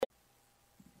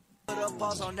Put a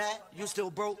pause on that, you still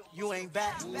broke, you ain't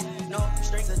back. No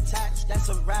strings attached, that's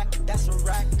a rack, that's a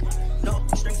rack. No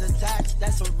strings attached,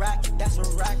 that's a rack, that's a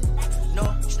rack.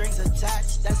 No strings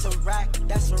attached, that's a rack,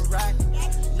 that's a rack.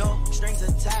 No strings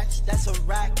attached, that's a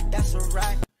rack, that's a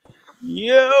rack.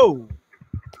 Yo,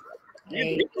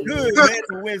 Hey. it's good, man.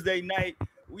 It's a Wednesday night.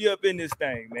 We up in this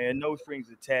thing, man. No strings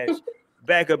attached.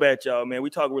 Back up at y'all, man.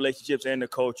 We talk relationships and the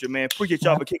culture, man. Appreciate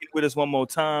y'all for kicking it with us one more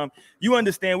time. You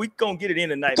understand? We gonna get it in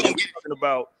tonight, man. We're talking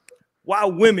about why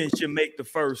women should make the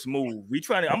first move.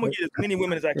 I'm gonna get as many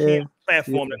women as I can on the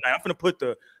platform tonight. I'm gonna put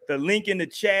the link in the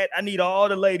chat. I need all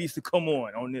the ladies to come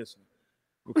on this one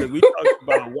because we talking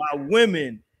about why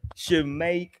women should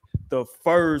make the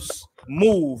first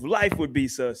move. Life would be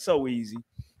so easy.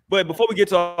 But before we get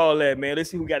to all that, man, let's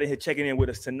see who got in here checking in with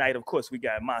us tonight. Of course, we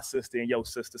got my sister and your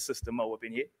sister, Sister Mo, up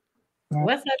in here.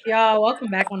 What's up, y'all? Welcome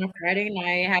back on a Friday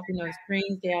night. Happy No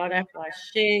Screens Day, all that fly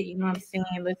shit. You know what I'm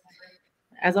saying?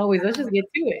 As always, let's just get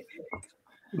to it.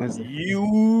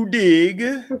 You dig?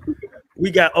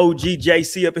 We got OG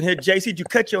JC up in here. JC, did you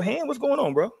cut your hand? What's going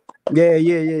on, bro? Yeah.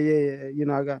 You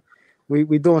know,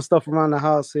 we doing stuff around the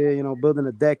house here. You know, building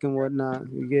a deck and whatnot.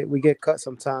 We get cut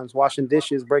sometimes, washing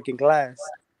dishes, breaking glass.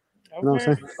 You know what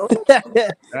I'm saying?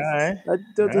 All right.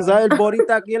 Tú sabes, el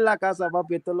borita aquí en la casa,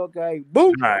 papi, esto es lo que hay.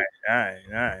 Boom. All right.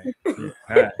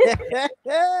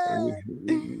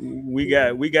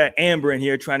 We got Amber in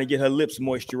here trying to get her lips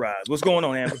moisturized. What's going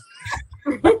on, Amber?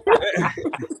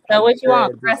 So what you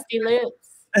want? Crusty lips?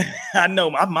 I know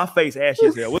my face ashy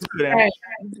as hell. What's good, Amber?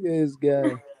 This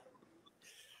guy.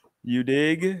 You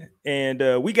dig?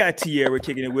 And we got Tierra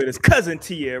kicking it with us, cousin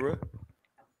Tierra.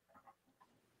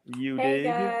 You dig?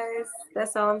 Guys,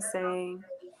 that's all I'm saying.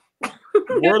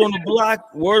 Word on the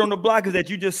block is that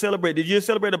you just celebrate. Did you just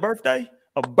celebrate a birthday?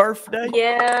 A birthday?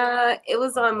 Yeah, it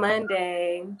was on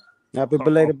Monday. Happy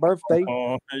belated birthday.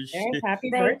 Oh, Yes,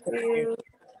 happy Thank birthday. you.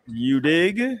 You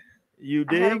dig? You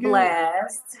I had a dig?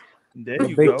 blast. There The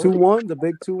you big go. 2-1. The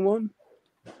big 2-1.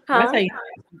 Huh?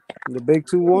 The big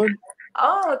 2-1.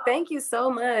 Oh, thank you so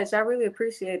much. I really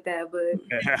appreciate that. But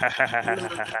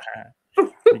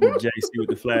JC with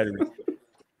the flattery.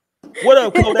 What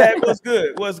up, Kodak? What's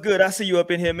good? What's good? I see you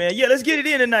up in here, man. Yeah, let's get it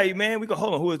in tonight, man. We go.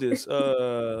 Hold on. Who is this?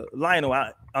 Lionel.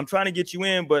 I'm trying to get you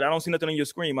in, but I don't see nothing on your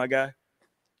screen, my guy.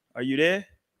 Are you there?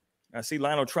 I see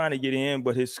Lionel trying to get in,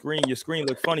 but your screen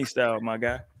looks funny style, my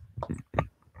guy.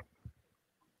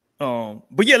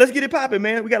 But yeah, let's get it popping,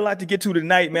 man. We got a lot to get to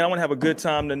tonight, man. I want to have a good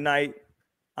time tonight.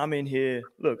 I'm in here.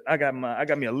 Look, I got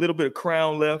me a little bit of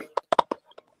Crown left.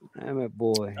 Damn it,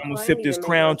 boy. I'm gonna sip this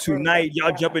Crown tonight.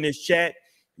 Y'all jump in this chat.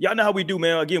 Y'all know how we do,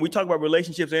 man. Again, we talk about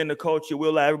relationships and the culture.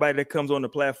 We'll allow everybody that comes on the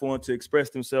platform to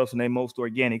express themselves in their most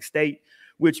organic state,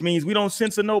 which means we don't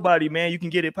censor nobody, man. You can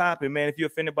get it popping, man. If you're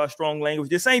offended by strong language,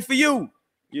 this ain't for you.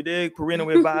 You dig? Parental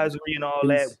advisory and all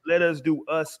that. Let us do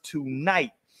us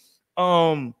tonight. I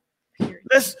don't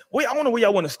know where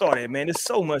y'all want to start at, man. There's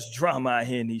so much drama out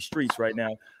here in these streets right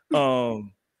now.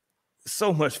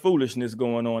 So much foolishness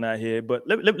going on out here. But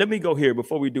let me go here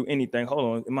before we do anything.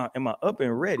 Hold on. Am I up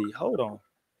and ready? Hold on.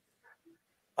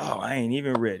 Oh, I ain't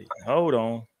even ready. Hold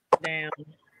on. Damn.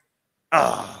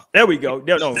 There we go.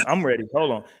 No, I'm ready. Hold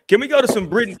on. Can we go to some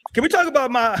Brittany? Can we talk about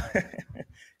my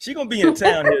she gonna be in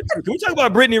town here too. Can we talk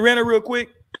about Brittany Renner real quick?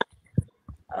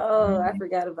 oh, I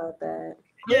forgot about that.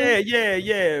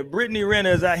 Yeah. Brittany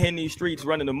Renner is out here in these streets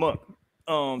running amok.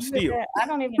 Still. I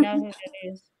don't even know who that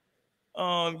is.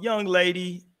 Young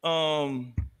lady. I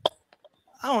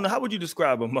don't know. How would you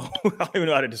describe her, Mo? I don't even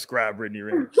know how to describe Brittany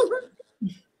Renner.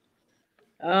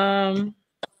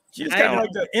 She's kind of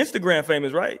like the Instagram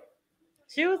famous, right?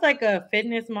 She was like a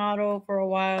fitness model for a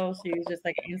while. She was just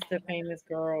like an Insta famous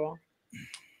girl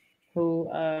who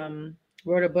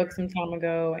wrote a book some time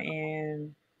ago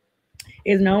and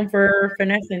is known for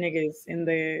finessing niggas in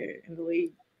the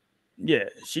league. Yeah,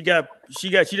 she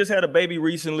just had a baby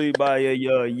recently by a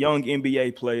young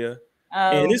NBA player.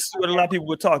 And this is what a lot of people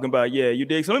were talking about. Yeah, you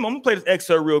dig? So I'm gonna play this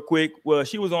excerpt real quick. Well,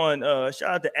 she was on shout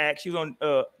out to Act. She was on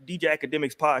DJ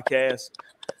Academics podcast.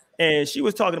 And she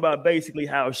was talking about basically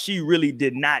how she really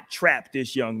did not trap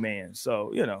this young man. So,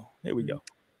 here we go.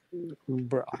 Bro. And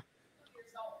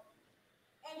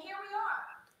here we are.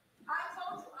 I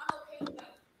told you I'm okay with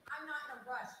it. I'm not in a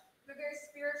rush. I'm a very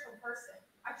spiritual person.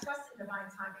 I trust in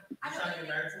divine timing. I'm trying to get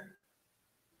married to?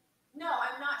 No,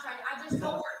 I'm not trying. I just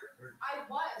told her I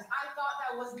was. I thought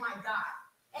that was my guy.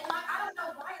 And I don't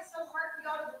know why it's so hard for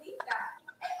y'all to believe that.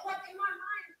 In my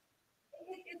mind,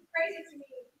 it's crazy to me.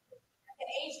 The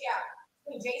age gap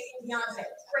between Jason and Beyonce,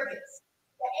 crickets.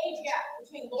 The age gap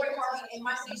between Lori Harvey and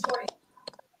Michael Jordan.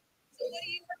 So what do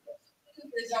you think?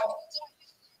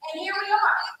 And here we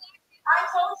are.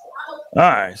 All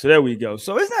right, so there we go.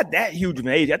 So it's not that huge of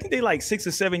an age. I think they like 6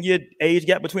 or 7 year age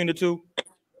gap between the two.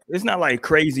 It's not like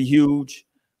crazy huge.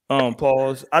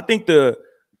 Pause. I think the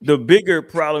bigger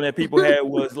problem that people had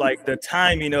was like the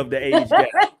timing of the age gap.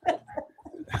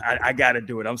 I gotta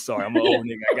do it. I'm sorry. I'm an old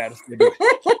nigga. I gotta still do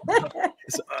it.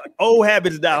 Old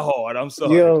habits die hard. I'm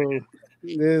sorry. Yo,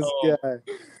 this guy.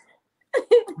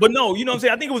 But no, you know what I'm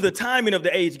saying? I think it was the timing of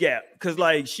the age gap. Cause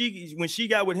like when she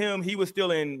got with him, he was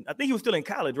still in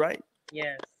college, right?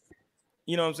 Yes.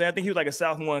 You know what I'm saying? I think he was like a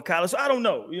sophomore in college. So I don't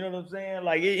know. You know what I'm saying?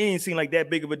 Like it didn't seem like that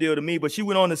big of a deal to me. But she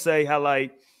went on to say how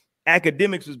like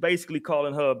academics was basically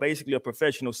calling her basically a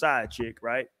professional side chick,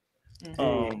 right?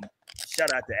 Mm-hmm.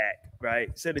 Shout out to Act,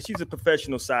 right? Said that she's a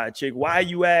professional side chick. Why,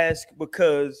 you ask?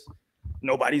 Because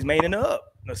nobody's making her up,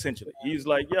 essentially. He's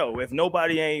like, yo, if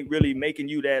nobody ain't really making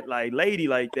you that like lady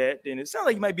like that, then it sounds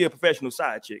like you might be a professional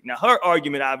side chick. Now, her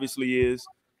argument obviously is,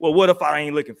 well, what if I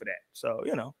ain't looking for that? So,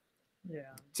 you know, yeah,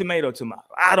 tomato.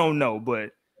 I don't know,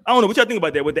 but I don't know what y'all think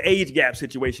about that with the age gap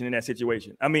situation in that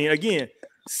situation. I mean, again,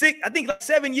 I think like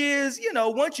 7 years, you know,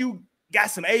 once you got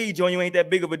some age on you, ain't that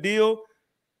big of a deal.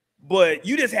 But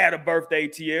you just had a birthday,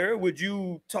 Tierra. Would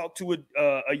you talk to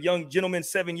a young gentleman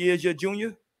 7 years your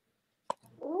junior?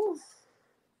 Oof.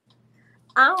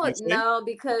 I don't know,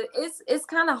 because it's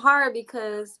kind of hard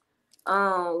because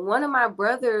one of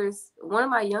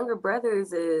my younger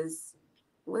brothers is,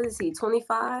 what is he,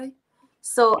 25?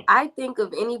 So I think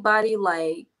of anybody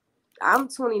like, I'm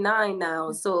 29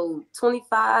 now, so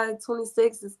 25,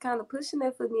 26 is kind of pushing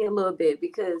it for me a little bit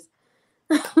because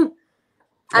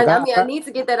I need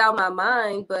to get that out of my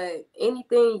mind, but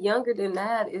anything younger than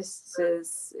that is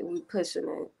just we pushing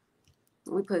it.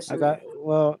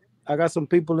 I got some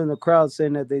people in the crowd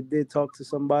saying that they did talk to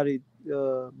somebody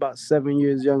about 7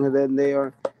 years younger than they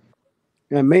are.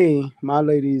 And me, my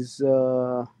lady's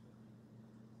 8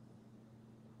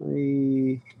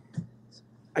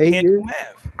 years.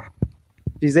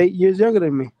 She's 8 years younger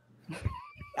than me.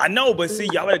 I know, but see,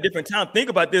 y'all at a different time. Think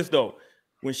about this though.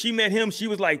 When she met him, she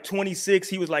was like 26.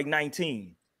 He was like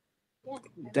 19.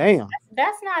 Damn.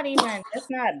 That's not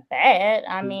bad.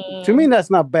 I mean, to me,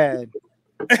 that's not bad.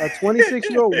 A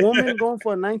 26-year-old woman going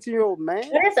for a 19-year-old man.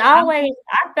 But it's always,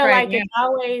 I feel like it's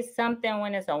always something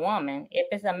when it's a woman. If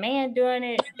it's a man doing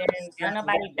it, then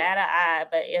nobody bat an eye.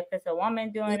 But if it's a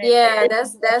woman doing it, yeah,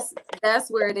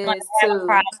 that's where it is too.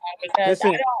 Because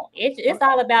it's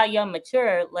all about your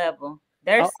mature level.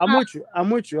 I'm with you,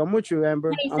 Amber. I'm with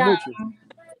you.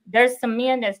 There's some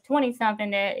men that's 20-something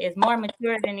that is more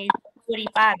mature than these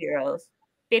 45-year-olds,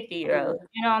 50-year-olds.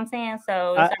 You know what I'm saying?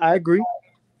 So I agree.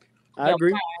 I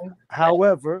agree.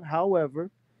 However,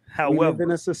 we live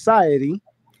in a society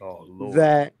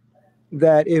that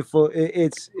if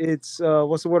it's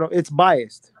what's the word? It's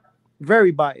biased,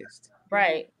 very biased.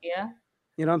 Right. Yeah.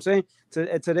 You know what I'm saying?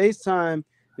 At today's time,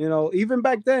 you know, even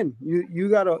back then, you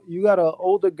got an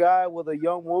older guy with a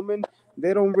young woman.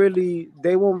 They won't really,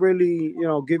 you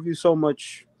know, give you so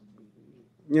much,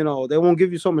 you know, they won't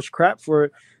give you so much crap for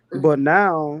it. But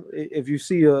now, if you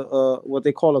see a what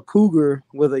they call a cougar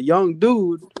with a young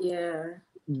dude, yeah,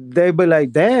 they be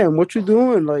like, "Damn, what you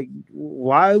doing? Like,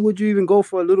 why would you even go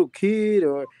for a little kid?"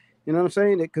 Or, you know what I'm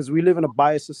saying? Because we live in a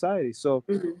biased society. So,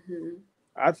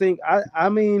 I think, I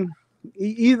mean,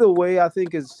 either way, I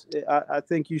think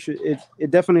you should.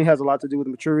 It definitely has a lot to do with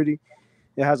maturity.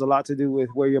 It has a lot to do with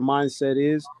where your mindset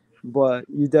is, but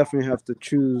you definitely have to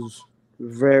choose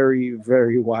very,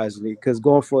 very wisely, because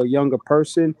going for a younger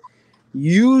person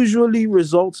usually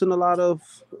results in a lot of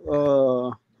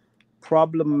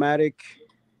problematic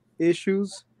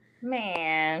issues.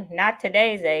 Man, not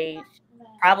today's age.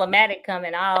 Problematic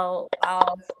coming all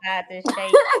sides this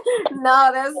shape.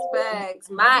 No, that's facts.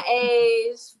 My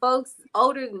age, folks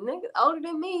older than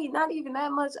me, not even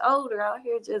that much older, out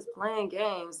here just playing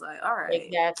games. Like, all right,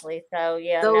 exactly. So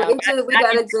yeah, so we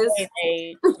gotta just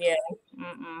age. Yeah,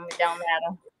 it don't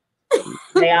matter.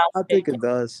 I think it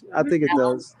does.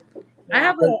 I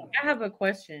have a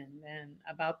question then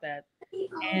about that,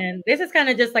 and this is kind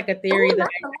of just like a theory that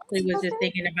I actually was just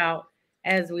thinking about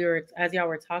as y'all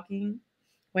were talking.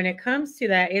 When it comes to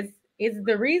that, is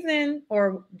the reason,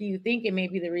 or do you think it may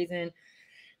be the reason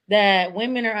that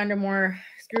women are under more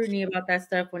scrutiny about that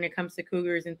stuff when it comes to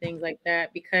cougars and things like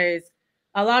that? Because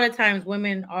a lot of times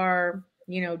women are,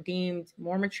 you know, deemed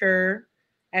more mature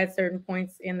at certain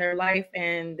points in their life,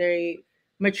 and they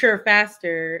mature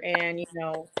faster, and, you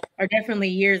know, are definitely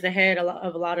years ahead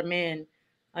of a lot of men.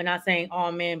 I'm not saying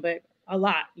all men, but a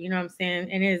lot, you know what I'm saying?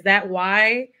 And is that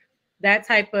why that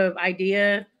type of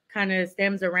idea kind of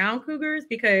stems around cougars?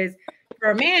 Because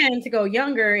for a man to go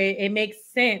younger, it makes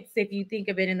sense if you think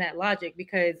of it in that logic,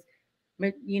 because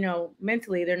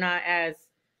mentally they're not as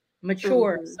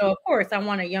mature. So of course I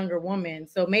want a younger woman.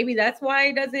 So maybe that's why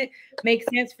it doesn't make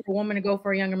sense for a woman to go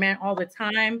for a younger man all the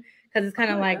time, because it's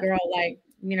kind of like, girl, like,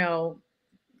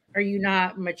 are you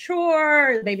not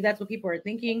mature? Maybe that's what people are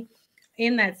thinking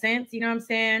in that sense. You know what I'm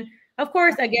saying? Of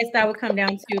course, I guess that would come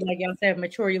down to, like y'all said,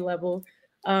 maturity level.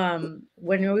 When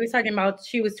we were talking about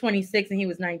she was 26 and he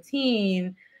was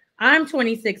 19, I'm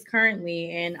 26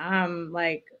 currently, and I'm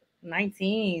like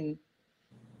 19.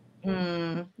 You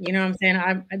know what I'm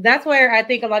saying? That's where I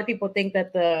think a lot of people think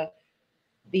that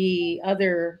the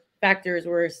other factors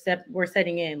were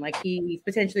setting in, like he's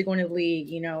potentially going to the league,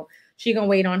 she gonna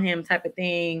wait on him type of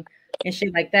thing and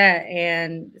shit like that.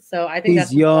 And so I think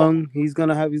he's young. He's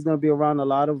gonna be around a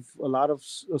lot of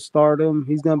stardom.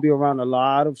 He's gonna be around a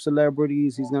lot of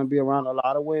celebrities. He's gonna be around a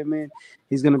lot of women.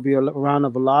 He's gonna be around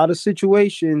of a lot of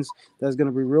situations that's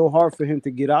gonna be real hard for him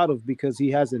to get out of, because he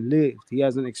hasn't lived. He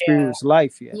hasn't experienced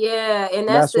life yet. Yeah, and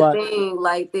that's the thing.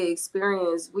 Like the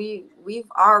experience, we've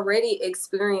already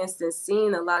experienced and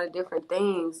seen a lot of different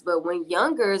things. But when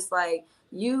younger, it's like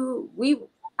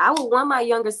I would want my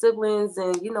younger siblings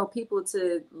and, people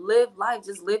to live life,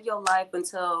 just live your life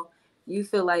until you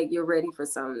feel like you're ready for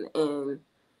something. And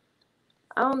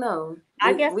I don't know.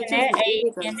 I guess in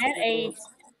that age,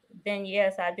 then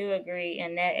yes, I do agree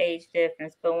in that age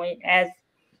difference. But as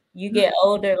you get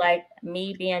older, like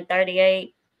me being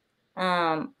 38,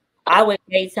 I would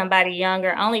date somebody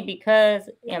younger, only because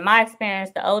in my experience,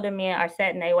 the older men are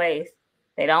set in their ways.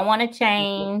 They don't want to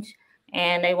change,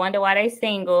 and they wonder why they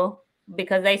single.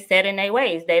 Because they set in their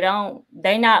ways. They're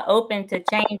not open to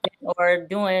changing or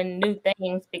doing new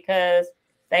things, because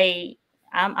I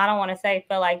don't want to say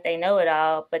feel like they know it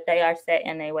all, but they are set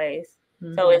in their ways.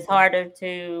 So it's harder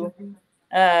to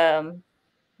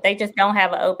they just don't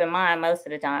have an open mind most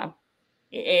of the time.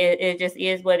 It just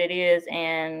is what it is,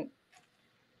 and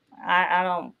I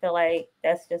don't feel like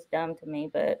that's just dumb to me,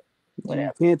 but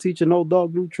whatever. You can't teach an old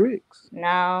dog new tricks.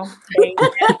 No.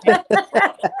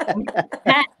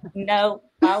 No,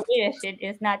 I wish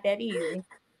it's not that easy.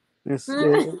 That's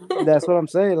what I'm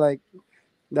saying. Like,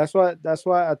 that's why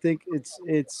I think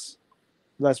that's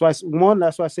why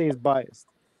I say it's biased.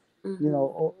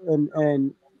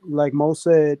 And like Mo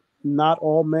said, not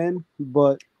all men,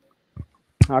 but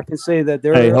I can say that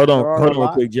there. Hey, hold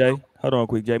on, quick, Jay. Hold on,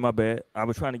 quick, Jay. My bad. I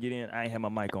was trying to get in. I ain't had my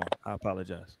mic on. I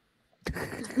apologize.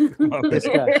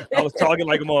 I was talking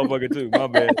like a motherfucker too. My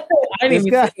bad. I didn't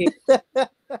even see it.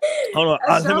 Hold on.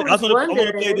 I want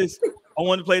to play this. I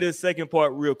want to play this second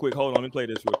part real quick. Hold on. Let me play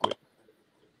this real quick.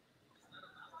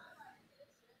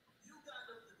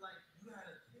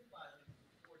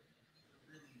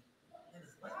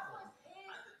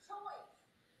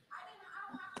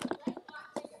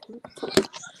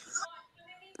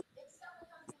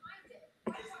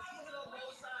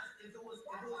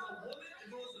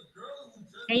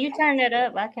 Can you turn that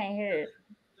up? I can't hear it.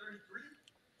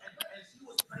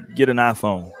 Get an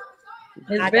iPhone.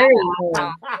 It's very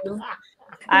low.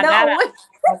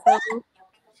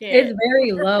 It's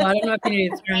very low. I don't know if you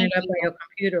need to turn it up on your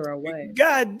computer or what.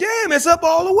 God damn, it's up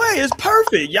all the way. It's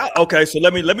perfect. Y'all okay, so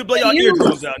let me blow y'all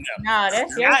eardrums out now. No,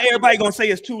 that's now everybody gonna say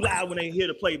it's too loud when they hear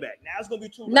the playback. Now it's gonna be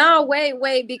too loud. No,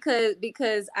 wait,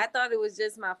 because I thought it was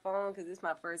just my phone because it's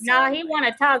my first time. No, he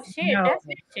wanna talk shit. No. That's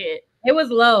his shit. It was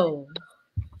low.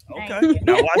 Okay.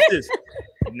 Now watch this.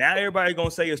 Now everybody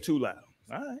gonna say it's too loud.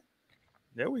 All right.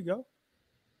 There we go.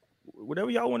 Whatever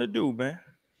y'all want to do, man.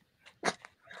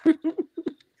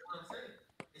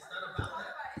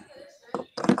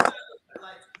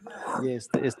 Yeah,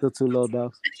 it's still too low,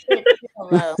 dog.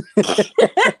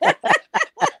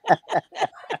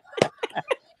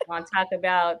 Want to talk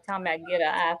about get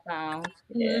an iPhone?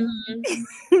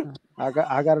 I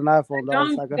got an iPhone,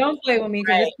 dog. Don't play with me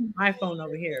because it's an iPhone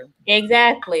over here.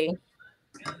 Exactly.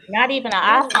 Not even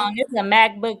an iPhone. This is a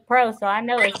MacBook Pro, so I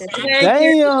know it's a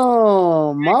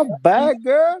damn. My bad,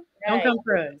 girl. Don't come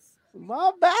for us.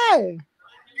 My bad.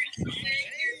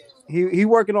 He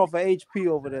working off of HP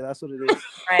over there. That's what it is.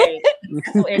 Right.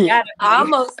 I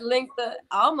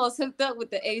almost hooked up with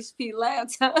the HP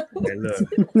laptop.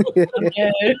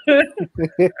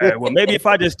 Hey, right, well, maybe if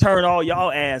I just turn all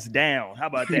y'all ass down. How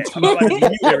about that? How about I just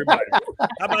mute everybody?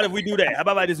 How about if we do that? How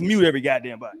about I just mute every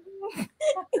goddamn body?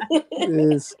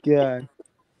 This guy.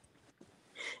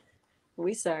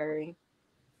 We sorry.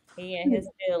 He and his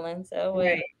feelings. So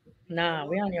wait. Nah,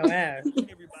 we on your ass. Tell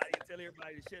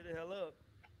everybody to shut the hell up.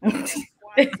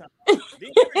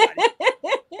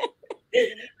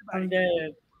 I'm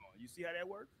dead. You see how that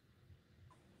works?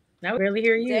 I really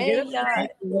hear you.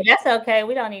 That's okay.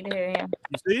 We don't need to hear him.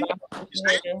 You see?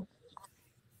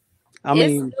 I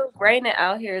mean, raining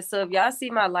out here, so if y'all see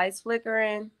my lights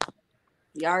flickering,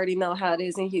 you already know how it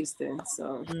is in Houston.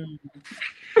 So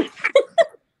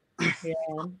Yeah.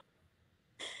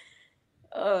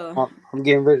 I'm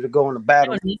getting ready to go on a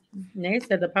battle. Nate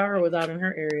said the power was out in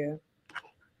her area.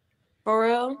 For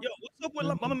real? Yo, what's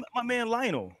up with my man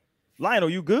Lionel? Lionel,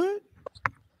 you good?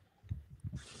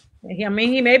 I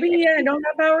mean, he don't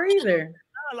have power either.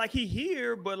 Nah, like he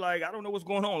here, but like I don't know what's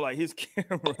going on. Like his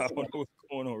camera, I don't know what's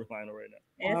going on with Lionel right now.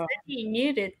 And he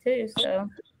muted too, so.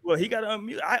 Well, he got to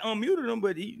unmute. I unmuted him,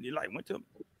 but he like went to.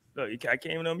 Look, I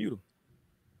can't even unmute him.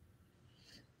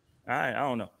 All right, I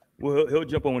don't know. Well, he'll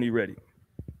jump on when he's ready.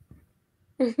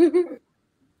 Okay,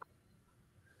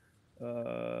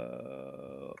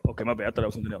 my bad. I thought it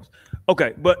was something else.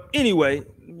 Okay, but anyway,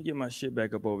 let me get my shit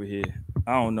back up over here.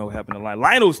 I don't know what happened to Lionel.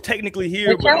 Lionel's technically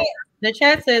here, the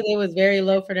chat says it was very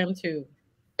low for them too.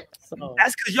 So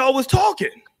that's because y'all was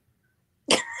talking.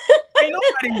 Ain't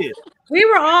nobody here. We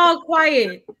were all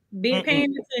quiet,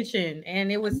 paying attention,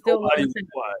 and it was still nobody was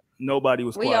quiet. Nobody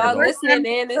was quiet. We all listening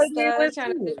in and stuff,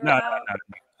 trying to figure out.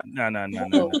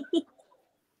 No.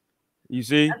 You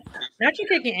see? Not you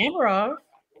kicking Amber off.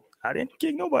 I didn't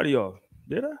kick nobody off,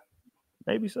 did I?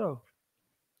 Maybe so.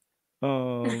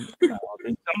 I'm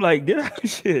like, did I?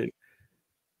 Shit.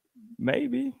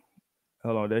 Maybe.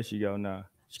 Hold on, there she go now.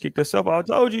 She kicked herself off. I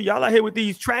told you, y'all out here with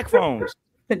these track phones.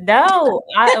 No,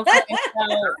 I I'm about to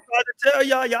tell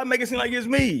y'all make it seem like it's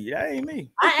me. That ain't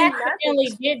me. I accidentally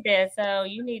did that, so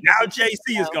you need. Now JC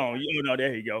is gone. You know,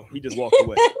 there you go. He just walked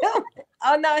away.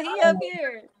 Oh no, he up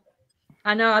here.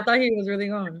 I know. I thought he was really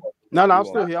gone. No, I'm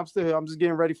still here. I'm just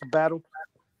getting ready for battle.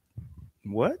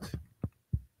 What?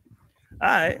 All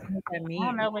right. I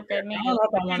don't know what that means. I don't know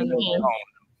if I want to know.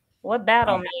 What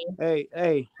battle mean?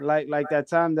 Hey, like that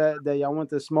time that y'all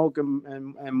went to smoke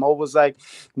and Mo was like,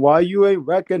 why you ain't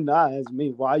recognize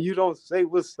me? Why you don't say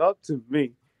what's up to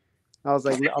me? I was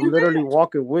like, I'm literally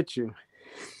walking with you.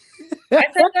 I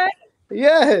said that?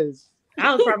 Yes.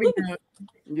 I was probably drunk.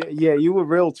 Yeah, you were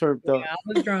real turned up. Yeah, I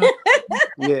was drunk.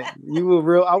 Yeah, you were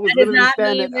real. I was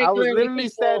literally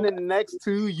standing next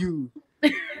to you.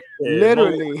 Yeah,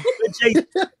 literally. JC,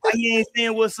 he ain't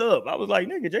saying what's up. I was like,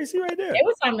 nigga, JC right there. It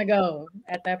was time to go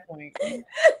at that point.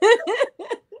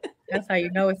 That's how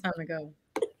you know it's time to go.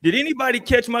 Did anybody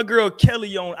catch my girl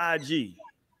Kelly on IG?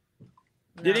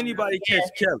 Did anybody catch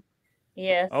Kelly?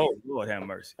 Yes. Oh, Lord have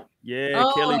mercy. Yeah,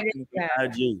 Kelly on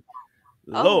IG.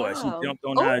 Lord, she jumped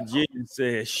on IG and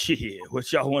said, shit, what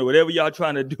y'all want, whatever y'all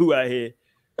trying to do out here,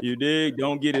 you dig?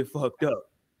 Don't get it fucked up.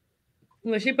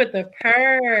 Well, she put the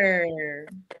purr.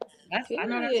 I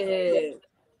know that's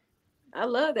I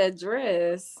love that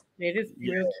dress. It is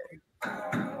real.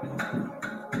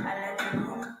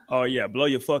 Oh yeah, blow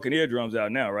your fucking eardrums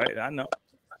out now, right? I know.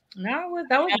 No,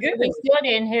 that was good. We still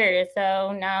didn't hear it,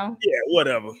 so no. Yeah,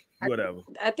 whatever.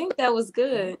 I think that was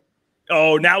good.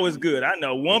 Oh, now it's good. I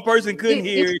know. One person couldn't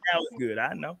hear it. Now it's good.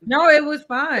 I know. No, it was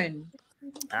fine.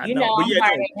 You know I'm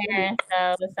hard of hearing,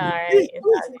 so it's all right.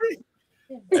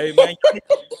 Hey man,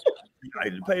 I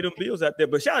need to pay them bills out there.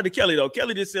 But shout out to Kelly though.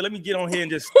 Kelly just said, "Let me get on here and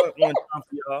just start one time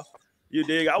for y'all." You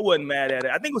dig? I wasn't mad at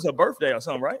it. I think it was her birthday or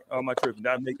something, right? Or my trip. Did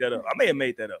I make that up? I may have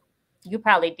made that up. You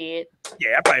probably did.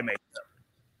 Yeah, I probably made it up.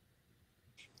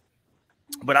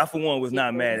 But I, for one, was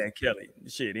not mad at Kelly.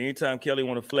 Shit, anytime Kelly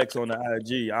want to flex on the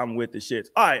IG, I'm with the shits.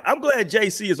 All right, I'm glad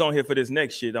JC is on here for this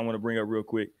next shit I want to bring up real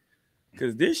quick.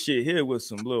 Because this shit here was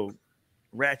some little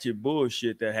ratchet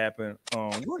bullshit that happened.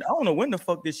 I don't know when the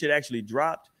fuck this shit actually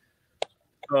dropped.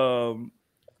 What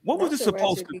was this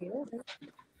supposed to be?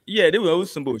 Yeah, it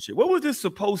was some bullshit. What was this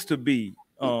supposed to be?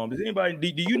 Does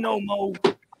anybody, do you know, Mo,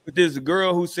 with this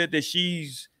girl who said that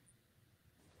she's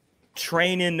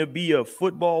training to be a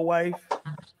football wife?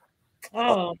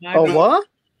 Oh my God. What?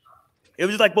 It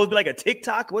was just like supposed to be like a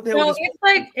TikTok. What the hell? No,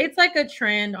 it's like a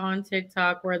trend on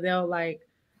TikTok where they'll like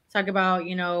talk about,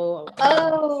 you know,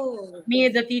 me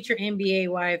as a future NBA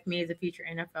wife, me as a future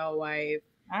NFL wife.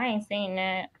 I ain't seen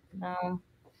that. No.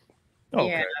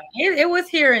 Okay. Yeah, it was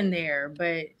here and there,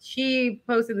 but she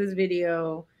posted this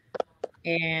video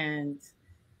and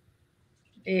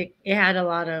it had a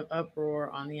lot of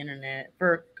uproar on the internet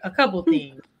for a couple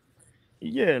things.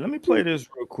 Yeah, let me play this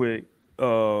real quick.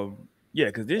 Yeah,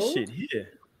 because this shit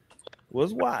here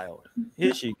was wild.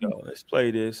 Here she go. Let's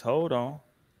play this. Hold on.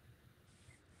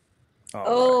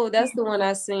 Oh, that's the one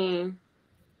I seen.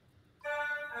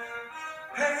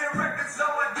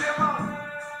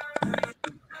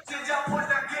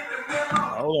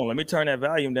 Hold on, let me turn that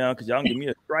volume down because y'all can give me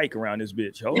a strike around this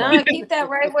bitch. Hold on. Keep that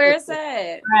right where it's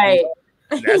at. Right.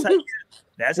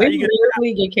 That's how you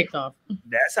get kicked off.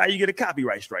 That's how you get a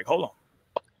copyright strike. Hold on.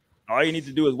 All you need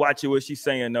to do is watch it what she's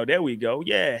saying. No, there we go.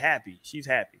 Yeah, happy. She's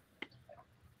happy.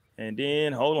 And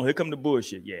then hold on, here come the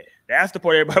bullshit. Yeah, that's the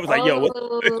part everybody was like, "Yo, what?"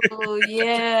 Oh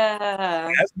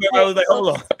yeah. That's where I was like,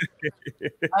 "Hold on."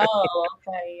 Oh,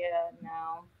 okay, yeah,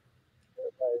 no.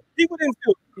 People didn't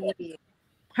feel.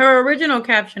 Her original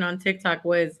caption on TikTok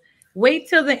was "Wait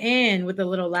till the end" with the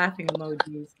little laughing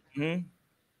emojis. Mm-hmm.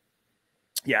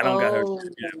 Yeah, I don't got her.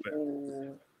 Yet, but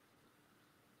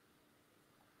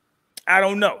I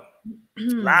don't know. A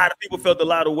lot of people felt a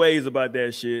lot of ways about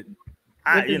that shit.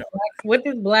 With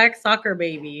this black soccer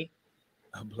baby.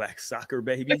 A black soccer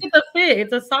baby. It's a fit.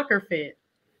 It's a soccer fit.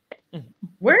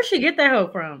 Where did she get that hoe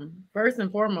from? First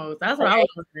and foremost, that's what I was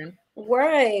wondering.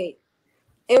 Right.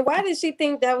 And why did she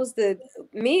think that was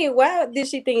why did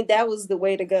she think that was the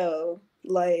way to go?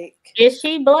 Like, is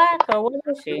she black or what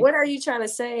is she? What are you trying to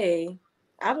say?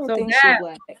 I don't think she's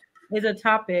black. Is a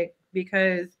topic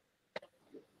because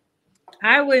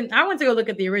I went to go look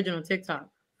at the original TikTok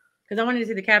because I wanted to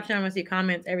see the caption, I want to see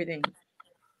comments, everything.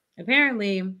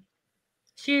 Apparently,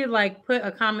 she like put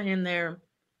a comment in there.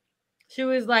 She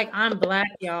was like, "I'm black,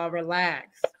 y'all,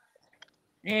 relax."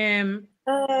 And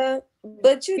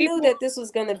but you knew that this was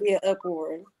gonna be an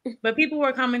uproar. But people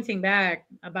were commenting back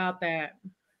about that,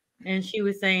 and she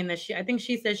was saying that I think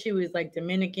she said she was like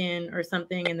Dominican or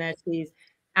something, and that she's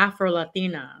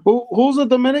Afro-Latina. Who's a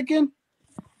Dominican?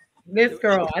 This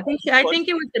girl, I think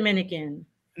it was Dominican.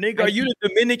 Nigga, are you the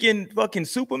Dominican fucking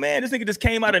Superman? This nigga just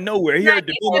came out of nowhere. He heard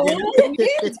Dominican.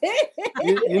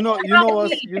 you know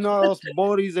us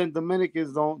Bodis and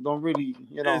Dominicans don't really,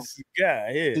 this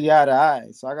guy, yeah, see eye to eye.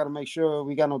 So I gotta make sure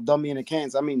we got no dummy in the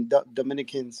cans. I mean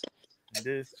Dominicans.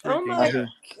 Oh my god!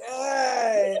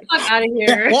 Fuck out of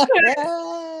here.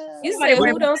 You say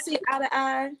who don't see eye to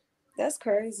eye? That's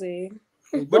crazy.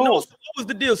 But no, so what was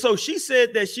the deal? So she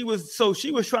said that she was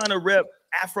trying to rep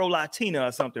Afro-Latina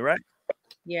or something, right?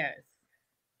 Yes.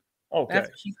 Okay. That's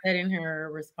what she said in her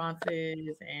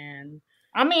responses, and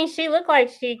I mean, she looked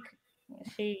like she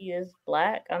is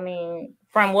black. I mean,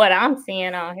 from what I'm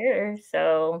seeing on here,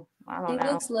 so I don't know.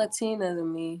 She looks Latina to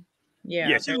me.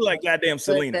 Yeah, she look like goddamn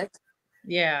Selena.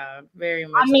 Yeah, very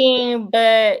much. I mean,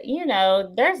 but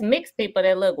there's mixed people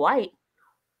that look white.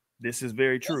 This is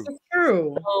very true. This is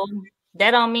true. So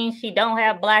that don't mean she don't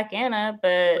have black in her,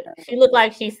 but she look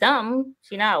like she's something.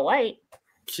 She not white.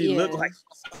 She looked like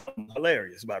something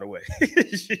hilarious, by the way.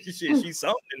 she's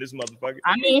something in this motherfucker.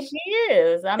 I mean, she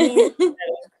is. I mean,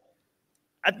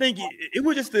 I think it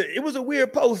was just it was a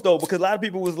weird post though, because a lot of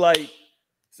people was like,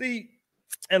 see,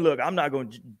 and look, I'm not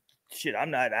going to shit.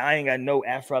 I ain't got no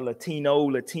Afro-Latino,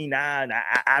 Latina.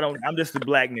 I'm just a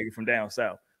black nigga from down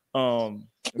south.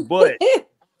 But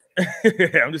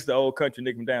I'm just the old country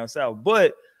nigga from down south.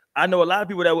 But I know a lot of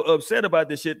people that were upset about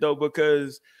this shit though,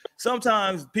 because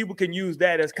sometimes people can use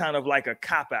that as kind of like a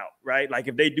cop out, right? Like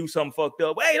if they do something fucked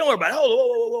up, hey, don't worry about it. Hold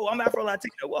on, whoa, I'm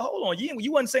Afro-Latino. Well, hold on,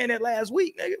 you wasn't saying that last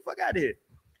week, nigga. Fuck out of here.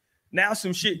 Now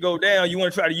some shit go down. You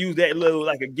want to try to use that little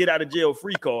like a get out of jail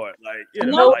free card, like the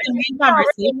main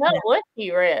conversation. What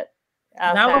he read.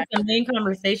 That was the main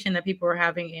conversation that people were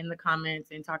having in the comments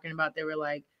and talking about. They were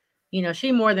like,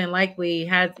 she more than likely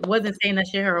wasn't saying that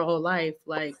shit her whole life.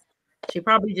 Like she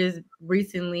probably just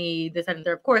recently decided.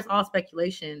 Of course, all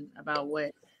speculation about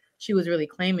what she was really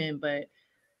claiming, but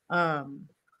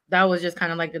that was just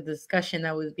kind of like the discussion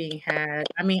that was being had.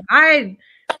 I mean, I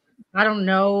don't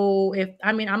know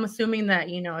I'm assuming that,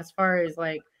 as far as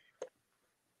like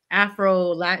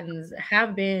Afro-Latins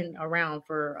have been around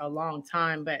for a long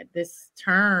time, but this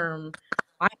term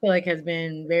I feel like has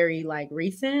been very like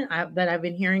recent that I've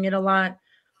been hearing it a lot.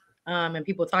 And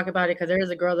people talk about it because there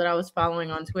is a girl that I was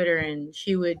following on Twitter and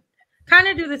she would kind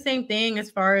of do the same thing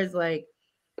as far as like,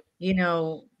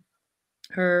 the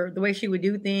way she would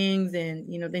do things and,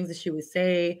 things that she would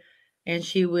say. And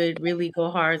she would really go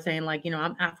hard saying like,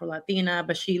 I'm Afro-Latina,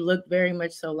 but she looked very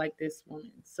much so like this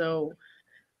woman. So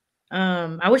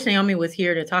I wish Naomi was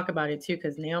here to talk about it too,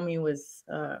 because Naomi was,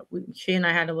 she and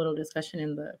I had a little discussion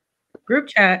in the group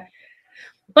chat,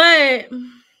 but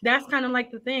that's kind of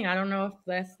like the thing. I don't know if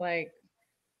that's like,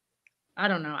 I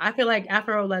don't know. I feel like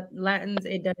Afro-Latins,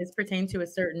 it does pertain to a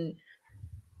certain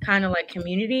kind of like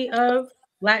community of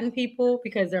Latin people,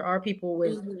 because there are people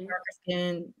with darker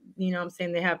skin, I'm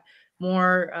saying they have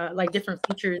more like different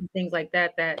features and things like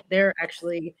that they're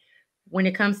actually, when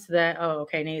it comes to that,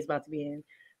 Nate's about to be in.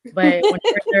 But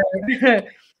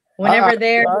whenever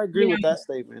they're I agree with that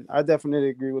statement. I definitely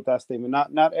agree with that statement.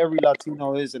 Not every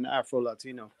Latino is an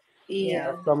Afro-Latino.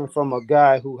 Yeah. Coming from a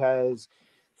guy who has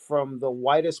from the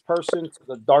whitest person to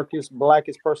the darkest,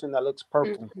 blackest person that looks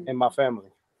purple in my family.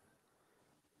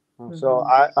 So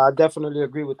I definitely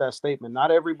agree with that statement.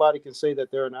 Not everybody can say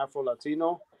that they're an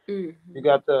Afro-Latino. You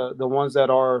got the ones that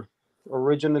are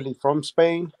originally from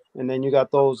Spain, and then you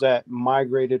got those that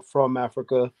migrated from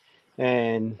Africa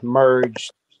and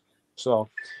merged. So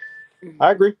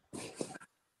I agree.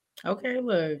 Okay,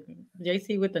 look,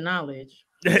 JC with the knowledge.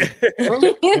 You know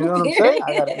what I'm saying?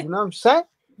 You know what I'm saying?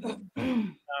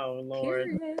 Oh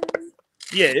Lord.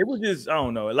 Yeah, it was just, I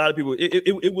don't know. A lot of people,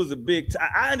 it was a big.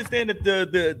 I understand that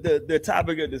the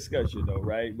topic of discussion though,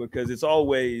 right? Because it's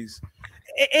always,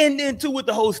 and then too with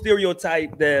the whole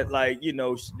stereotype that, like, you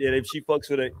know, that if she fucks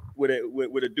with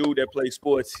a dude that plays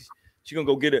sports, she gonna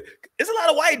go get it. It's a lot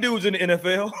of white dudes in the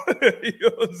NFL. You know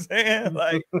what I'm saying?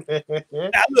 Like,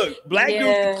 now look, black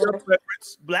dudes could be her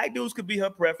preference. Black dudes could be her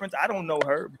preference. I don't know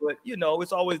her, but you know,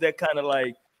 it's always that kind of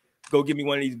like, go give me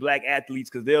one of these black athletes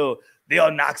because they'll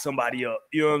knock somebody up.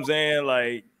 You know what I'm saying?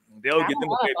 Like, they'll get them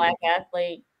a black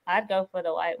athlete. I'd go for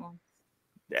the white one.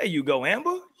 There you go,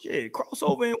 Amber. Shit,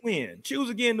 crossover and win. Choose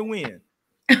again to win.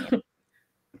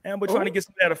 Amber trying to get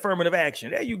some of that affirmative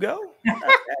action. There you go.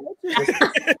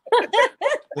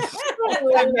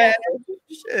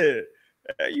 Shit.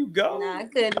 There you go. No, I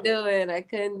couldn't do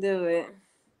it.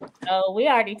 Oh, we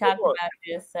already talked about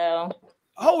this, so.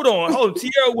 Hold on.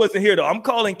 Tierra wasn't here though. I'm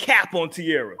calling cap on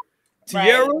Tierra.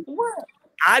 Tierra, what?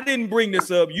 I didn't bring this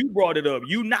up. You brought it up.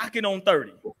 You knocking on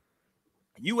 30.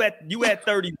 You at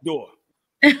 30's door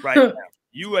right now.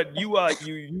 You at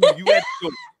the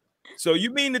door. So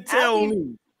you mean to tell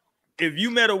me if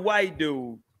you met a white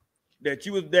dude that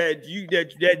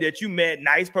you met,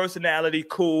 nice personality,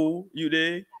 cool, you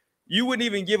did, you wouldn't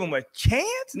even give him a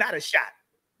chance, not a shot?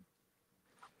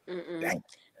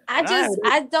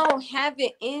 I don't have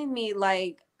it in me.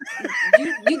 Like,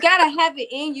 you gotta have it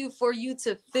in you for you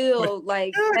to feel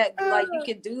like that, like you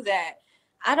could do that.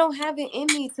 I don't have it in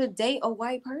me to date a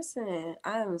white person.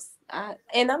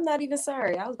 And I'm not even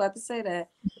sorry. I was about to say that.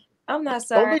 I'm not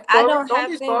sorry. I don't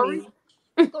have it in me.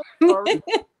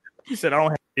 You said I don't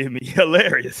have it in me.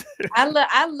 Hilarious.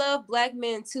 I love black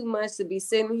men too much to be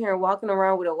sitting here walking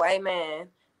around with a white man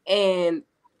and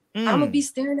I'm gonna be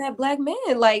staring at black men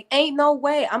like ain't no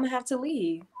way. I'm gonna have to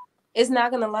leave. It's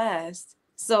not gonna last.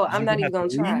 So I'm not even gonna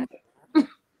try. I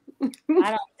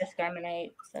don't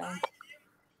discriminate, so.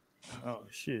 Oh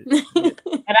shit.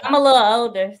 But I'm a little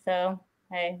older, so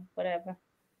hey, whatever.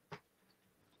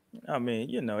 I mean,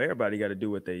 you know, everybody got to do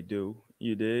what they do.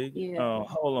 You dig? Yeah.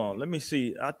 Hold on. Let me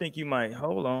see. I think you might.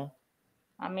 Hold on.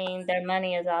 I mean, their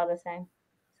money is all the same.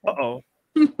 So.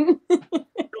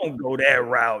 Don't go that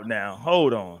route now.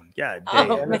 Hold on. God damn.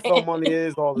 NFL money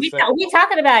is all the same. We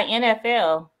talking about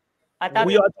NFL. I thought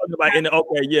we are talking about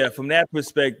okay, yeah. From that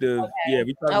perspective, yeah,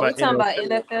 we talking about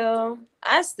NFL.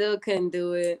 I still couldn't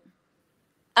do it.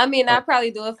 I mean, I'd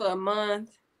probably do it for a month.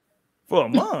 For a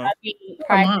month?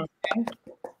 I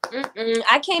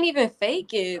can't even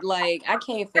fake it. Like, I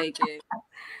can't fake it.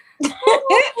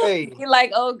 Hey. You're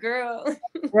like, oh girl,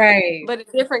 right? But a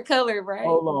different color, right?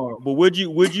 Hold on. But would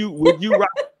you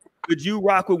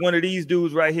rock with one of these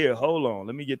dudes right here? Hold on.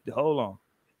 Let me get the. Hold on.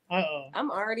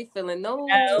 I'm already feeling no.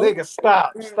 Nigga,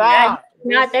 stop.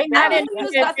 They not in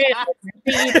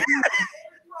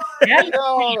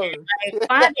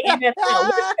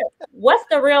What's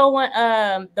the real one?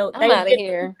 I'm out of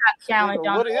here. Challenge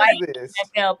on the white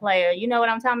NFL player. You know what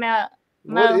I'm talking about?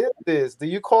 What is this? Do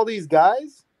you call these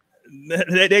guys?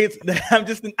 I'm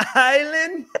just an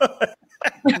island.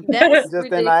 That's just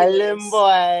ridiculous. An island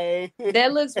boy.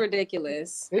 That looks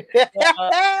ridiculous. But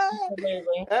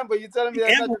you telling me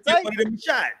that's not the type?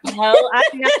 Shot. No,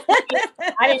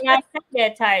 I did not take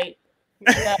that type.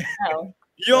 No.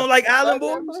 You don't like island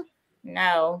boys?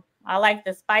 No, I like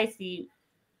the spicy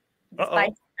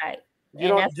type. You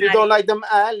don't like them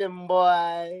island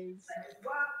boys.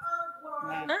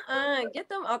 Get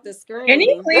them off the screen. Can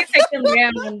you please take them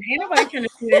down? Ain't nobody trying to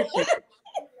see that shit.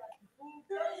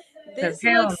 This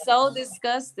looks so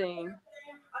disgusting.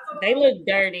 They look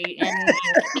dirty. And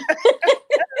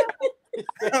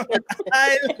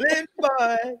island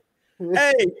boy.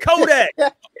 Hey, Kodak.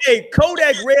 Hey,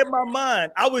 Kodak read my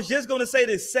mind. I was just gonna say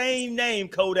the same name,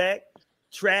 Kodak.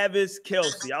 Travis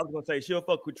Kelce. I was gonna say she'll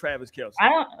fuck with Travis Kelce.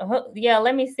 Yeah,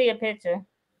 let me see a picture.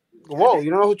 Whoa, you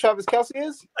don't know who Travis Kelce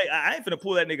is? Like, I ain't finna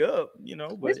pull that nigga up, you know.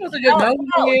 But you're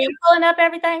pulling up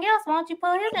everything else. Why don't you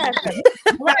pull his ass up?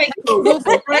 Hold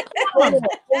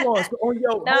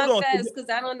on, because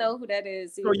I don't know who that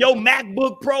is. So your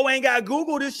MacBook Pro ain't got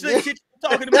Google this shit.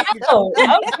 talking to me. Oh, okay.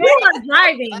 You are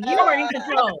driving. You are in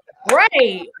control. Right.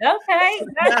 Okay.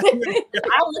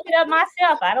 I'll look it up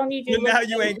myself. I don't need you. So now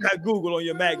you ain't got Google on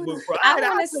your MacBook Pro. I I'll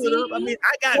wanna pull it up. I see. mean,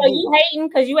 I got So Google. you hating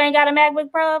because you ain't got a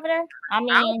MacBook Pro over there? I I'll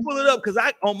mean, pull it up because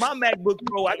I on my MacBook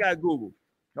Pro I got Google.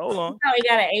 Hold on. probably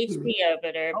got an HP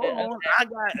over there. Hold But on. I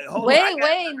got. Hold Wait, on. I got,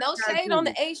 wait, no got shade on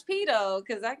the Google. HP though,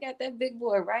 because I got that big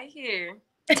boy right here.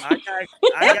 I got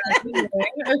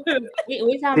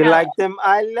we talking You about like them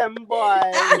island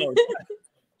boys? no,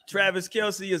 Travis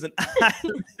Kelce is an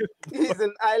island. He's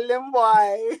an island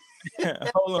boy.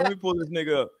 Hold on, let me pull this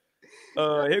nigga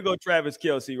up. Here go Travis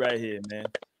Kelce right here, man.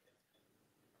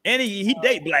 And he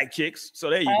date black chicks, so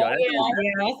there you go. Oh, yeah.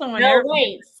 Yeah, that's someone No, else.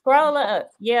 wait, scroll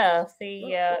up. Yeah,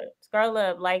 see, scroll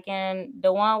up. Like in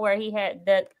the one where he had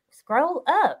the scroll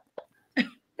up.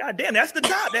 God damn, that's the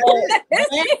top. That's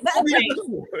it.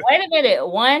 Wait a minute.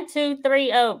 1, 2,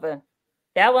 3 over.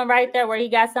 That one right there where he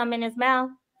got something in his mouth.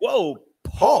 Whoa,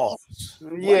 pause.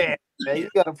 Yeah, man, you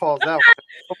gotta pause that one.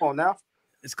 Come on now.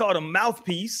 It's called a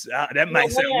mouthpiece. That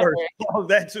might sound worse. Pause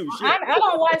that too. Shit. I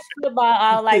don't watch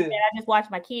football like that. I just watch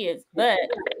my kids. But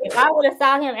if I would have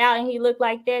saw him out and he looked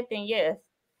like that, then yes.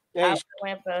 I Hey, would've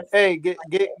went for hey, get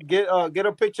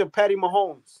a picture of Patty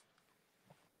Mahomes.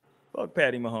 Fuck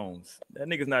Patty Mahomes. That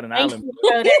nigga's not an Thank island. you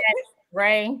for that,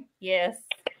 Ray. Yes.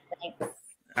 Thanks.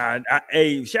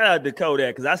 Hey, shout out to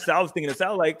Kodak because I was thinking this. I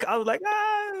was like,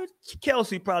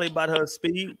 Kelsey probably about her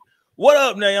speed. What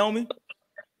up, Naomi?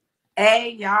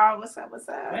 Hey y'all, what's up? What's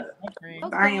up? Okay.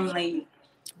 I am late.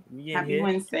 We in Happy here.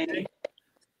 Wednesday.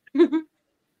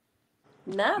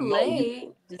 Not Mo.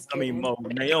 late. Just I mean, kidding. Mo,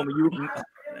 Naomi, you.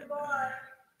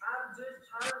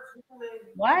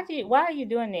 Why are you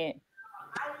doing that?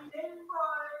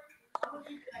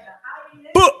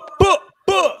 Buh.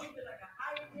 Oh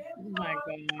my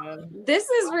god. This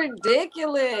is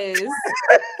ridiculous.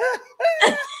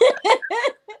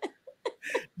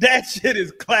 That shit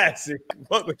is classic.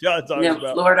 What were y'all talking Them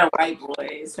about? Florida white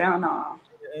boys. Hell no.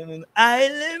 And an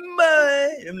island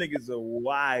boy. Them niggas are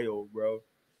wild, bro.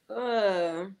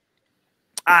 Uh,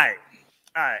 All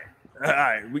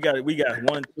right. We got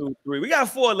 1, 2, 3. We got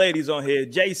 4 ladies on here.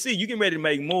 JC, you getting ready to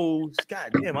make moves?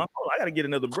 God damn, I gotta get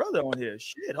another brother on here.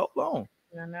 Shit, hold on.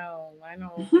 I know.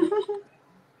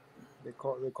 They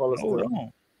call us. Hold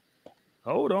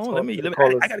on. Let me. I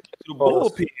gotta get to the call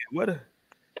us. bullpen. What a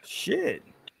shit.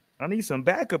 I need some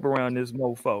backup around this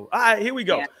mofo. All right, here we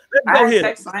go. Yeah. Let's go I here.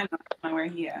 text Lionel where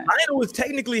he at. Lionel is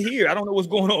technically here. I don't know what's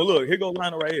going on. Look, here goes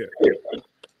Lionel right here.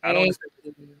 I don't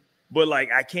understand. But like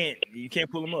you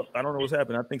can't pull him up. I don't know what's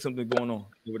happening. I think something's going on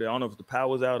over there. I don't know if the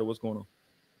power's out or what's going on.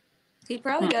 he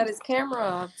probably got his camera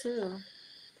off too.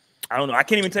 I don't know. I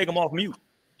can't even take him off mute.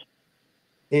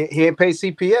 He ain't pay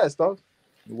CPS, dog.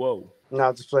 Whoa.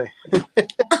 Nah, just play.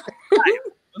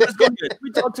 Let's go here. Let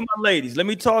me talk to my ladies.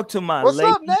 What's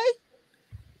up, Nate?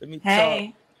 Let me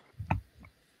Hey,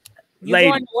 You Lady.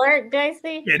 going to work,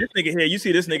 JC? Yeah, this nigga here. You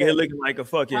see this nigga here looking like a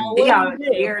fucking. Oh, he what all you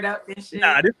do? geared up and shit.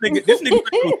 Nah, this nigga he's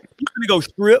gonna go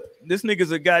strip. This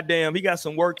nigga's a goddamn. He got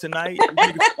some work tonight.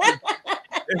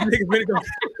 This nigga finna go.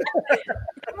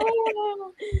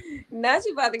 Now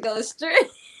she about to go straight.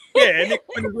 Yeah, nigga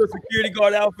finna do a security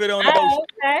guard outfit on. Oh,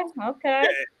 okay. Yeah,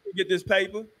 get this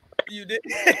paper. You did.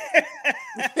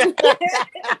 You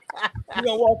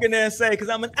gonna walk in there and say, "Cause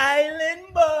I'm an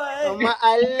island boy." I'm an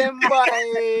island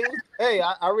boy. Hey,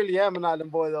 I really am an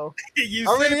island boy, though. You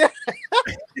I really am.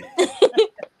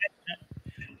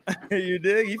 You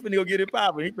dig? He finna go get it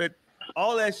popping. He finna,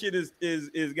 all that shit is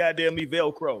goddamn me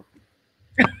Velcro.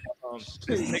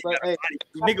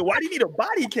 Nigga, why do you need a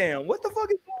body cam? What the fuck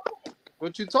is going on?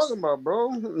 What you talking about,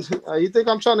 bro? You think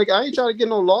I ain't trying to get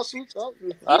no lawsuits?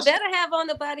 You better have on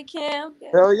the body cam.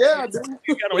 Hell yeah, I do.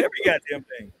 You got on every goddamn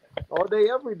thing. All day,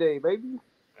 every day, baby.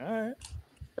 All right.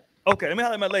 Okay, let me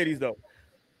holler at my ladies though.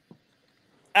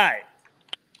 All right.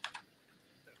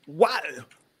 Why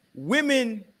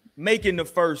women making the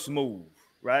first move,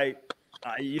 right?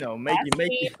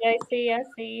 JC, I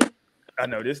see you. I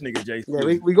know this nigga JC.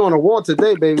 Yeah, we going to war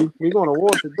today, baby. We going to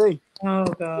war today. Oh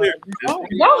god. Don't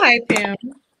hype him.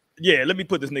 Yeah, let me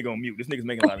put this nigga on mute. This nigga's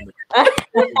making a lot of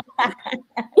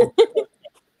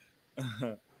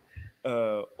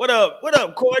noise. What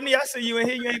up, Courtney? I see you in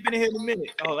here. You ain't been in here in a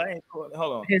minute. Oh, I ain't Courtney.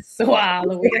 Hold on. It's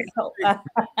swallow.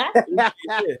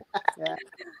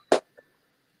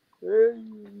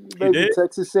 Baby, did?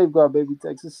 Texas safeguard, baby.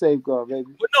 Texas safeguard,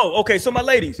 baby. But no, okay. So my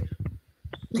ladies,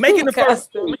 making the first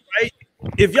move, right?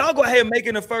 If y'all go ahead and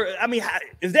making the first, I mean,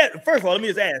 is that first of all? Let me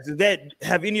just ask: is that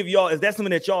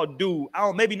something that y'all do? I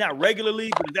don't, maybe not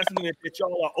regularly, but is that something that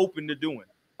y'all are open to doing?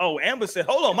 Oh, Amber said,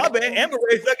 hold on, my bad. Amber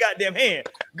raised her goddamn hand.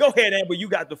 Go ahead, Amber. You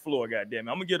got the floor, goddamn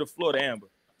it. I'm gonna give the floor to Amber.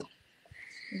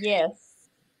 Yes.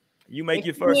 You make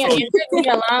your first. Yeah, it took me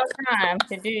a long time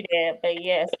to do that, but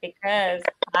yes, because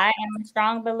I am a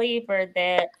strong believer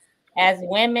that as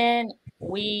women,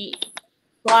 we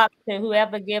flock to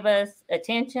whoever give us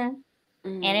attention.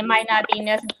 And it might not be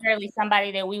necessarily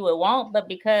somebody that we would want, but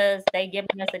because they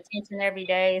giving us attention every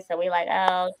day, so we like,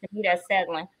 oh, to me that's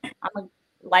settling.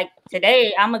 Like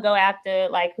today, I'm gonna go after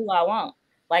like who I want.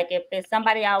 Like if it's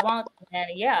somebody I want, then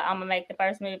yeah, I'm gonna make the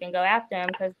first move and go after them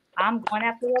because I'm going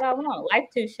after what I want.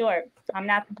 Life's too short. I'm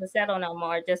not gonna settle no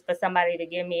more just for somebody to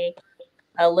give me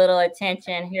a little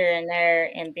attention here and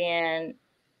there, and then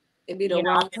it'd be the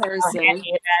wrong person.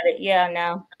 Yeah,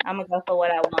 no, I'm gonna go for what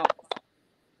I want.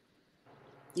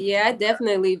 Yeah, I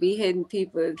definitely be hitting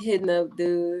up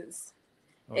dudes.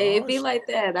 It'd be like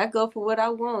that. I go for what I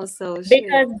want. So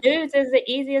because dudes is the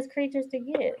easiest creatures to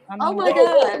get. I mean, oh my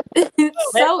god, it's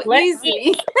so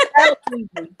easy. So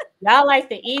easy. Y'all like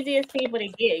the easiest people to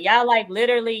get. Y'all like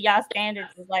literally y'all standards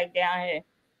is like down here.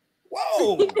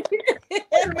 Whoa! Wait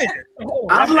a minute.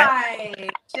 I'm like,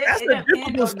 that's a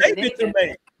difficult statement to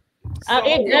make.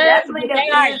 It definitely does. They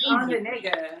are depends on the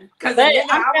nigga. Because But the nigga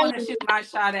I I'm want to shoot my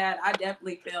shot at, I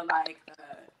definitely feel like.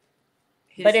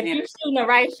 But if you're shooting the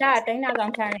right shot, they're not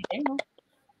gonna turn it down.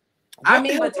 I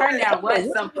mean, but turn down what?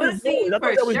 Some pussy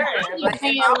for sure.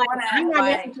 I'm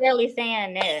not necessarily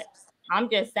saying that. I'm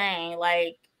just saying,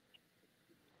 like,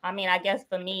 I mean, I guess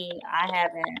for me, I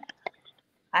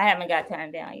haven't got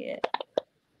turned down yet.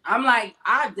 I'm like,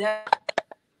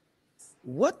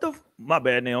 what the? My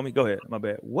bad, Naomi. Go ahead. My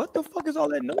bad. What the fuck is all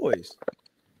that noise?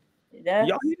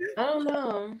 Y'all hear that? I don't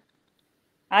know.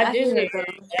 I do hear it. I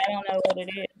don't know what it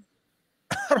is.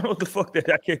 I don't know what the fuck that.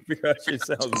 I can't figure out. Shit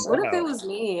sounds. What if it was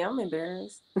me? I'm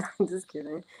embarrassed. I'm just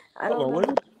kidding. I don't know.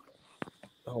 Hold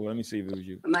on, let me see if it was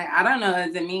you. I'm like, I don't know.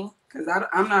 Is it me? Because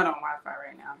I'm not on Wi-Fi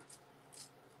right now.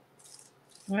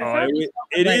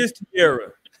 It is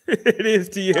Tierra. It is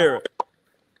Tierra.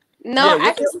 No, yeah,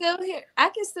 I can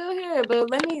still hear it, but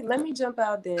let me jump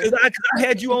out there. Because I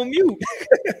had you on mute.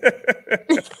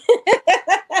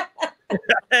 I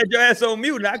had your ass on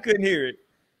mute and I couldn't hear it.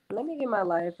 Let me get my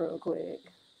life real quick.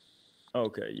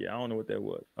 Okay, yeah, I don't know what that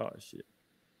was. Oh shit.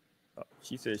 Oh,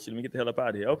 she said, "Let me get the hell up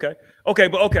out of here." Okay.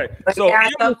 So, yeah,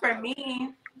 so for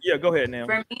me, yeah, go ahead now.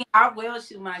 For me, I will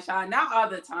shoot my shot. Not all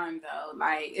the time though.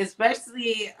 Like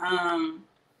especially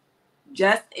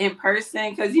just in person,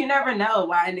 because you never know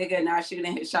why a nigga not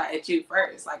shooting his shot at you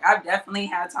first. Like I've definitely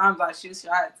had times I shoot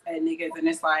shots at niggas and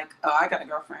it's like, oh, I got a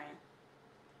girlfriend,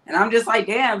 and I'm just like,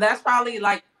 damn, that's probably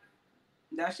like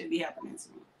that should be happening to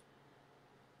me.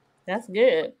 That's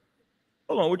good.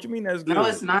 Hold on, what you mean that's good? No,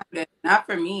 it's not good. Not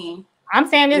for me. I'm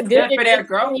saying it's good for their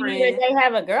girlfriend. They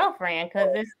have a girlfriend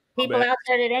because there's people out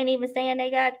there that ain't even saying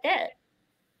they got that.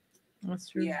 That's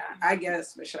true. Yeah, I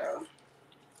guess for sure.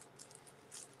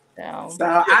 So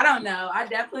I don't know. I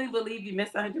definitely believe you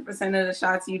miss 100% of the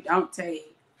shots you don't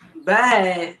take,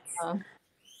 but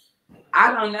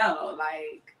I don't know.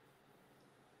 Like,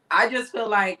 I just feel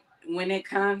like when it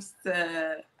comes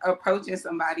to approaching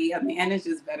somebody, a man is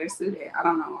just better suited. I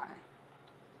don't know why.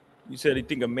 You said you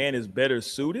think a man is better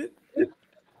suited?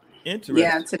 Interesting.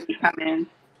 Yeah, to be coming.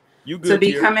 You good? To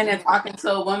be coming and talking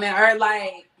to a woman, or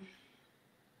like,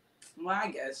 well,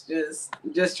 I guess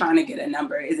just trying to get a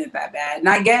number isn't that bad. And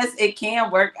I guess it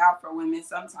can work out for women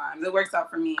sometimes. It works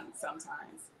out for me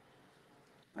sometimes,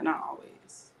 but not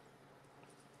always.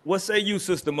 What say you,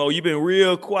 Sister Mo? You've been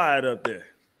real quiet up there.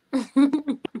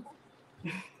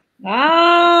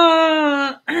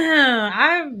 I've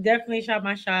definitely shot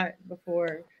my shot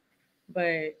before,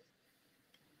 but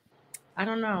I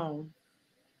don't know.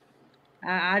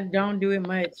 I don't do it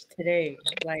much today.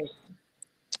 Like,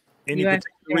 any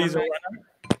particular reason why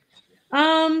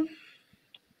not?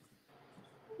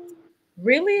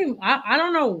 Really, I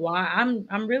don't know why.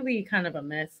 I'm really kind of a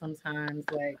mess sometimes.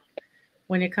 Like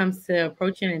when it comes to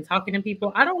approaching and talking to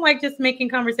people, I don't like just making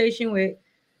conversation with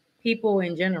people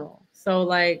in general. So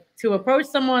like to approach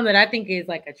someone that I think is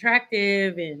like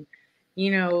attractive and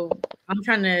I'm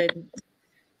trying to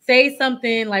say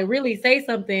something, like really say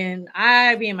something,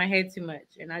 I be in my head too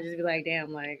much and I just be like,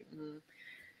 damn, like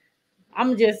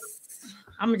I'm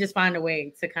gonna just find a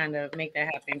way to kind of make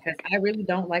that happen because I really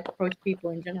don't like approach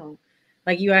people in general.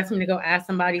 Like you asked me to go ask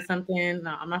somebody something,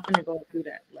 no, I'm not gonna go do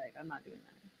that. Like I'm not doing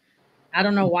that. I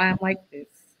don't know why I'm like this,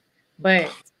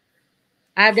 but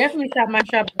I definitely shot my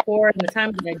shot before, and the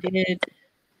time that I did,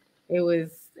 it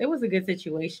was a good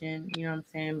situation, you know what I'm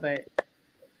saying? But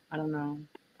I don't know.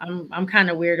 I'm kind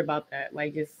of weird about that,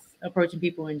 like just approaching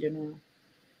people in general.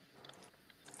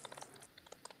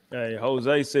 Hey,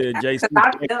 Jose said JC.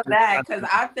 I feel that because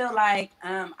I feel like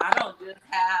I don't just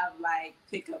have like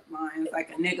pickup lines like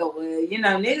a nigga would. You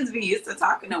know, niggas be used to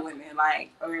talking to women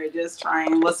like or just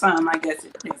trying with some. I guess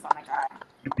it depends on the guy,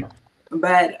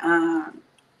 but I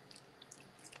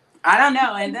don't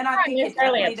know. And then I think it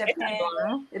definitely depends.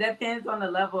 It depends on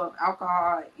the level of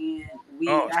alcohol and weed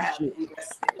I have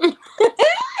invested.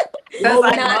 Because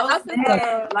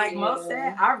like most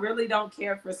said, I really don't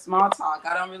care for small talk.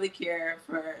 I don't really care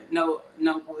for no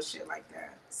bullshit like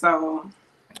that. So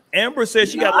Amber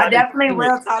says she got. I definitely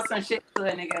will talk some shit to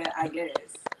a nigga, I guess.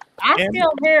 I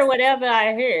still hear whatever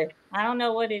I hear. I don't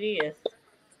know what it is.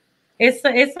 It's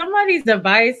somebody's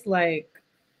device like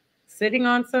sitting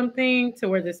on something to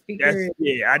where the speaker.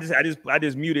 I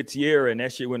just muted Tierra and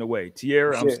that shit went away.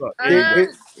 Tierra, I'm sorry.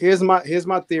 Here's my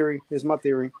theory.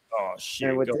 Oh shit!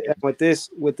 And with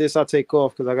this, I'll take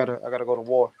off because I gotta go to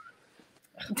war.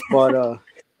 But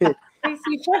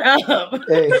shut up.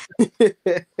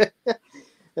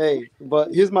 Hey,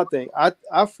 but here's my thing. I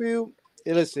feel.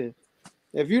 Listen,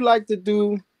 if you like the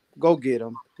dude, go get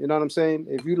him. You know what I'm saying?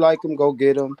 If you like him, go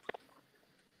get him.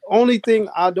 Only thing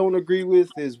I don't agree with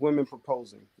is women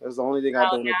proposing. That's the only thing I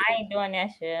don't agree. I ain't doing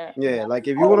that shit. Yeah, like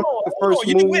if you want to the first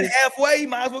move, you went halfway, you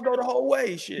might as well go the whole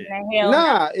way. Shit.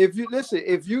 Nah, if you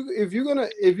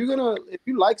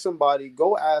like somebody,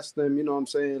 go ask them. You know what I'm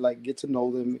saying? Like get to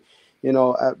know them. You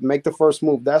know, make the first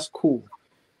move. That's cool.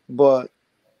 But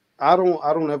I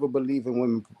don't ever believe in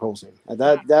women proposing.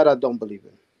 That I don't believe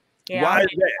in. Yeah, why is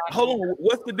that? Hold on.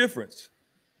 What's the difference?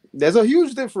 There's a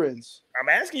huge difference. I'm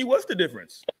asking you, what's the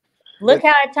difference? Look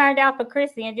how it turned out for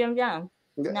Chrissy and Jim Jones.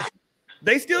 No.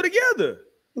 They still together.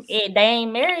 They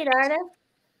ain't married, are they?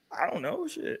 I don't know.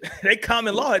 Shit. They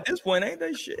common law at this point, ain't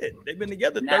they? Shit. They've been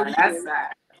together 30 years.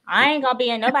 I ain't gonna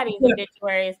be in nobody's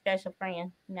obituary special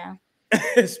friend. No.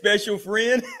 Special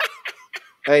friend?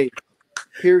 Hey,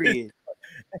 period.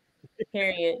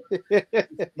 Period.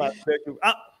 My special.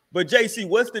 But JC,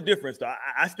 what's the difference? Though?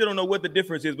 I still don't know what the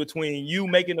difference is between you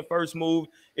making the first move.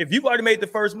 If you've already made the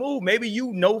first move, maybe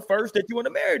you know first that you want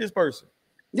to marry this person.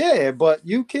 Yeah, but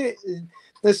you can't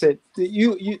listen.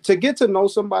 You to get to know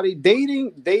somebody.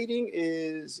 Dating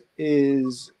is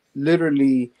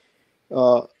literally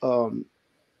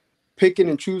picking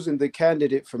and choosing the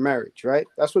candidate for marriage, right?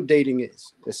 That's what dating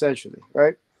is essentially,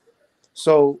 right?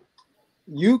 So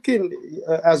you can,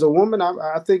 as a woman,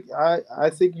 I think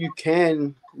you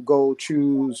can go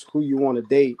choose who you want to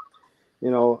date,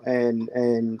 you know,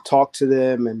 and talk to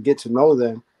them and get to know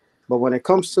them. But when it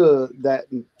comes to that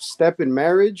step in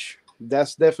marriage,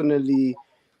 that's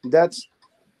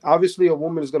obviously a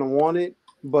woman is going to want it,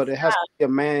 but it has to be a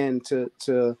man to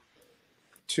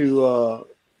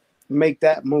make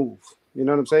that move. You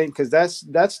know what I'm saying? Because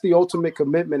that's the ultimate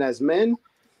commitment as men.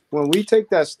 When we take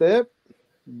that step,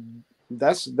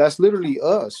 that's literally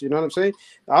us. You know what I'm saying?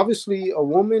 Obviously, a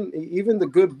woman, even the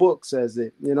good book says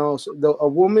it. You know, so a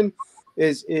woman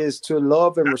is to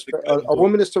love and respect. A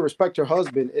woman is to respect her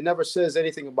husband. It never says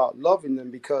anything about loving them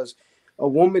because a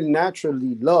woman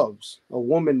naturally loves. A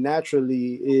woman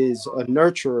naturally is a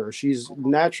nurturer. She's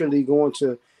naturally going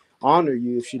to honor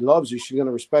you. If she loves you, she's going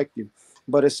to respect you.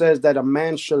 But it says that a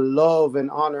man should love and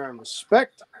honor and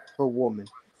respect her woman,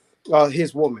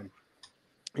 his woman.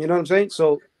 You know what I'm saying?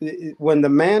 So when the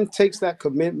man takes that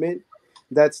commitment,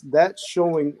 that's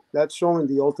showing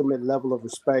the ultimate level of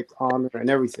respect, honor, and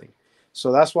everything.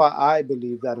 So that's why I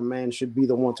believe that a man should be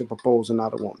the one to propose and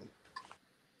not a woman.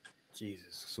 Jesus.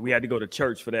 So we had to go to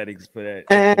church for that.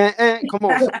 Come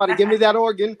on, somebody give me that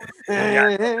organ.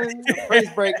 Praise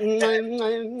break.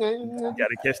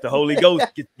 Gotta catch the Holy Ghost.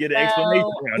 Get an explanation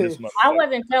around this. I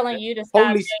wasn't telling you to stop.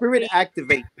 Holy Spirit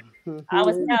activate. I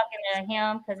was talking to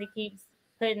him because he keeps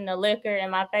putting the liquor in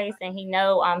my face, and he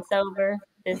know I'm sober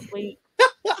this week.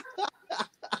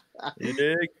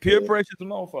 Yeah, peer pressure is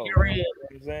more folks. You know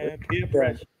what I'm saying? Peer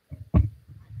pressure.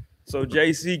 So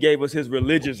JC gave us his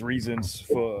religious reasons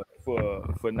for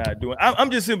not doing.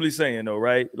 I'm just simply saying though,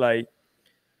 right? Like,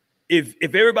 if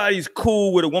everybody's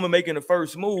cool with a woman making the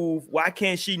first move, why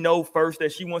can't she know first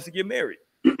that she wants to get married?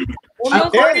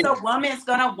 Of course, a woman's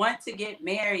gonna want to get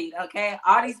married. Okay,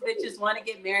 all these bitches want to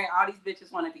get married. All these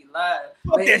bitches want to be loved.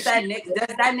 But does that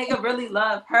nigga really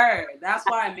love her? That's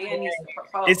why a man needs to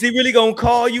propose. Is he really gonna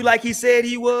call you like he said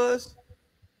he was?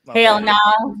 Hell no.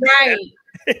 Right.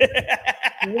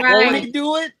 Won't he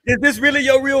do it? Is this really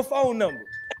your real phone number?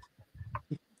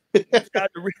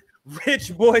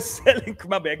 Rich boy selling.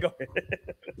 My bad. Go ahead.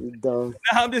 Now,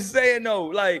 I'm just saying though,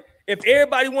 like if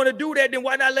everybody want to do that, then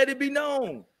why not let it be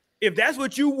known? If that's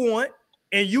what you want,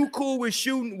 and you cool with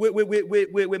shooting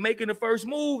with making the first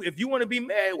move, if you want to be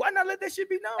married, why not let that shit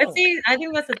be known? But see, I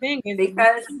think that's the thing is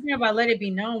Because about let it be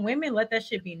known. Women let that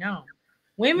shit be known.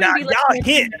 Women Now, be y'all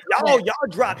hint, y'all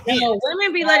drop hints. No,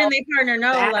 women be letting their partner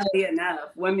know. that'd Like, be enough.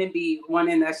 Women be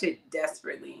wanting that shit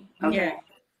desperately. Okay. Yeah.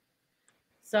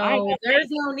 So there's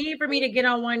no need for me to get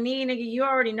on one knee, nigga. You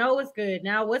already know it's good.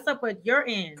 Now, what's up with your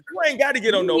end? You ain't got to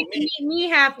get on no knee. Meet me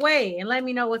halfway and let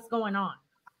me know what's going on.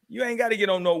 You ain't got to get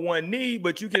on no one knee,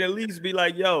 but you can at least be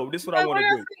like, "Yo, this is what I want to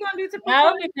do."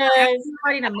 No, because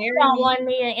somebody to marry on me. one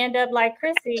knee and end up like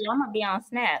Chrissy, I'm gonna be on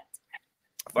Snap.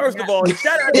 First of all,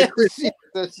 shout out to Chrissy.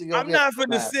 I'm not going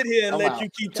to sit here and let you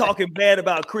keep talking bad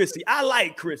about Chrissy. I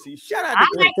like Chrissy. Shout out to I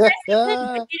Chrissy. like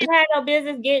Chrissy. She didn't have no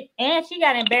business and she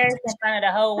got embarrassed in front of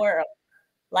the whole world.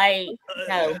 Like,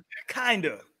 no.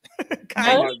 Kinda.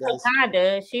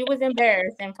 Kinda. She was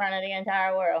embarrassed in front of the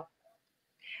entire world.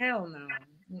 Hell no.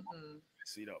 Mm-mm.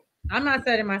 See though. I'm not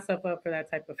setting myself up for that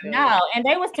type of failure. No, and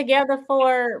they was together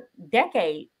for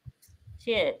decades.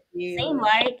 Shit. Yeah. Seemed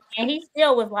like, and he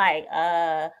still was like,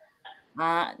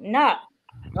 no.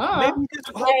 Like,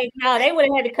 no, they would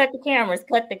have had to cut the cameras.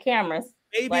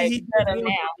 Maybe like, he's cut them now.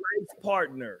 life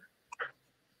partner.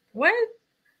 What?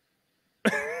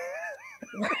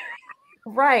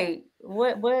 Right.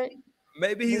 What?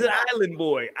 Maybe he's an island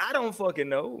boy. I don't fucking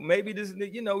know. Maybe this,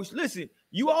 you know, listen,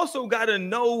 you also got to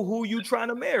know who you trying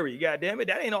to marry. God damn it.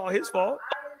 That ain't all his fault.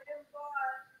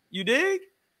 You dig?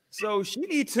 So she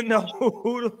needs to know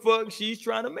who the fuck she's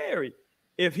trying to marry.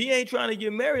 If he ain't trying to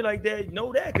get married like that,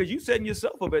 know that, because you setting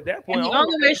yourself up at that point. And the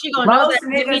only way she gonna know Most that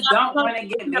niggas don't want to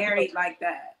get married like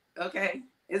that. Okay,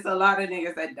 it's a lot of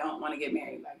niggas that don't want to get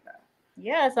married like that.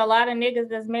 Yeah, it's a lot of niggas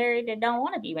that's married that don't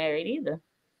want to be married either.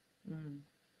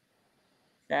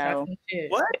 So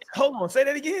what? Hold on, say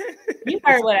that again. You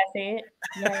heard what I said.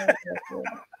 Yeah,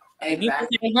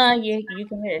 exactly. You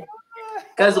can hear.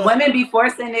 Because women be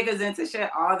forcing niggas into shit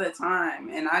all the time,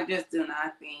 and I just do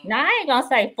not think. No, I ain't gonna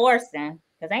say forcing,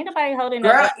 because ain't nobody holding.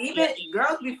 Even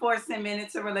girls be forcing men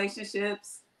into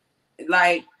relationships.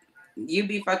 Like, you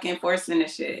be fucking forcing the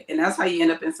shit, and that's how you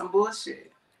end up in some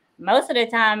bullshit. Most of the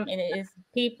time,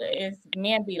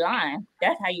 men be lying.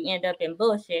 That's how you end up in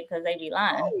bullshit, because they be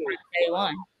lying. Day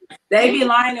one. They be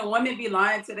lying, and women be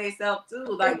lying to themselves too.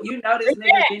 Like, you know, this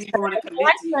nigga didn't even want to commit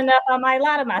to you. Enough, I might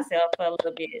lie to myself for a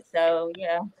little bit. So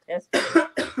yeah, that's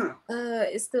true.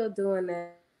 It's still doing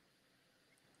that.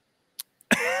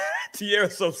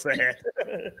 Tierra's so sad.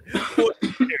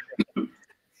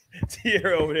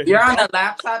 Tierra over there. You're on a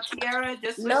laptop, Tierra?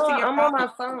 Just no, to your I'm on my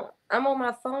phone. I'm on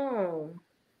my phone.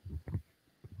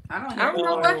 I don't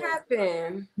know what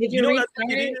happened. Did you restart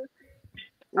it?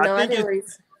 No, I didn't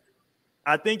restart.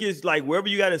 I think it's like wherever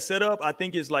you got it set up. I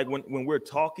think it's like when we're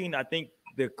talking, I think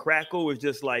the crackle is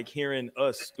just like hearing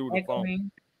us through the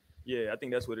phone. Yeah, I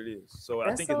think that's what it is. So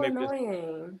I think it's maybe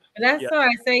annoying. That's why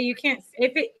I say you can't.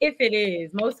 If it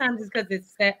is, most times it's because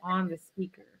it's set on the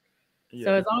speaker. Yeah.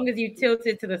 So as long as you tilt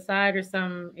it to the side or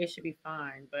something, it should be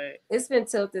fine. But it's been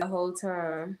tilted the whole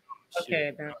time.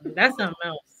 Okay, that's something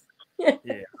else.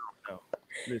 Yeah. No.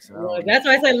 Listen, look, that's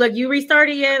why I said, look, you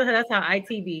restarted yet? That's how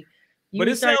ITB. But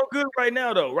it sounds good right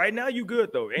now, though. Right now, you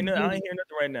good, though. I ain't hearing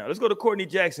nothing right now. Let's go to Courtney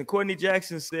Jackson. Courtney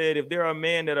Jackson said, if there are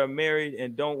men that are married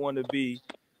and don't want to be,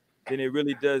 then it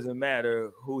really doesn't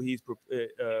matter who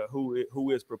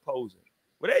who is proposing.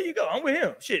 Well, there you go. I'm with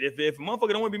him. Shit, if a motherfucker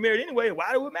don't want to be married anyway,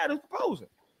 why do it matter who's proposing?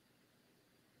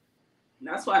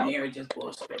 That's why marriage is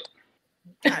bullshit.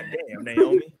 God damn,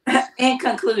 Naomi. In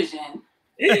conclusion,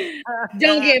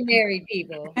 don't get married,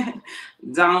 people.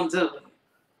 Don't do it.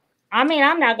 I mean,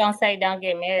 I'm not gonna say don't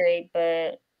get married,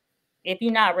 but if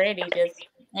you're not ready,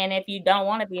 and if you don't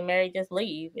want to be married, just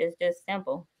leave. It's just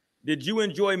simple. Did you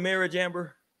enjoy marriage,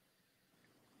 Amber?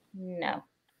 No.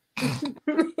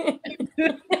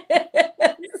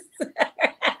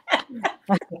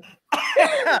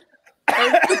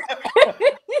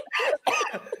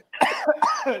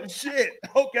 Shit.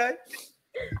 Okay.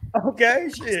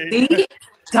 Shit. See?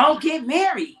 Don't get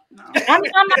married. No. I'm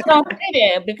not gonna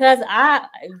say that because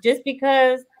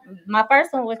my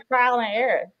first one was trial and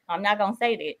error. I'm not gonna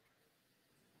say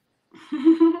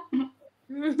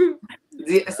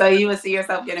that. So you would see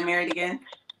yourself getting married again?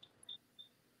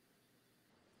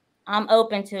 I'm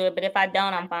open to it, but if I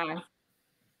don't, I'm fine.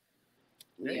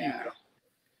 Yeah.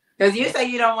 Because you say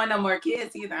you don't want no more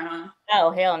kids either, huh?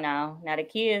 Oh, hell no. Now the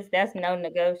kids, that's no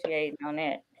negotiating on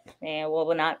that. And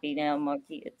will not be no more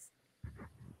kids.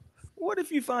 What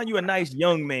if you find you a nice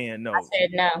young man, though? I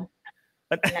said no.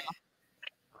 No.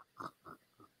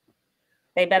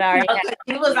 They better already.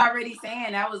 He was already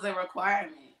saying that was a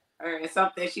requirement. or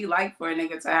something she liked for a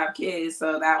nigga to have kids.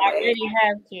 So that I way, already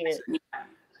have kids.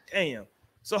 Damn.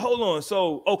 So hold on.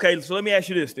 So okay. So let me ask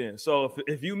you this then. So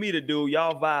if you meet a dude,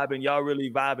 y'all vibing, y'all really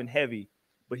vibing heavy,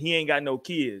 but he ain't got no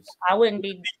kids. I wouldn't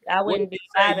be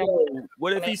vibing.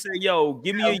 What if he say, "Yo,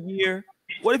 give me a year"?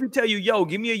 What if he tell you, "Yo,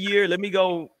 give me a year. Let me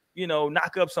go,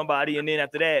 knock up somebody, and then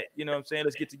after that, you know what I'm saying,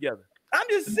 let's get together." I'm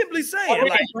just simply saying,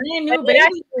 like, brand new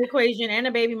baby equation and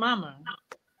a baby mama.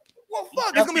 Well,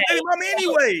 fuck, it's gonna be baby mama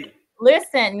anyway.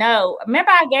 Listen, no.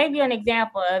 Remember, I gave you an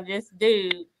example of this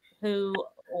dude who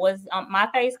was my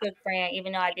Facebook friend,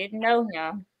 even though I didn't know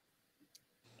him.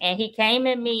 And he came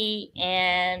at me,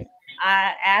 and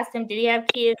I asked him, did he have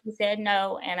kids? He said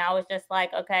no. And I was just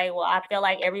like, okay, well, I feel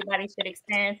like everybody should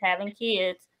experience having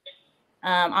kids.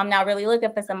 I'm not really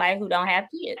looking for somebody who don't have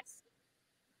kids.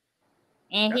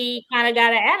 And he kind of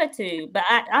got an attitude. But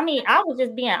I mean, I was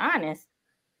just being honest.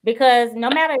 Because no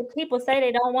matter if people say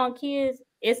they don't want kids,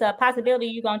 it's a possibility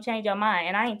you're going to change your mind.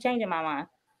 And I ain't changing my mind.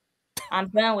 I'm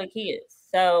done with kids.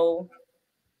 So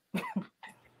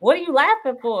what are you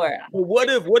laughing for? Well, what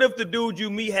if the dude you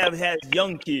meet has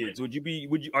young kids?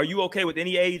 Are you okay with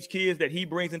any age kids that he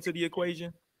brings into the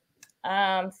equation?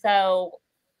 So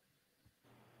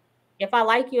if I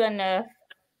like you enough,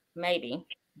 maybe.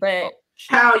 But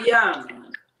how young?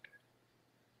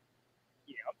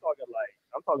 Yeah, I'm talking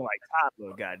like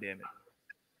toddler, goddamn it.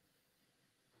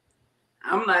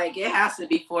 I'm like, it has to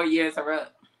be 4 years or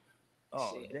up.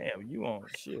 Oh, shit. Damn, you on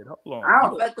shit. Hold on. I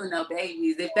don't fuck with no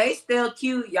babies. If they still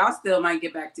cute, y'all still might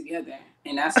get back together.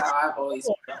 And that's how I've always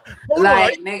felt.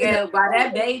 Like, nigga, by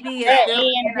that baby is still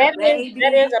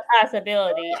that is a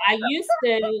possibility. I used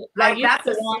to that's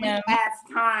a sweet ass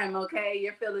time, okay?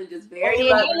 You're feeling just very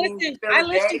loving. I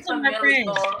listen to my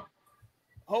friends.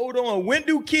 Hold on. When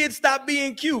do kids stop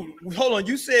being cute? Hold on.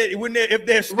 You said when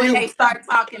they start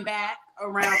talking back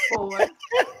around 4.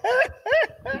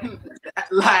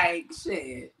 Like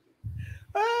shit.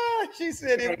 She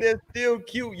said if they're still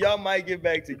cute, y'all might get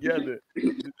back together.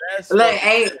 Look,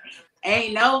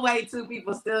 ain't no way two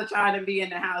people still trying to be in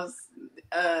the house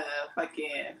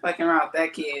fucking around with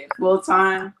that kid full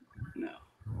time. No.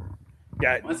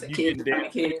 Once a kid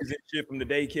and shit from the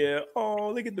daycare.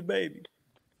 Oh, look at the baby.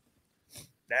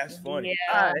 That's funny.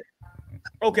 Yeah. All right.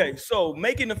 Okay, so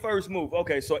making the first move.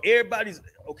 Okay, so everybody.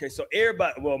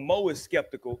 Well, Mo is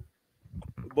skeptical,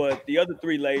 but the other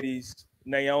 3 ladies,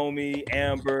 Naomi,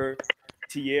 Amber,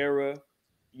 Tierra,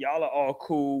 y'all are all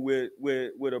cool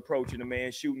with approaching a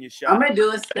man, shooting your shot. I'm gonna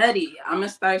do a study. I'm gonna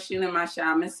start shooting my shot.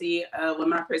 I'm gonna see what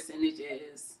my percentage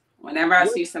is whenever I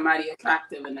see somebody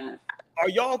attractive enough. Are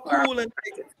y'all cool in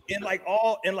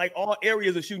all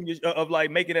areas of shooting of like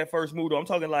making that first move? I'm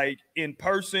talking like in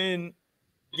person,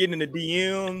 getting in the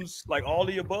DMs, like all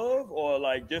the above, or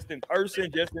like just in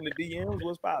person, just in the DMs.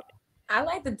 What's popping? I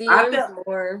like the DMs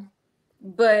more,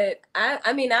 but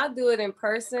I mean I'll do it in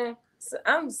person. So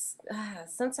I'm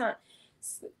sometimes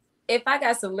if I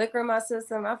got some liquor in my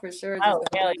system, I for sure just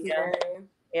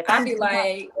if I be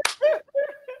like.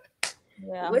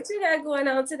 Yeah. What you got going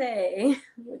on today?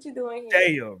 What you doing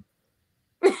here?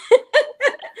 Damn.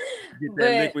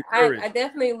 But I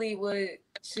definitely would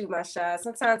shoot my shot.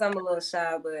 Sometimes I'm a little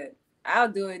shy, but I'll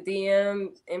do a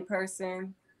DM in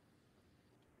person.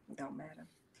 Don't matter.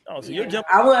 Oh, so you're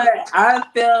jumping. I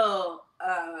feel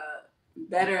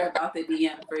better about the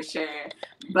DM for sure.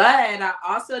 But I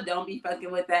also don't be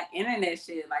fucking with that internet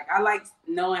shit. Like I like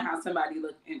knowing how somebody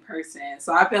look in person.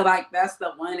 So I feel like that's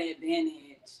the one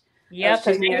advantage. Yeah,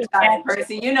 because in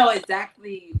person, you know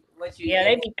exactly what you. Yeah,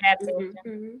 they be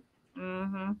catfishing.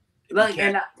 Mm-hmm. Look,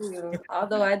 and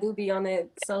although I do be on that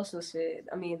social shit,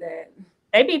 I mean that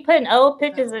they be putting old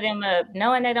pictures of them up,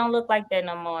 knowing they don't look like that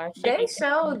no more. They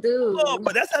sure do. Oh,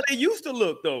 but that's how they used to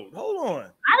look, though. Hold on.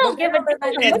 I don't give a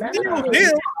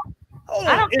Hold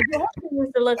on. I don't care what they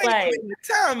used to look like.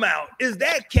 Time out. Is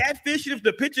that catfishing if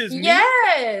the picture's me?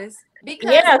 Yes.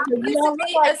 Because I used to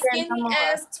be a skinny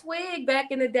ass twig back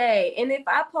in the day. And if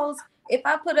I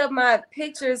put up my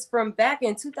pictures from back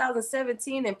in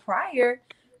 2017 and prior,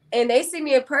 and they see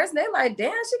me in person, they like,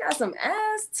 damn, she got some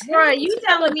ass too. Right, you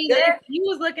telling me that you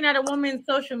was looking at a woman's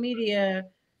social media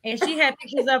and she had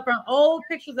old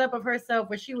pictures up of herself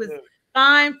where she was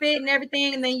fine, fit, and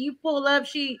everything, and then you pull up,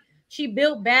 she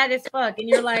built bad as fuck, and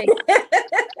you're like,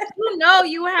 you know,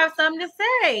 you have something to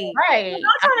say, right?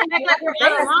 Don't try to act like we're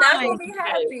out of line. Be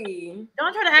happy.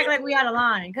 Don't try to act like we out of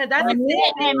line, because that's men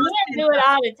do it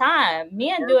all the time.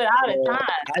 Men do it all the time.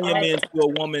 I am into a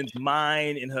woman's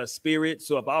mind and her spirit.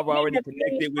 So if I've already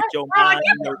connected with your mind,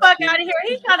 get the fuck out of here.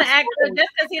 He's trying to act good just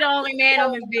because he's the only man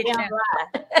on this bitch.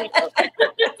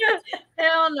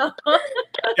 Hell no.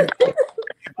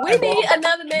 We need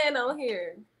another man on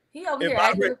here. He over here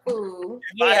acting a fool.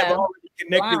 If I have already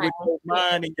connected with your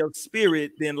mind and your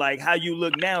spirit, then like how you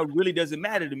look now really doesn't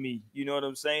matter to me. You know what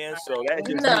I'm saying? So that's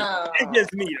just me. That's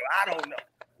just me though. I don't know.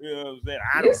 You know what I'm saying?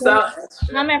 I don't know.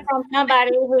 Coming from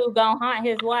somebody who gonna haunt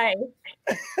his wife,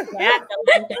 I'm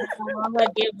gonna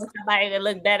give somebody that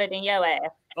look better than your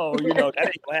ass. Oh, you know that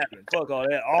ain't gonna happen. Fuck all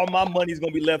that. All my money's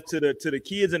gonna be left to the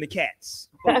kids and the cats.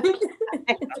 I'm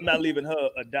not leaving her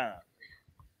a dime.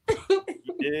 You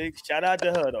dig? Shout out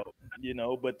to her though, you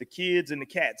know. But the kids and the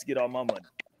cats get all my money.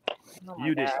 Oh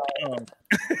You did.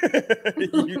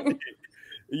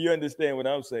 You understand what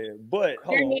I'm saying? But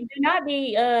hold on. Do not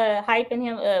be hyping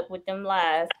him up with them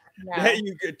lies. No. Hey,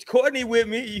 you get Courtney with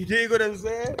me. You dig what I'm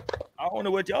saying? I don't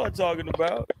know what y'all are talking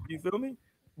about. You feel me?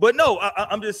 But no,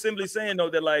 I'm just simply saying though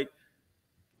that like,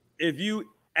 if you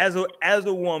as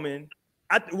a woman,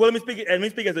 let me speak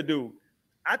as a dude.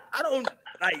 I don't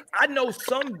like. I know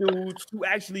some dudes who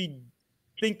actually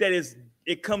think that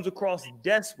it comes across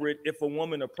desperate if a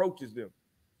woman approaches them.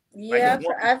 Yeah,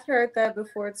 like I've heard that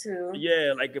before too.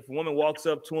 Yeah, like if a woman walks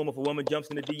up to him, if a woman jumps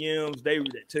in the DMs,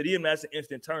 to them that's an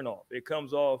instant turn off. It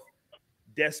comes off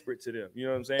desperate to them. You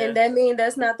know what I'm saying? And that means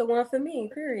that's not the one for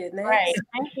me. Period. Next. Right.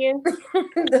 Thank you.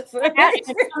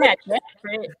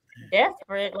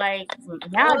 Desperate. Like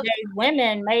nowadays,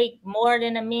 women make more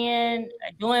than the men,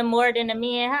 doing more than the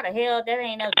men. How the hell that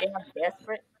ain't no damn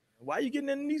desperate? Why are you getting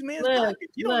in these men's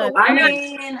pockets? You don't know. I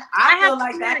mean, I feel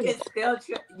like that can still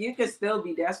you can still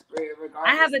be desperate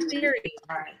regardless. I have a theory.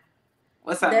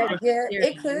 What's up? Yeah,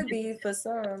 it could be for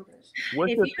some.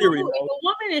 What's your theory? If a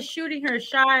woman is shooting her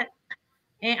shot,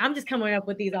 and I'm just coming up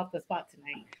with these off the spot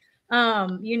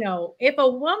tonight. You know, if a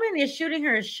woman is shooting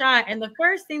her shot, and the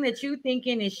first thing that you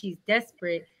thinking is she's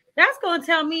desperate, that's going to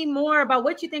tell me more about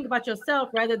what you think about yourself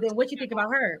rather than what you think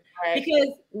about her. Right. Because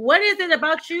what is it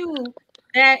about you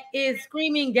that is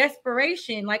screaming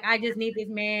desperation? Like, I just need this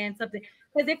man, something.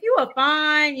 Because if you a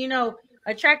fine, you know,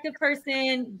 attractive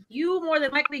person, you more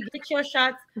than likely get your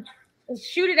shots,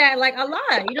 shoot it at like a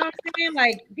lot. You know what I'm saying?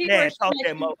 Like people are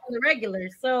shooting on the regular.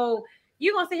 So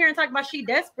you gonna sit here and talk about she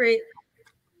desperate,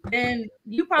 then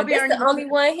you probably are the only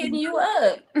one hitting you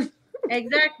up.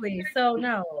 Exactly. So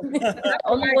no.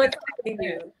 Only one talking to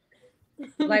you.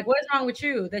 Like, what's wrong with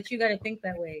you that you got to think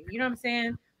that way? You know what I'm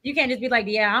saying? You can't just be like,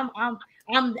 yeah,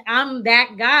 I'm that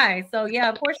guy. So yeah,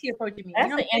 of course he approached me. That's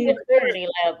you know the immaturity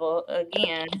level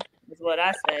again, is what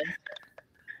I say.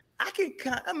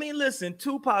 I mean, listen,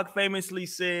 Tupac famously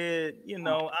said, you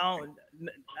know,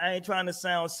 I ain't trying to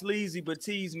sound sleazy, but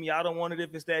tease me. I don't want it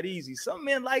if it's that easy. Some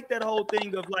men like that whole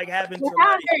thing of like having to.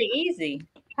 How's that easy?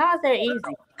 How's that easy?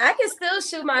 I can still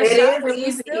shoot my shot. It is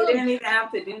easy. You didn't even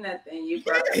have to do nothing. You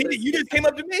just came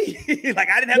up to me. Like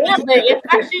I didn't have to do but if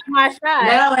I shoot my shot,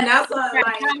 no, and that's what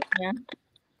like.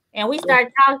 And we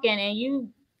start talking, and you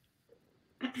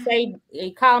say,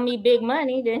 "Call me big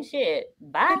money," then shit,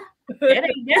 bye. That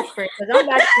ain't desperate because I'm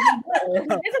about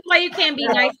to. This is why you can't be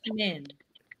nice to men.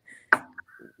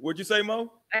 What'd you say,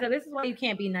 Mo? I said this is why you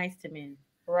can't be nice to men.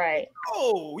 Right.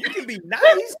 Oh, you can be nice.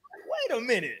 Wait a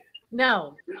minute.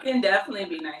 No. You can definitely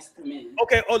be nice to men.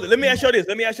 Okay. Oh, let me ask you this.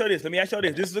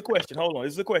 This is a question. Hold on.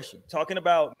 This is a question. Talking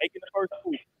about making the first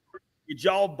move. Did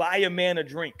y'all buy a man a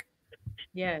drink?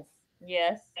 Yes.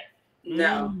 Yes.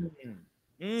 No.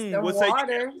 Some what's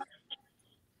water.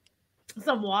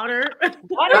 Some water.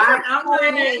 I'm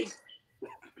like,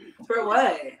 for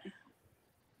what?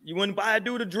 You wouldn't buy a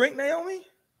dude a drink, Naomi?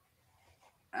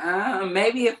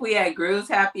 Maybe if we had Groove's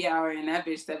happy hour and that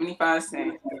bitch 75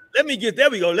 cents. There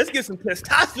we go. Let's get some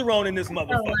testosterone in this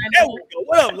motherfucker. There we go.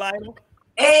 What up, Lionel?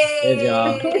 Hey,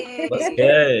 y'all. What's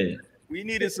good? We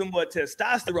needed some more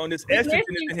testosterone. This estrogen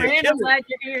is in here. I'm glad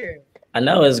you're here. I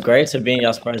know it's great to be in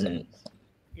y'all's presence.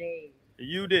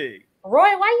 You dig.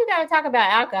 Roy, why you gotta talk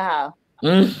about alcohol?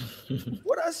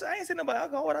 What I say? I ain't saying about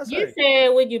alcohol. What I say? You said,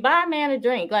 would you buy a man a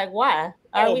drink? Like, why?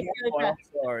 I'm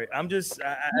sorry. I'm just.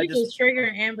 You just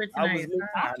triggering Amber tonight.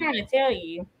 I'm trying to tell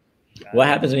you. What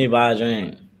happens when you buy a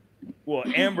drink? Well,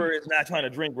 Amber is not trying to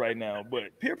drink right now,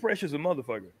 but peer pressure is a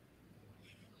motherfucker.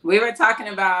 We were talking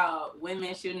about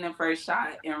women shooting the first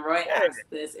shot, and Roy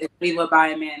asked us if we would buy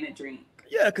a man a drink.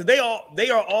 Yeah, because they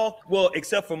are all well,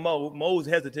 except for Mo. Mo's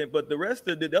hesitant, but the rest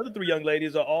of the other three young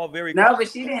ladies are all very. No, but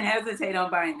she didn't hesitate on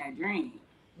buying that drink.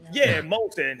 Yeah, Mo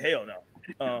said, "Hell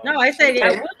no." No, I said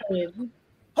yeah.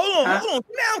 Hold on.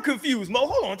 Now I'm confused, Mo.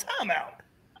 Hold on, time out.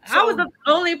 I was the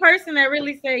only person that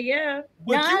really said yeah.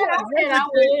 But I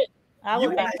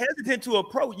would. You are hesitant to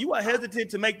approach. You are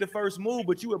hesitant to make the first move,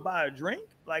 but you would buy a drink.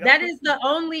 Like that is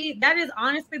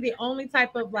honestly the only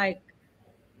type of like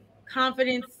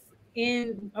confidence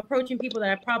in approaching people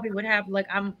that I probably would have. Like,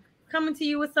 I'm coming to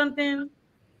you with something,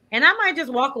 and I might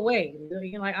just walk away.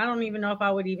 Like, I don't even know if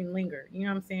I would even linger. You know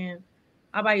what I'm saying?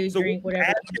 I'll buy you a drink, whatever.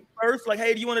 Ask him first, like,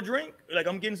 hey, do you want a drink? Like,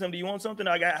 I'm getting something. Do you want something?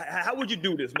 Like, how would you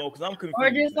do this, Mo? Because I'm confused. Or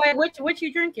just like, what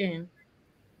you drinking?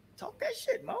 Talk that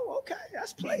shit, Mo. Okay,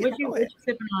 that's playing. What you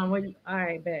sipping on? All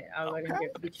right, bet. I'll let him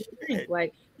get you a drink.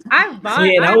 Like, I bought.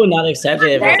 See, and I would not accept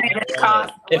it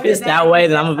if it's that way.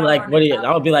 Then I'm gonna be like, what are you?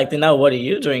 I would be like, then no, what are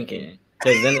you drinking?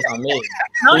 Because then it's on me.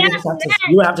 So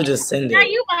you have to just send it. Yeah,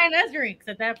 you buying us drinks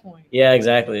at that point. Yeah,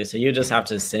 exactly. So you just have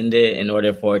to send it in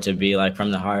order for it to be like from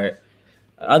the heart.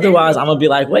 Otherwise, I'm gonna be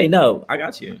like, wait, no, I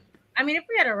got you. I mean, if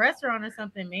we had a restaurant or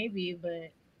something, maybe, but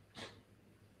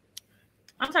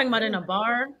I'm talking about in a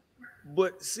bar.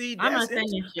 But see, I'm not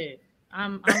sending shit.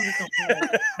 I'm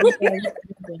just gonna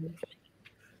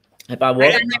if I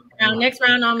would next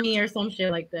round on me or some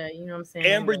shit like that. You know what I'm saying?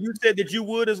 Amber, you said that you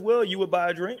would as well. You would buy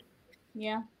a drink.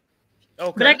 Yeah.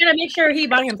 Okay. But I gotta make sure he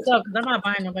buy himself because I'm not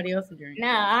buying nobody else a drink. No,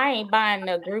 I ain't buying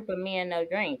no group of men no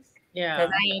drinks. Yeah.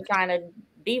 Because I ain't trying to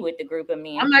be with the group of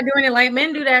men. I'm not doing it like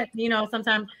men do that. You know,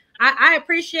 sometimes I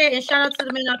appreciate and shout out to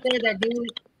the men out there that do.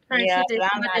 Yeah, they buy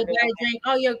a drink.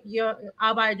 Oh,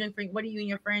 I'll buy a drink for you. What are you and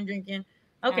your friend drinking?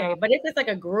 Okay, but if it's like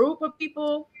a group of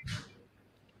people,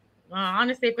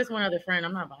 honestly, if it's one other friend,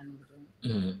 I'm not buying them a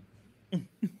drink.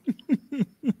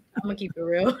 I'm gonna keep it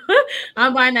real.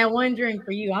 I'm buying that one drink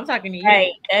for you. I'm talking to you.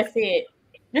 Hey, that's it.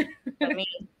 For me.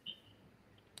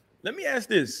 Let me ask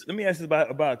this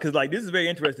about because like this is very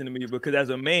interesting to me because as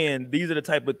a man, these are the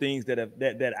type of things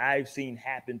that I've seen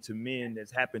happen to men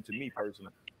that's happened to me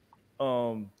personally.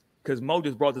 Because Mo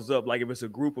just brought this up, like if it's a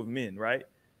group of men, right?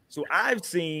 So I've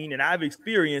seen and I've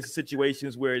experienced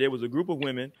situations where there was a group of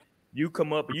women, you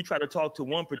come up and you try to talk to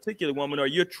one particular woman, or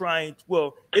you're trying,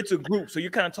 well, it's a group, so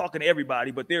you're kind of talking to everybody,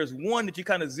 but there's one that you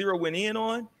kind of zeroing in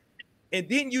on, and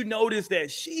then you notice that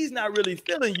she's not really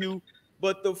feeling you,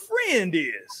 but the friend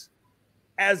is.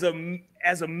 As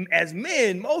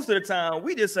men, most of the time,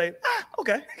 we just say,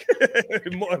 okay,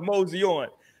 mosey on.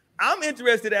 I'm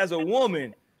interested as a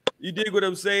woman. You dig what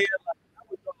I'm saying?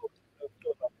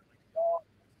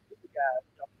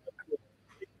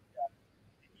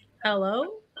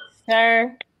 Hello,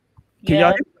 sir. Can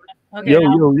y'all? Okay. Yo.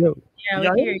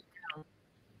 Yeah, we hear you.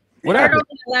 What happened?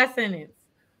 The last sentence.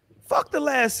 Fuck the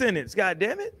last sentence. God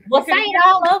damn it. Well, say it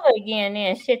all over again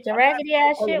then. Shit, the raggedy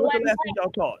ass shit. What's the last thing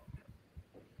y'all taught?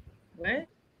 What?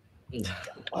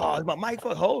 Oh, is my mic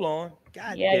fuck? Hold on.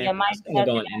 God yeah, damn. Your mic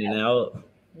going in and out.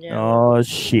 Yeah. Oh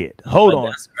shit. Hold on.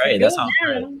 That's great. That sounds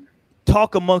great.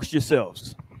 Talk amongst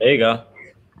yourselves. There you go.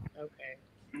 Okay.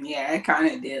 Yeah, it kind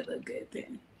of did look good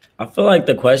then. I feel like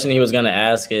the question he was gonna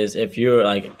ask is if you're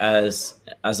like as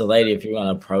a lady, if you're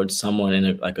gonna approach someone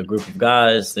in a group of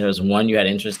guys, there's one you had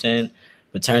interest in,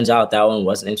 but turns out that one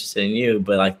wasn't interested in you,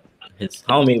 but like his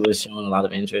homie was showing a lot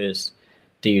of interest.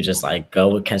 Do you just like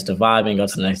go catch the vibe and go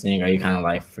to the next thing, or you kind of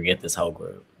like forget this whole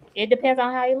group? It depends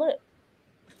on how you look.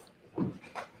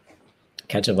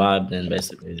 Catch a vibe, then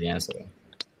basically is the answer.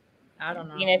 I don't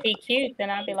know. And if he cute, then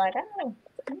I'll be like, oh,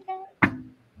 okay.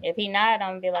 If he not,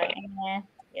 I'm gonna be like,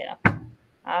 yeah.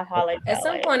 I'll holler At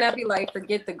some point, I'll be like,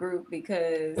 forget the group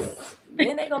because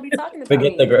then they're gonna be talking about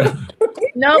Forget me. the group.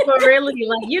 No, but really,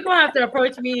 like you're gonna have to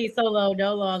approach me solo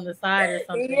dolo on the side or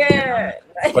something. Yeah.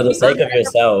 For the sake of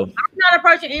yourself. I'm not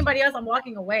approaching anybody else. I'm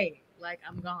walking away. Like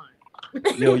I'm gone.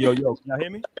 Yo. Can y'all hear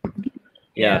me?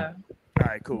 Yeah. All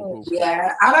right, cool.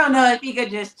 Yeah, I don't know if he could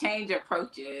just change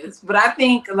approaches, but I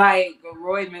think like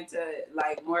Roy meant to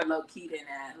like more low key than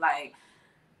that. Like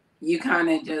you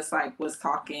kind of just like was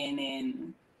talking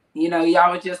and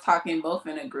y'all was just talking both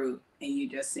in a group and you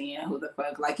just seeing who the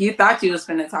fuck like you thought you was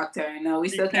finna talk to her. No, we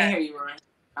still can't hear you, Roy.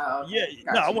 Oh, okay.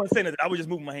 Yeah, no, I wasn't saying that. I was just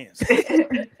moving my hands.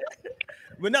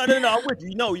 But no, I'm with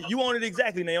you. No, you want it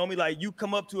exactly, Naomi. Like you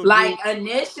come up to a like group.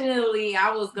 Initially, I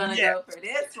was gonna go for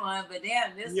this one, but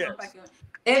damn, this one fucking.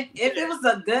 If it was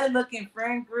a good looking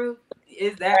friend group,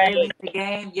 is that really the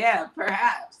game? Yeah,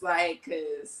 perhaps. Like,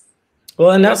 cause.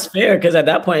 Well, and that's fair because at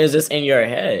that point it's just in your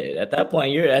head. At that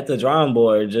point, you're at the drawing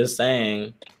board just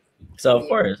saying. So of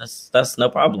course, that's no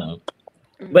problem.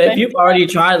 But if you've already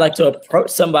tried like to approach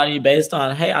somebody based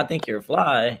on, hey, I think you're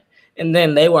fly, and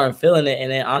then they weren't feeling it, and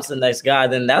then on to the next guy,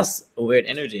 then that's a weird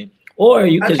energy. Or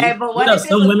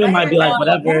some women might be like,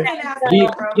 whatever.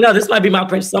 This might be my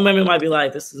prince. Some women might be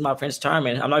like, this is my Prince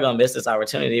Charming. I'm not gonna miss this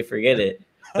opportunity. Forget it.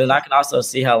 But then I can also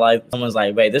see how like someone's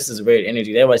like, wait, this is weird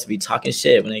energy. They always be talking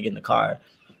shit when they get in the car.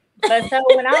 But so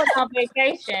when I was on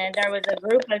vacation, there was a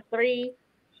group of 3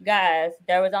 guys.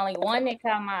 There was only one that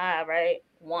caught my eye, right?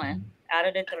 One out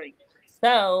of the 3.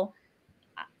 So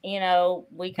you know,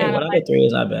 we Hey, kind of 103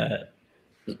 is not bad.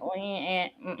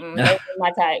 that's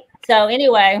my type. So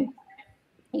anyway,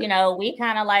 you know, we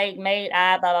kind of like made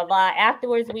blah blah blah.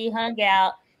 Afterwards, we hung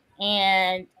out,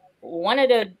 and one of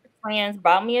the friends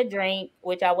brought me a drink,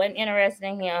 which I wasn't interested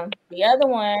in him. The other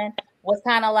one was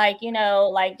kind of like, you know,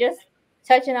 like just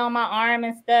touching on my arm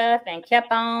and stuff, and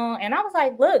kept on. And I was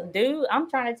like, "Look, dude, I'm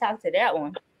trying to talk to that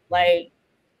one. Like,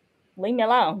 leave me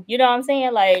alone." You know what I'm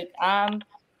saying? Like,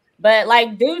 but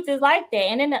like dudes is like that.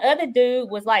 And then the other dude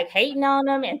was like hating on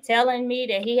him and telling me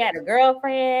that he had a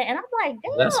girlfriend. And I'm like,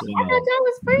 damn, I thought y'all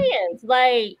was friends.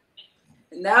 Like,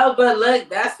 no, but look,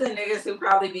 that's the niggas who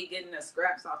probably be getting the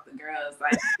scraps off the girls.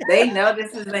 Like, they know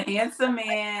this is a handsome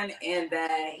man and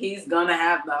that he's gonna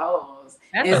have the hoes.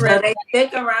 And so they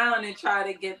stick around and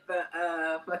try to get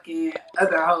the fucking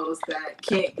other hoes that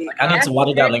can't get. I need to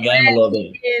water down the game a little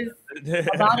bit. Is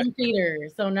a bottom feeder,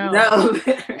 so no.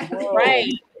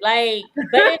 Right. Like,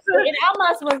 but it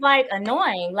almost was like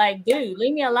annoying. Like, dude,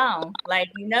 leave me alone. Like,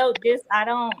 you know, I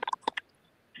don't.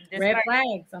 Red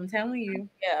flags, I'm telling you.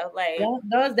 Yeah, like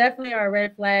those definitely are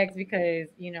red flags because,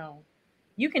 you know,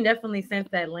 you can definitely sense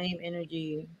that lame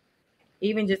energy,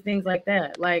 even just things like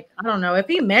that. Like, I don't know, if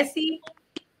he messy,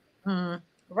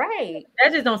 right,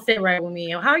 that just don't sit right with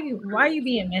me. Why are you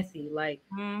being messy? Like,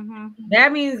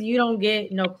 that means you don't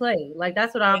get no play. Like,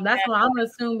 that's what I'm gonna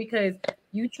assume, because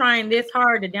you trying this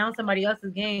hard to down somebody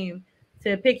else's game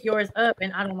to pick yours up,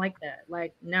 and I don't like that.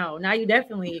 Like, no, now you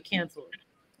definitely get canceled.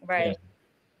 Right. Yeah.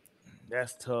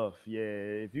 That's tough. Yeah,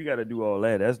 if you got to do all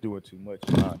that, that's doing too much,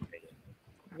 in my opinion.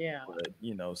 Yeah. But,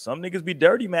 you know, some niggas be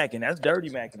dirty macking. That's dirty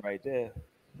macking right there.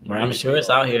 Right, I'm sure it's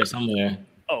out here somewhere.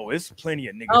 Oh, it's plenty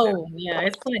of niggas. Oh, yeah,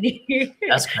 it's plenty.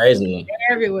 That's crazy.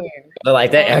 They're everywhere. They're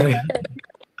like that everywhere.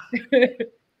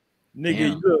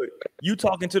 Nigga, look, you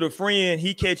talking to the friend,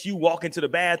 he catch you walking to the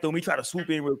bathroom, he try to swoop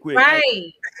in real quick.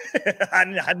 Right. I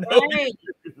know. Right.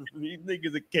 These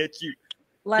niggas will catch you.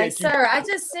 Like, sir, I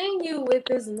just seen you with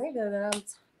this nigga that I'm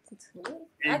talking to.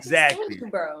 Exactly. I just seen you,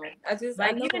 bro.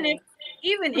 Like,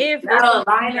 even if no,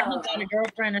 I got a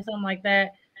girlfriend or something like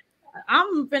that,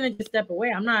 I'm finna just step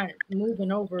away. I'm not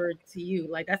moving over to you.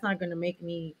 Like, that's not gonna make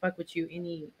me fuck with you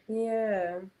any.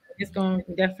 Yeah. It's gonna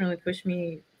definitely push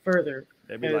me further.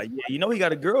 They be like, yeah, you know, he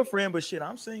got a girlfriend, but shit,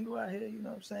 I'm single out here. You know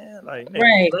what I'm saying? Like,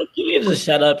 right. You need to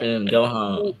shut up and go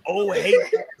home. Oh, hey.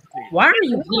 Why are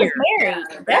you here? Married.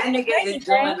 That nigga is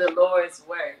doing the Lord's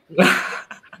work.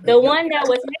 The one that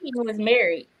was hating was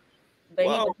married. But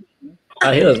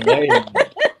he was married.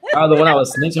 Oh, the one I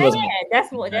was snitching was married.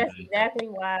 That's exactly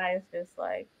why it's just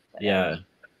like yeah.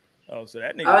 Oh, so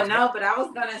that nigga. Oh no, but I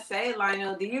was gonna say,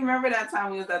 Lionel, do you remember that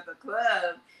time we was at the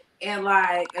club and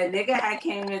like a nigga had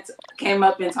came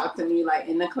up and talked to me like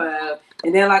in the club,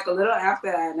 and then like a little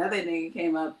after that, another nigga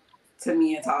came up to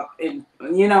me and talked and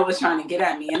was trying to get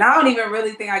at me, and I don't even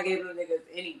really think I gave the niggas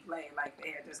any play. Like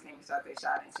they had just came and shot their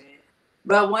shot and shit.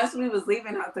 But once we was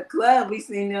leaving out the club, we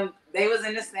seen them. They was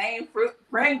in the same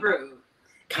friend group.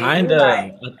 Kinda.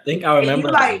 Like, I think I remember.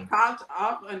 You like popped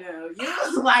off on them. You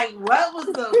was like, what was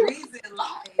the reason?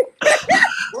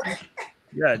 Like,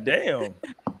 yeah, damn.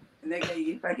 Nigga,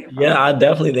 you fucking. Yeah, I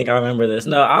definitely think I remember this.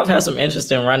 No, I've had some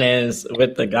interesting run-ins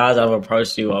with the guys I've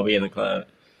approached you while we in the club.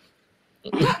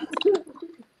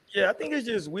 Yeah, I think it's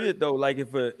just weird though. Like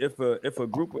if a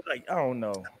group like I don't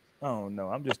know.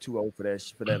 I'm just too old for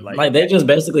that. Like they just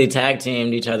basically tag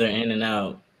teamed each other in and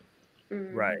out.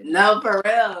 Right. No, for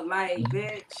real. Like,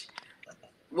 bitch,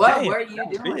 what were you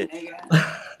doing,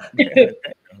 nigga?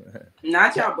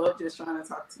 Not y'all both just trying to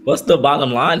talk to me. What's the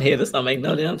bottom line here? This don't make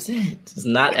no damn sense. It's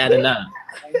not adding up.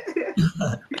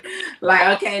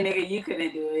 Like, okay, nigga, you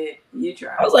couldn't do it. You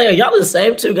tried. I was like, y'all the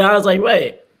same two guys? Like,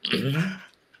 wait.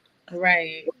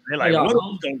 Right. They're like, what if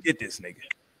we don't get this nigga?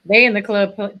 They in the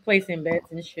club placing bets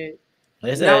and shit.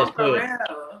 They said,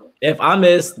 if I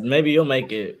miss, maybe you'll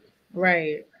make it.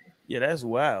 Right. Yeah, that's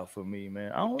wild for me,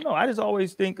 man. I don't know. I just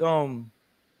always think, I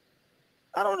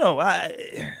don't know.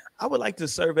 I would like to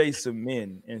survey some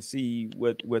men and see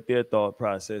what their thought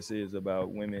process is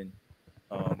about women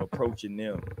approaching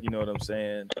them. You know what I'm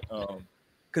saying?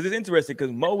 Because it's interesting.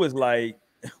 Because Mo was like,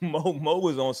 Mo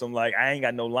was on some like, I ain't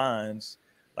got no lines.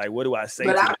 Like, what do I say?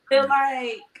 But I feel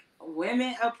like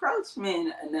women approach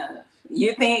men enough.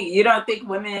 You don't think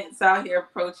women out here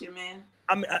approaching men?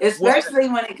 I mean, especially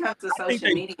when it comes to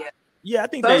social media. Yeah, I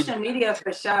think social media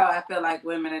for sure. I feel like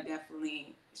women are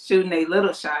definitely shooting their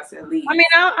little shots at least. I mean,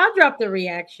 I'll drop the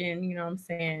reaction. You know what I'm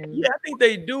saying? Yeah, I think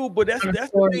they do, but that's the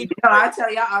thing. I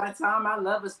tell y'all all the time, I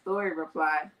love a story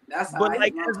reply. That's how but I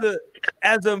like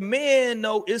as a man,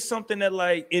 though, it's something that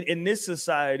like in this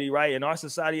society, right? In our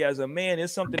society, as a man,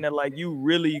 it's something that like you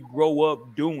really grow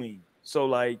up doing. So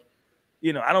like,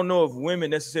 you know, I don't know if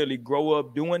women necessarily grow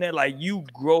up doing that. Like you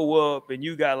grow up and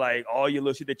you got like all your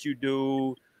little shit that you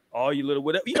do, all your little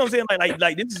whatever. You know what I'm saying?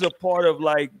 Like this is a part of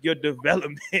like your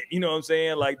development. You know what I'm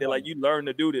saying? Like that, like you learn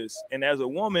to do this. And as a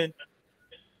woman,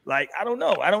 like I don't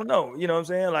know. You know what I'm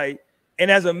saying? Like, and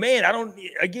as a man, I don't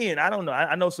know.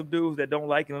 I know some dudes that don't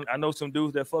like it. I know some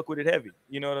dudes that fuck with it heavy.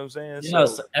 You know what I'm saying? Like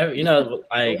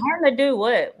learn to do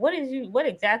what? What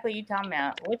exactly you talking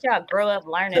about? What y'all grow up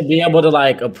learning? To be able to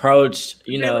like approach,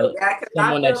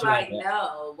 someone that you like.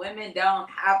 No, women don't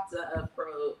have to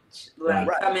approach like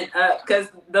coming up because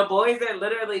the boys are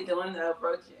literally doing the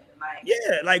approaching. Like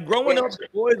like growing up, the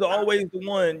boys are always the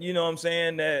one. You know what I'm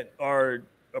saying? That are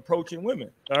approaching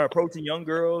women, are approaching young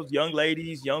girls, young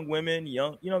ladies, young women,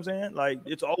 young, you know what I'm saying? Like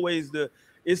it's always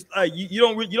it's like you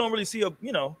don't really see I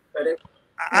ain't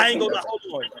gonna hold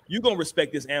on. You gonna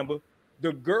respect this, Amber.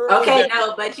 The girl. Okay,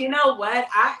 no, but you know what?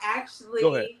 I actually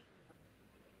go ahead.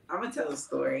 I'm gonna tell a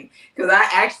story because I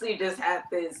actually just had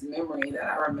this memory that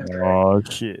I remember. Oh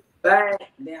shit. But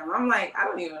damn, I'm like, I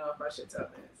don't even know if I should tell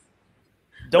this.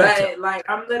 Like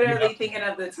I'm literally thinking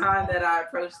of the time that I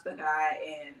approached the guy,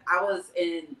 and I was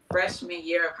in freshman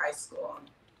year of high school,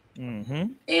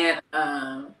 and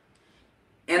I'm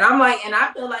like, and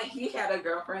I feel like he had a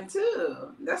girlfriend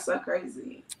too. That's so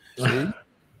crazy. That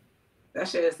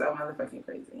shit is so motherfucking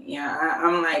crazy. Yeah,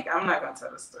 I'm like, I'm not gonna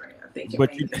tell the story. I think,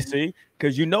 but you see,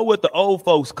 because you know what the old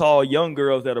folks call young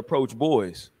girls that approach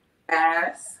boys.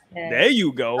 Ass. There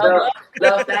you go.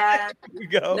 Love that. You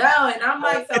go. No, and I'm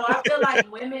like, so I feel like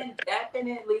women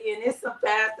definitely, and it's some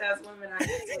fast ass women I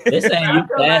get to. They're saying you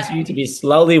fast, you need to be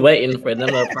slowly waiting for them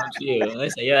to approach you. They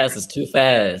say your ass is too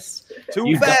fast.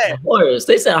 Too fast. Horse.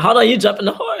 They said, how do you jumping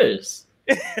the horse?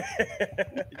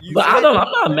 But I'm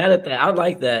not mad at that. I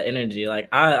like that energy. Like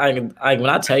I when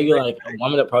I tell you like a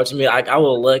woman approaching me, I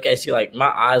will look at you, like my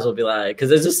eyes will be like, because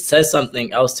it just says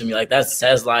something else to me. Like that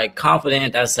says like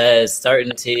confident, that says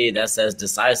certainty, that says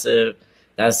decisive,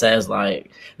 that says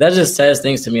like, that just says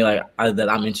things to me like that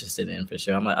I'm interested in for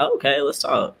sure. I'm like, oh, okay, let's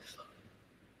talk.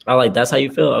 I like, that's how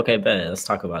you feel. Okay, bet, let's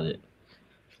talk about it.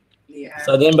 Yeah.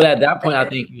 So then, but at that point, I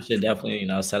think you should definitely,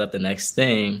 set up the next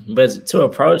thing. But to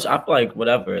approach, I feel like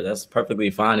whatever, that's perfectly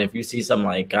fine. If you see some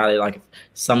guy on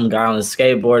a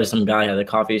skateboard, or some guy at a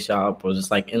coffee shop, or just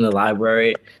like in the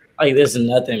library, like there's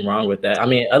nothing wrong with that. I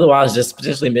mean, otherwise, just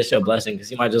potentially miss your blessing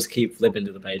because you might just keep flipping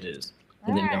through the pages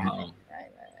and then go home.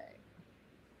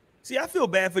 See, I feel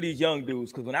bad for these young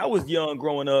dudes because when I was young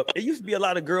growing up, it used to be a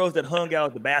lot of girls that hung out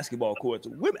at the basketball courts.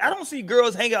 I don't see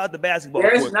girls hang out at the basketball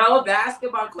courts. There's no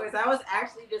basketball courts. I was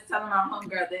actually just telling my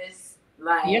homegirl this.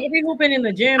 Like, you be hooping in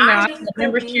the gym now.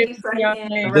 Membership.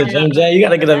 The gym, Jay, you got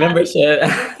to get a membership.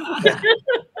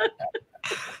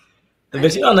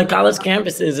 But on the college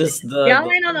campuses, it's y'all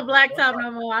ain't on the blacktop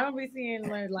no more. I don't be seeing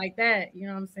like that. You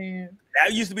know what I'm saying?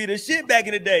 That used to be the shit back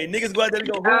in the day. Niggas go out there and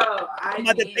go, I'm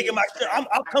out there taking my shit.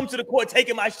 I'll come to the court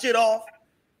taking my shit off.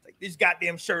 Like this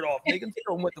goddamn shirt off, niggas. You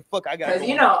know what the fuck I got?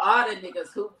 Because all the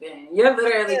niggas hooping. You're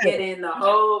literally getting the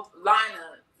whole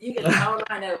lineup. You get the whole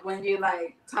lineup when you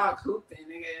talk hooping,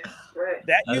 nigga. Right.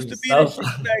 That used to be the shit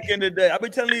back in the day. I've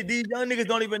been telling you, these young niggas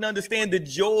don't even understand the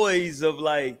joys of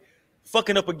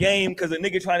fucking up a game because a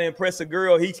nigga trying to impress a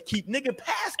girl. He keep nigga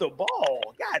pass the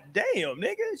ball. God damn,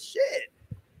 nigga, shit.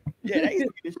 Yeah, that used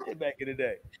to be the shit back in the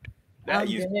day.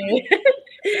 Every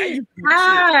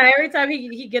time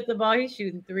he gets the ball, he's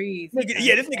shooting threes. Nigga,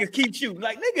 this nigga keep shooting.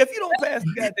 Like, nigga, if you don't pass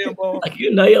the goddamn ball,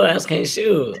 your ass can't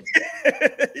shoot.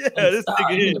 This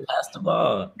nigga here pass the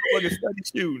ball. Fucking study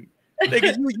shooting.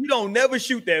 Nigga, you don't never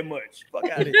shoot that much. Fuck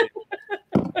out of here.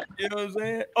 You know what I'm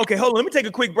saying? Okay, hold on. Let me take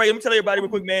a quick break. Let me tell everybody real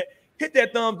quick, man. Hit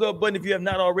that thumbs up button if you have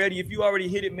not already. If you already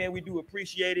hit it, man, we do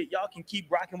appreciate it. Y'all can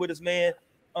keep rocking with us, man.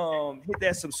 Hit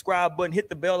that subscribe button. Hit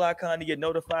the bell icon to get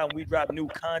notified when we drop new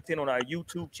content on our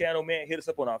YouTube channel, man. Hit us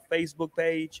up on our Facebook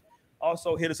page.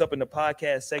 Also, hit us up in the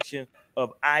podcast section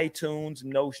of iTunes,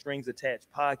 No Strings Attached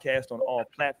podcast on all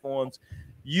platforms.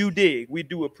 You dig. We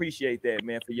do appreciate that,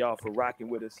 man, for y'all for rocking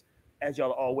with us, as y'all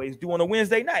always do on a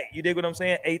Wednesday night. You dig what I'm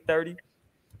saying? 8:30.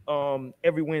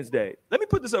 Every Wednesday. Let me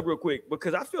put this up real quick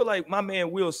because I feel like my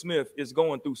man Will Smith is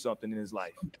going through something in his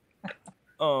life.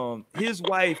 His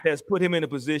wife has put him in a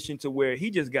position to where he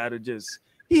just gotta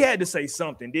he had to say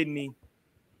something, didn't he?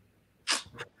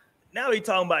 Now he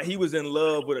talking about he was in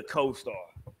love with a co-star.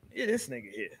 Yeah, this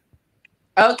nigga here.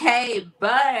 Okay,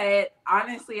 but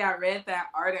honestly, I read that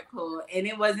article and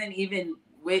it wasn't even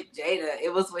with Jada.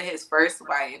 It was with his first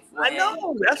wife. I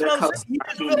know. That's what I'm saying. You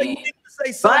just feel like you need to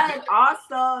say something. But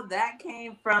also, that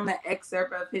came from an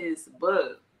excerpt of his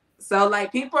book. So,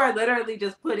 like, people are literally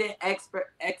just putting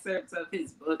excerpts of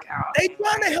his book out. They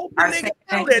trying to help the nigga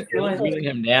out that Putting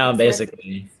him down,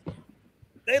 basically.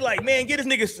 They like, man, shoot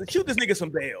this nigga some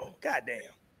bail. Goddamn.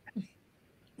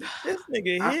 This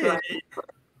nigga here.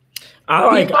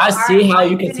 I see how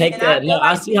you can take that. No,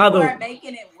 I see how people are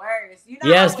making it worse. You know,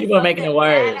 yes, people are making it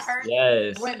worse.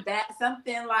 Yes. When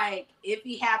something like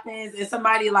iffy happens and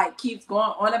somebody like keeps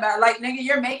going on about like nigga,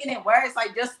 you're making it worse.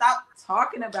 Like just stop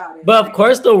talking about it. But of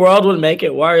course, the world would make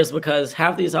it worse because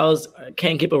half these hoes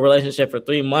can't keep a relationship for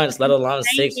 3 months, let alone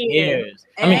 6 years.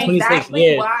 I mean, 26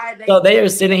 years. So they are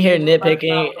sitting here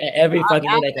nitpicking every fucking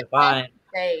thing they can find.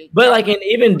 But like an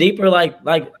even deeper, like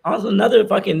also another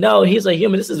fucking no, he's a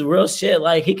human. This is real shit.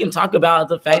 Like he can talk about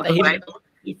the fact that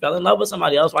he fell in love with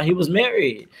somebody else while he was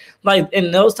married. Like,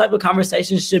 and those type of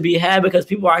conversations should be had because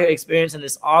people are here experiencing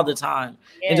this all the time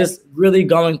and just really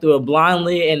going through it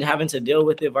blindly and having to deal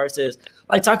with it versus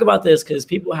like talk about this because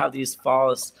people have these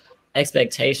false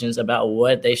expectations about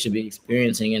what they should be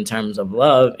experiencing in terms of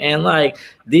love, and like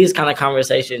these kind of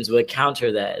conversations would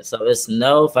counter that. So it's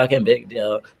no fucking big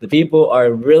deal. The people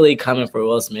are really coming for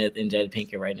Will Smith and Jada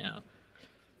Pinkett right now.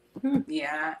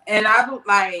 Yeah, and I would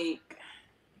like,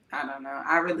 I don't know,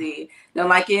 I really don't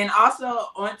like it. And also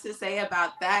on to say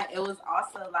about that, it was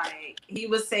also like he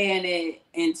was saying it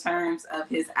in terms of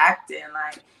his acting,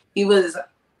 like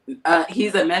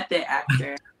he's a method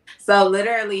actor. So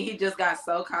literally, he just got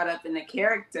so caught up in the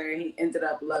character, he ended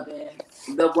up loving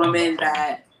the woman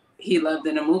that he loved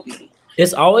in the movie.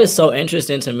 It's always so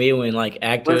interesting to me when like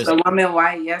actors. Was the woman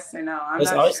white? Yes or no?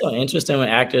 It's always so interesting when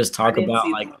actors talk about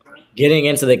like getting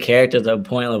into the character to the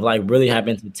point of like really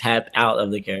having to tap out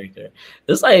of the character.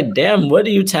 It's like, damn, what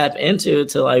do you tap into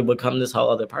to like become this whole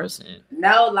other person?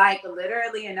 No, like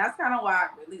literally, and that's kind of why I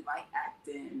really like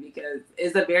acting because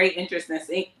it's a very interesting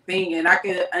thing, and I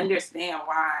could understand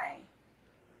why,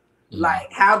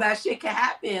 like how that shit can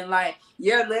happen. Like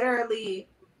you're literally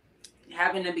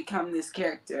having to become this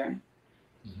character,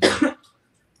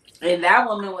 and that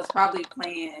woman was probably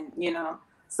playing, you know,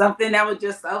 something that was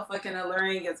just so fucking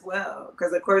alluring as well.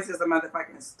 Because of course it's a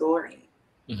motherfucking story,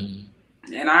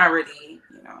 and I already,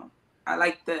 you know, I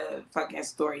like the fucking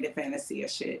story, the fantasy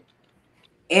of shit.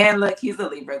 And look, he's a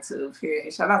Libra too.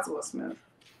 Period. Shout out to Will Smith.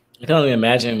 I can only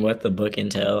imagine what the book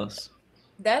entails.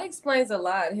 That explains a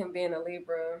lot, him being a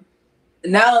Libra.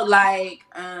 No, like,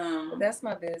 that's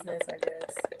my business, I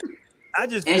guess. I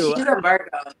just and feel she's a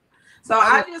Virgo. So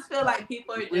I just feel like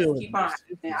people are just keep on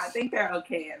acting. I think they're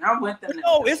okay, and I want them to.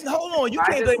 No, it's hold on. You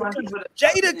can't.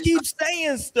 Jada keeps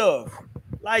saying stuff.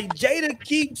 Like Jada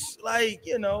keeps like,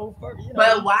 you know.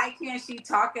 But why can't she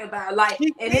talk about like?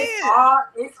 And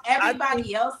it's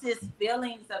everybody else's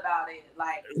feelings about it.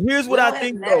 Like here's what I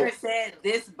think. Never said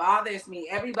this bothers me.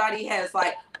 Everybody has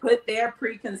like put their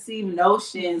preconceived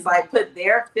notions, like put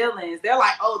their feelings. They're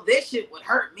like, oh, this shit would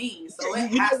hurt me, so it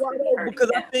has to be hurting because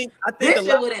them. I think this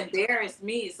shit would embarrass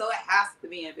me, so it has to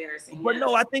be embarrassing. But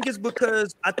no, I think it's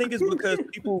because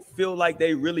people feel like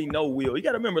they really know Will. You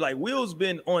got to remember, like Will's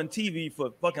been on TV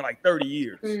for fucking like 30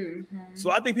 years.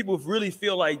 So I think people really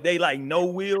feel like they like know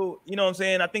Will. You know what I'm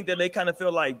saying? I think that they kind of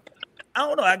feel like, I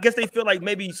don't know. I guess they feel like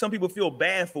maybe some people feel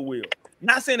bad for Will.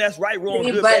 Not saying that's right, wrong,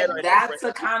 good, but bad, that's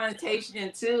a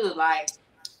connotation too. Like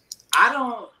I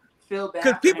don't feel bad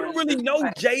because people don't really know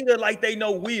Jada like they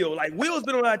know Will. Like Will's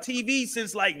been on our TV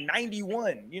since like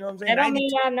 91. You know what I'm saying? That don't mean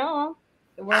y'all know him.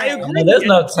 I agree. There's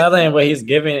no telling what he's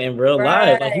giving in real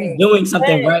life. Like he's doing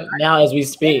something right now as we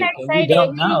speak. We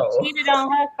don't know. He cheated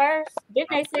on her first. Didn't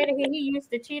they say that he used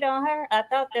to cheat on her? I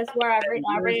thought that's where I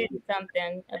read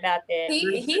something about that.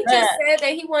 He just said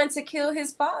that he wanted to kill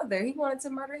his father. He wanted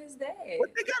to murder his dad.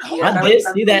 I did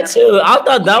see that too. I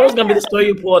thought that was gonna be the story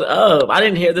you pulled up. I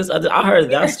didn't hear this other. I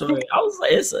heard that story. I was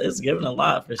like, it's giving a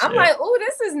lot for sure. I'm like, oh,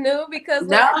 this is new because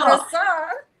the son.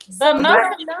 But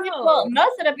most of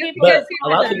the people, a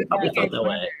lot of people probably felt that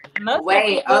way. Most of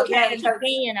the people have an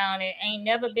opinion on it ain't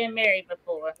never been married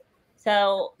before.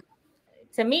 So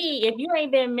to me, if you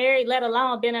ain't been married, let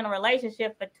alone been in a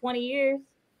relationship for 20 years,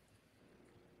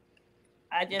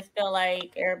 I just feel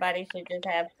like everybody should just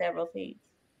have several seats.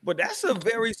 But that's a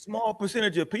very small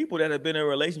percentage of people that have been in a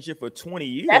relationship for 20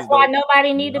 years. That's why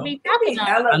nobody need to be talking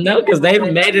on. I know, because they've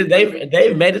made it.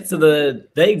 They've made it to the.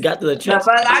 They got to the trust.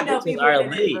 But I know These people are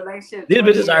been in elite. relationships These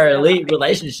 20 bitches are years elite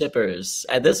relationshipers.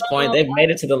 At this point, they've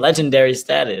made it to the legendary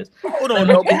status. Hold on,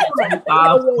 no.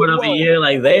 Quarter of a year,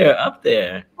 like they are up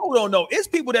there. Hold on, no. It's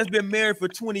people that's been married for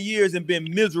 20 years and been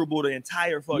miserable the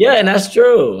entire fucking Yeah, and that's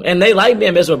true. And they like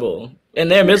being miserable. And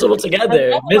they're miserable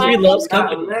together. Misery loves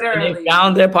company. And they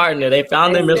found their partner. They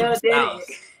found their miserable spouse.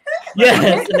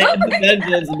 Yes, and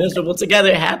they're miserable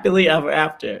together happily ever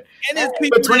after. And it's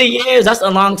people for 20 years, that's a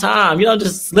long time. You don't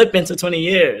just slip into 20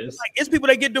 years. Like, it's people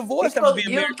that get divorced after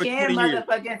being married for 20 years. You can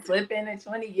motherfucking slip in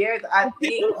 20 years. I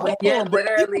think when you're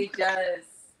literally just...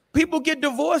 People get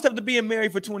divorced after being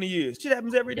married for 20 years. Shit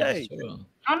happens every day.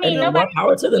 I mean, and more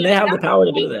power to them. They have the power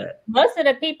to do that. Most of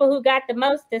the people who got the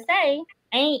most to say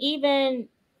ain't even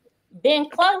been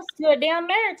close to a damn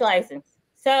marriage license.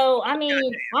 So, I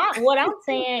mean, what I'm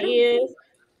saying is,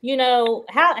 you know,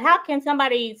 how can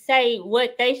somebody say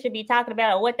what they should be talking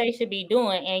about or what they should be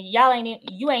doing, and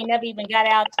you ain't never even got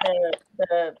out to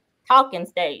the talking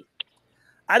stage?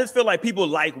 I just feel like people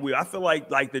like Will. I feel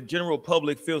like the general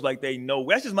public feels like they know.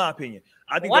 That's just my opinion.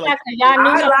 I think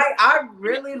I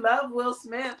really love Will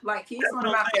Smith. Like, he's one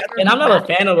of my favorite. And I'm not a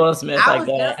fan of Will Smith like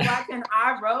that. Just like an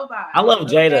iRobot. I love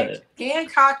Jada.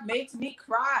 Hancock makes me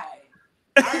cry.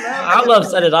 I love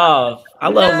Set It Off. I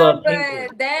love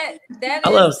but that I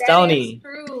love Stoney.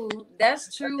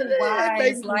 That's true. Why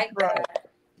it's like that?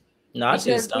 No, I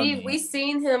see Stoney. We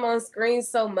seen him on screen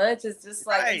so much. It's just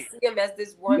like we see him as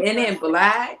this one. Men in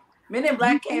Black. Men in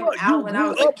Black came out when I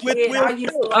was a kid.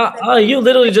 You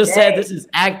literally just said this is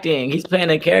acting. He's playing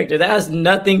a character. That has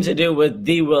nothing to do with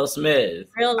the Will Smith.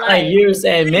 Real life. Like you were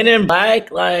saying, Men in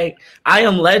Black, like I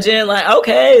Am Legend. Like,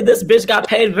 okay, this bitch got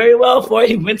paid very well for it.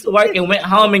 He went to work and went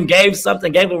home and gave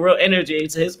a real energy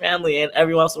to his family and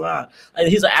everyone else around. Like,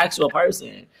 he's an actual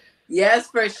person. Yes,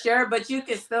 for sure, but you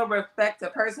can still respect a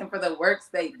person for the works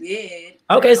they did.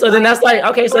 Okay, so then that's like,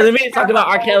 okay, so then we talk about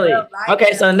R. Kelly.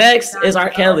 Okay, so next is R.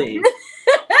 Kelly.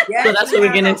 Yes, so that's what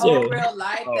we're getting into. Real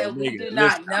life that we do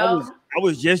not know. I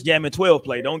was just jamming 12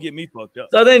 play. Don't get me fucked up.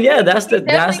 So then, yeah, that's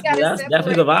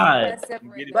definitely the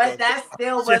vibe. But that's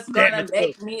still what's gonna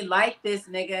make me like this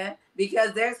nigga,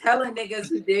 because there's hella niggas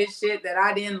who did shit that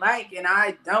I didn't like and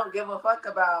I don't give a fuck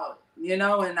about, you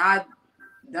know, and I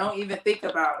don't even think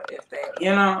about it if they,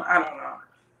 you know, I don't know.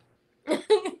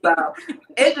 So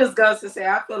it just goes to say,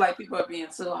 I feel like people are being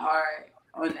too hard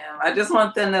on them. I just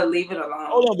want them to leave it alone.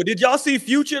 Hold on, but did y'all see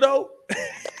Future though?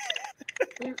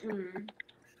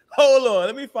 Hold on,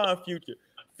 let me find Future.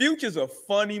 Future's a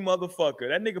funny motherfucker.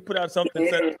 That nigga put out something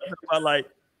about like.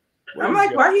 I'm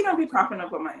like, why he don't be popping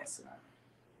up on my Instagram?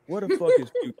 Where the fuck is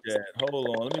Future at?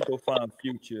 Hold on, let me go find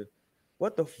Future.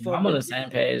 What the fuck? I'm on the same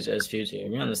page as Future.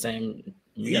 We're on the same.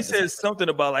 He says something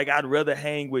about like I'd rather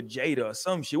hang with Jada or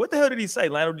some shit. What the hell did he say,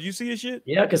 Lionel? Did you see his shit?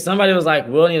 Yeah, because somebody was like,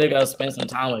 "We'll need to go spend some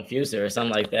time with Future" or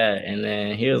something like that, and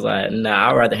then he was like, "Nah,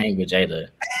 I'd rather hang with Jada."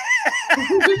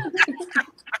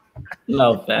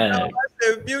 No fact. I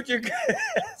said Future.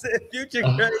 I said Future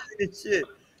crazy as shit.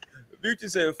 Future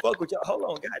said, "Fuck with y'all." Hold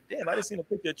on, goddamn! I just seen a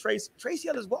picture of Tracy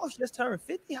Ellis Ross. She just turned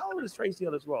 50. How old is Tracy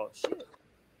Ellis Ross? Shit.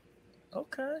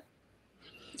 Okay.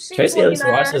 Tracy Ellis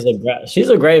Ross is she's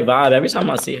a great vibe. Every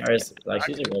time I see her, it's like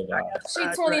she's a great vibe.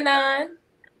 She's 29.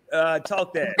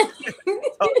 Talk that.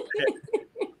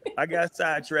 I got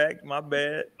sidetracked. My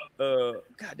bad.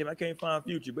 Goddamn, I can't find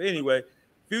Future. But anyway,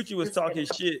 Future was talking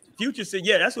shit. Future said,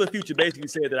 yeah, that's what Future basically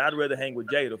said, that I'd rather hang with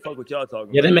Jada. Fuck what y'all talking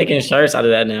about. Yeah, they're making shirts out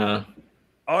of that now.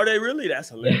 Are they really? That's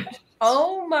hilarious.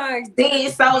 Oh my God. See,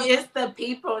 so it's the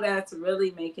people that's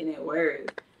really making it worse.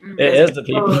 It is the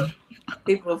people.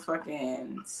 People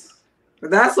fucking.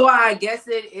 That's why I guess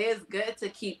it is good to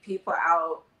keep people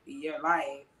out your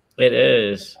life. It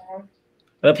is.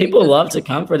 But people love to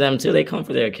come for them too. They come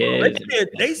for their kids.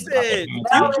 They said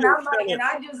no, and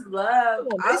I just love.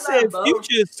 They said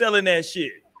Future is selling that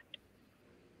shit.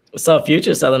 So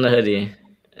Future selling the hoodie.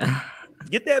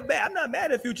 Get that bag. I'm not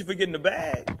mad at Future for getting the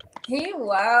bag. He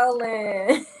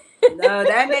wildin'. No,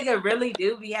 that nigga really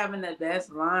do be having the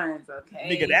best lines, okay?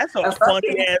 Nigga, that's a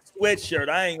funny ass sweatshirt.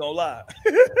 I ain't gonna lie.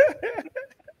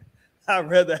 I'd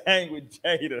rather hang with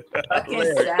Jada.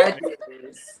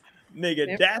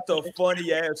 Nigga, that's a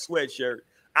funny ass sweatshirt.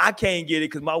 I can't get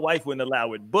it because my wife wouldn't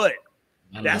allow it, but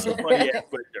that's a funny ass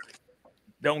sweatshirt.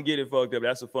 Don't get it fucked up.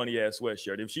 That's a funny ass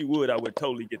sweatshirt. If she would, I would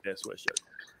totally get that sweatshirt.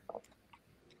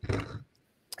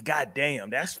 God damn,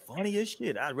 that's funny as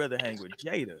shit. I'd rather hang with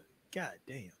Jada. God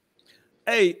damn.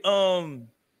 Hey, can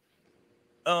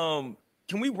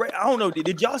can we? I don't know.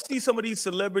 Did y'all see some of these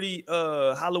celebrity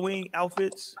Halloween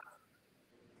outfits?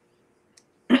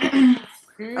 I'm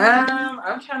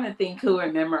trying to think who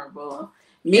are memorable.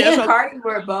 Me and Cardi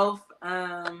were both.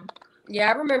 Yeah,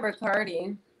 I remember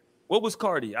Cardi. What was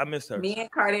Cardi? I missed her. Me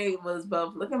and Cardi was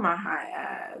both. Look at my high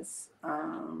ass.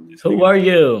 Who are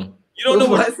you? You don't know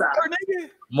what her nigga?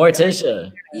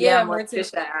 Morticia. Yeah,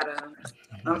 Morticia Adams.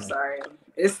 I'm sorry.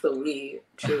 It's the weed,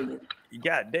 truly.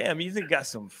 God damn, you got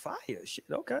some fire shit.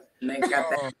 Okay. Nigga got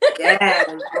that. Yeah,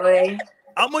 boy.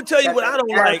 I'm gonna tell you what I don't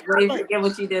like. Forget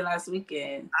what you did last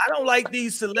weekend. I don't like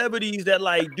these celebrities that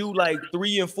like do like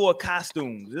 3 and 4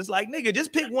 costumes. It's like, nigga,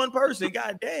 just pick one person.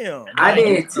 God damn. I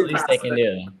did too. The least they can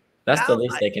do. That's the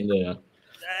least they can do.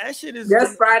 That shit is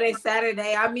just Friday,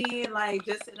 Saturday. I mean, like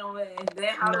just sit on it, and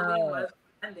then Halloween was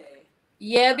Sunday.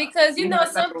 Yeah, because you know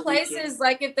some places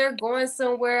like if they're going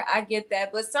somewhere, I get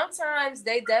that, but sometimes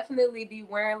they definitely be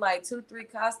wearing like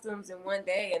 2-3 costumes in one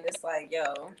day, and it's like,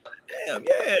 yo, damn,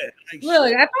 yeah. Like,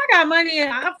 look, if I got money,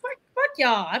 fuck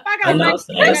y'all. If I got money,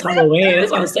 it's Halloween.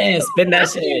 That's what I'm saying. Spend that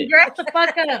shit. Dress the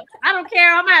fuck up. I don't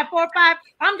care. I'm at 4 or 5.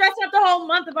 I'm dressed up the whole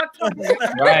month of October.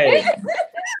 Right.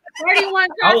 31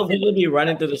 I would literally be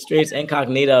running through the streets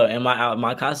incognito in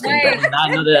my costume. Right.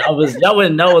 Y'all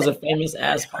wouldn't know I was a famous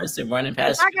ass person running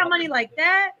past. If I got money like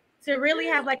that to really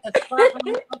have like a spot on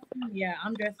the costume, yeah,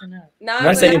 I'm dressing up.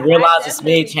 Once they realize it's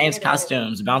me, change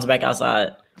costumes, bounce back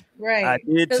outside. Right. I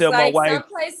did tell my wife. Some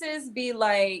places be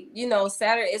like, you know,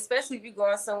 Saturday, especially if you're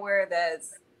going somewhere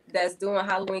that's doing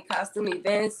Halloween costume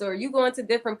events, or you going to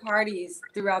different parties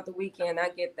throughout the weekend. I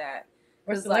get that.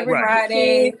 It's like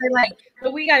Friday. They're like,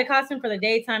 but we got a costume for the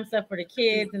daytime stuff for the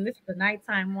kids, and this is the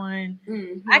nighttime one.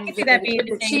 Mm-hmm. I can see that being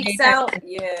the cheeks out.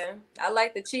 Yeah, I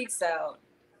like the cheeks out.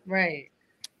 Right.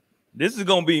 This is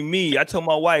gonna be me. I told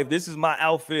my wife this is my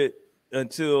outfit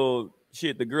until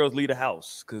the girls leave the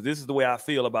house, because this is the way I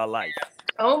feel about life.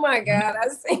 Oh my God, I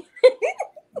see.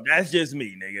 That's just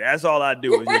me, nigga. That's all I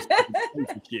do is just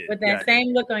shit. With that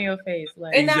same look on your face,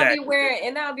 like. And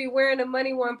I'll be wearing the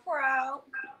money one proud.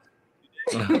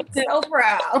 So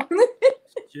proud.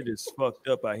 Shit is fucked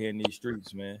up out here in these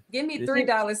streets, man. Give me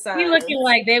 $3 sign. You looking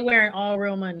like they wearing all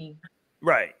real money.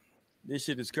 Right. This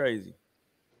shit is crazy.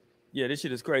 Yeah, this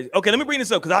shit is crazy. Okay, let me bring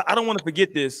this up because I don't want to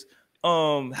forget this.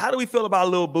 How do we feel about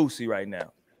Lil Boosie right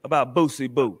now? About Boosie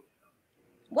Boo?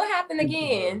 What happened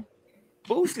again?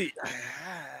 Boosie.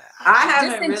 I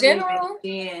haven't really been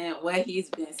seeing what he's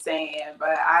been saying,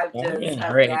 but I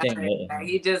just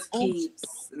he just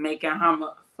keeps making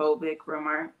homophobic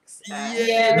remarks.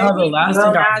 Yeah. No, the last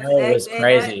thing I heard was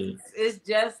crazy. It's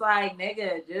just like,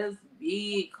 nigga, just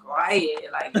be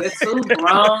quiet. Like, you're too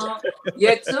grown.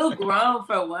 You're too grown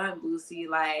for one, Boosie.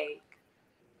 Like,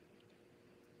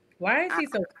 why is he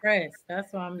so pressed?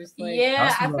 That's why I'm just like.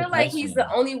 Yeah, I feel like he's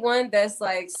the only one that's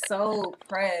like so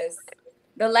pressed.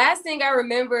 The last thing I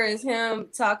remember is him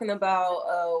talking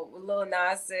about Lil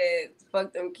Nas said,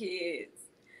 "Fuck them kids,"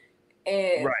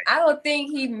 and I don't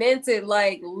think he meant it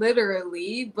like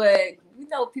literally, but you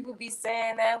know, people be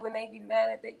saying that when they be mad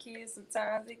at their kids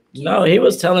sometimes. No, he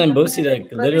was telling Boosie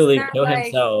to literally kill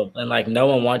himself, and like no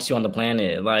one wants you on the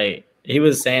planet. Like he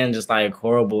was saying just like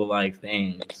horrible like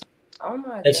things. Oh my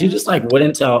God. That you just like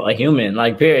wouldn't tell a human.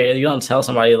 Like period. You don't tell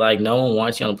somebody like no one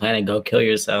wants you on the planet. Go kill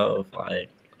yourself. Like.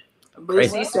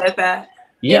 Boosie said that.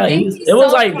 Yeah, it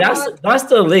was like that's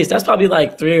the least. That's probably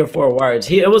like 3 or 4 words.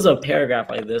 It was a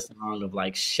paragraph like this long of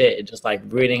like shit, just like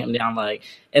reading him down like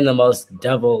in the most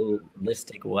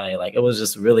devilistic way. Like it was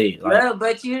just really like. Well,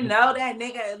 but you know that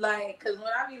nigga like, cause when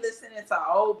I be listening to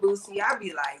old Boosie, I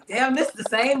be like, damn, this the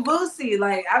same Boosie.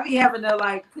 Like I be having to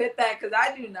like put that, cause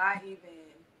I do not even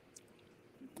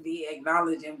be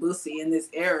acknowledging Boosie in this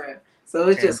era. So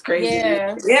it's just crazy.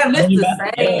 Yeah,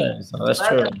 Mr. Same. So that's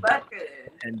true.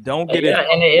 And don't get it.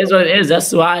 And it is what it is.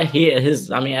 That's why I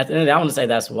mean, at the end of the day, I want to say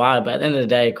that's why, but at the end of the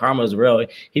day, karma's real.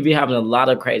 He be having a lot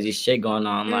of crazy shit going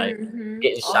on, like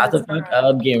getting shot the fuck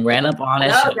up, getting ran up on.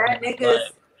 That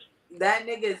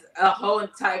nigga's a whole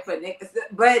type of nigga.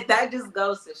 But that just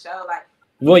goes to show, like.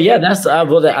 Well, yeah, that's I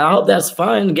hope that's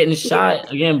fun, getting shot,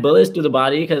 getting bullets through the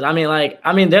body. Because I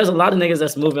mean, there's a lot of niggas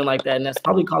that's moving like that, and that's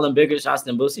probably calling bigger shots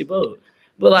than Boosie Boo.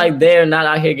 But like, they're not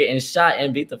out here getting shot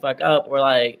and beat the fuck up, or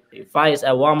like fights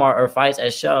at Walmart or fights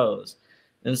at shows.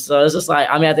 And so it's just like,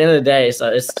 I mean, at the end of the day,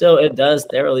 so it does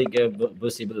thoroughly give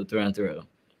Boosie Boo through and through.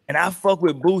 And I fuck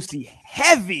with Boosie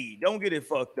heavy. Don't get it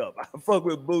fucked up. I fuck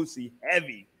with Boosie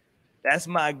heavy. That's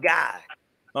my guy.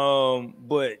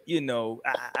 But you know,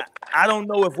 I don't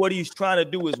know if what he's trying to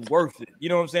do is worth it. You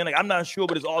know what I'm saying? Like, I'm not sure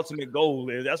what his ultimate goal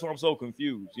is. That's why I'm so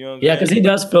confused. You know what I'm Yeah, saying? because he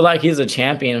does feel like he's a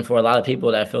champion for a lot of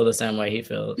people that feel the same way he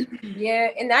feels. Yeah,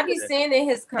 and I be seeing in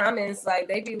his comments, like,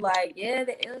 they be like, yeah,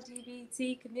 the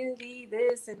LGBT community,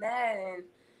 this and that, and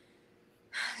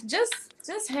just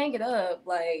hang it up,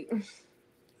 like,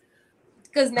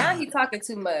 because now he talking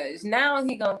too much. Now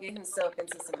he gonna get himself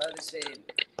into some other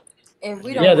shit. And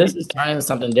we don't. Yeah, this is trying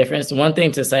something different. It's one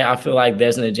thing to say, I feel like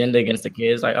there's an agenda against the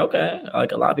kids. Like, okay,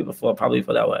 like a lot of people probably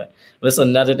feel that way. But it's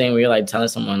another thing where you're like telling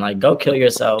someone, like, go kill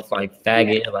yourself, like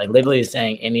faggot, like literally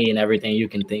saying any and everything you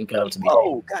can think of to be.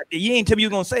 Oh, God, you ain't tell me you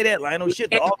gonna say that, like, no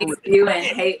shit. You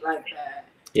ain't hate like that.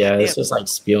 Yeah, it's just like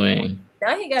spewing.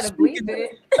 Now he gotta bleep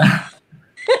it.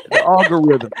 The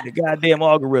algorithm, the goddamn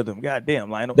algorithm,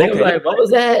 goddamn, Lionel. They were like, what was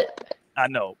that? I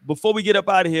know. Before we get up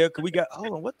out of here, cause we got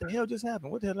hold on. What the hell just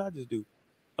happened? What the hell did I just do?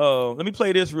 Let me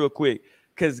play this real quick.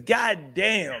 Cause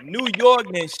goddamn, New York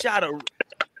then shot a.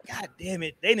 God damn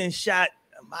it, they done shot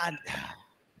my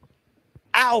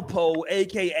Alpo,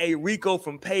 aka Rico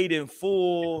from Paid in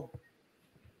Full.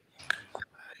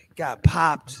 Got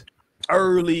popped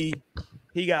early.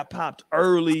 He got popped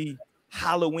early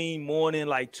Halloween morning,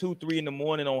 like 2-3 in the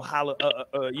morning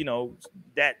on you know,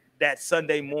 that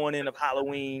Sunday morning of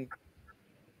Halloween.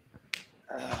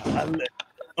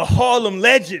 A Harlem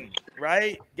legend,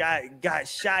 right? Got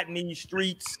shot in these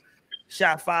streets,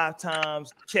 shot 5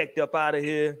 times, checked up out of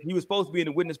here. He was supposed to be in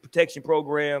the witness protection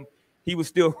program. He was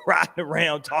still riding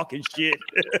around talking shit.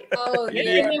 Oh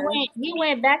yeah, he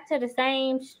went back to the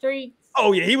same streets.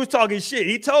 Oh yeah, he was talking shit.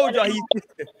 He told y'all he's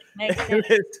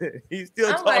still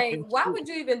I'm talking. like, why shit. would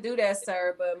you even do that,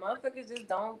 sir? But motherfuckers just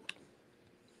don't.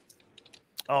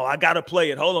 Oh, I gotta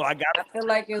play it. Hold on, I feel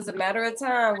like it was a matter of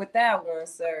time with that one,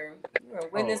 sir. You know,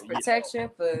 witness protection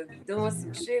for doing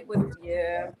some shit with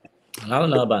I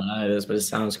don't know about none of this, but it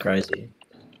sounds crazy.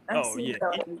 Yeah.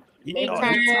 They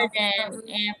turned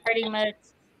and pretty much,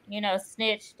 you know,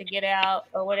 snitched to get out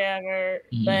or whatever.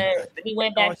 Mm-hmm. But he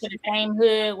went back to the same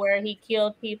hood where he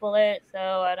killed people at. So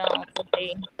I don't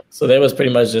think. So they was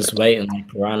pretty much just waiting like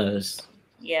piranhas.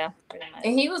 Yeah, pretty much.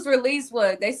 And he was released,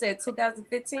 what they said,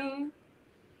 2015.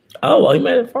 Oh well, he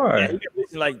made it far. Yeah, he got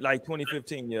released like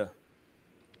 2015. Yeah.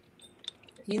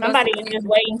 Somebody was just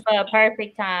waiting for a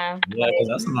perfect time. Yeah, because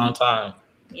that's a long time.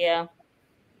 Yeah.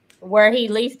 Where he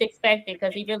least expected,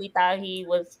 because he really thought he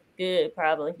was good,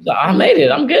 probably. So I made it.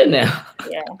 I'm good now.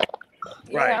 Yeah.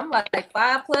 Right. I'm like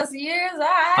 5+ years. All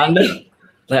right. I know.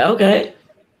 Like, okay.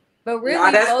 But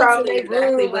really, that's probably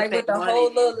exactly like with the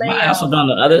whole little layout. My ass was on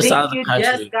the other side of the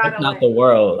country, not the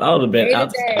world. I would have been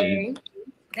out this bitch.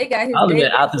 They got his. I would have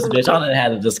been out this bitch. I would have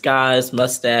had a disguise,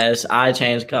 mustache, eye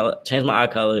change color, change my eye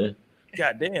color.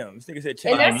 God damn, this nigga said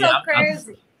change. And that's so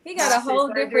crazy. He got a whole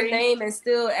different name and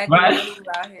still acting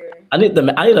out here. I need a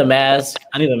mask.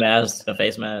 I need a mask, a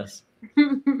face mask.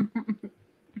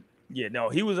 Yeah, no,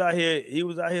 he was out here. He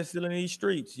was out here still in these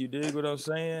streets. You dig what I'm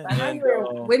saying? And,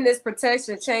 witness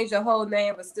protection, change your whole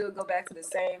name, but still go back to the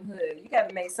same hood. You got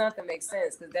to make something make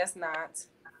sense, because that's not.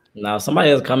 No, somebody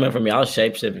is coming for me. I'll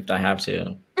shapeshift if I have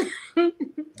to.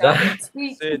 I'll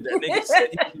be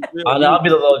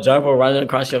the little jumper running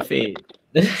across your feet.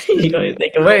 You're gonna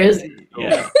think, where is he?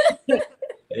 Yeah.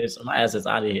 My ass is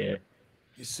out of here.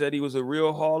 You said he was a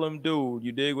real Harlem dude.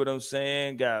 You dig what I'm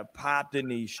saying? Got popped in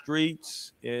these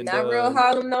streets. And, not real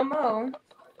Harlem no more.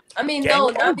 I mean, no,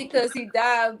 not because he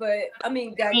died, but I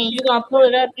mean, you gonna pull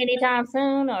it up anytime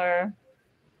soon, or?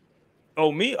 Oh,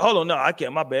 me? Hold on, no, I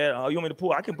can't. My bad. You want me to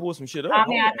pull? I can pull some shit up. I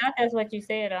mean, I thought that's what you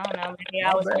said. I don't know. Maybe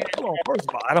I was. Hold on, first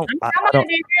of all, I don't.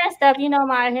 Hearing stuff. You know,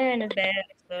 my hearing is bad.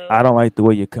 So. I don't like the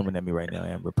way you're coming at me right now,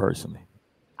 Amber. Personally,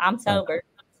 I'm sober,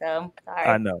 so sorry.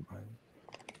 I know.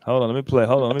 Hold on, let me play.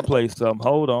 Hold on, let me play some.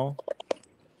 Hold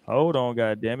on,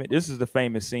 God damn it! This is the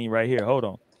famous scene right here. Hold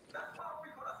on.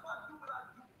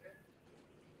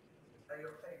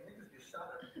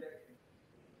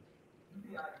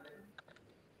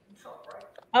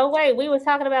 Oh wait, we was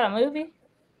talking about a movie.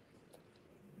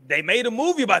 They made a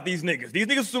movie about these niggas. These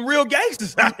niggas are some real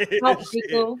gangsters out here.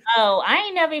 Oh, I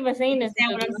ain't never even seen this.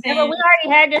 We already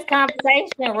had this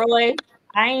conversation, Roy.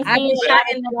 I've been shot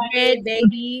in the head,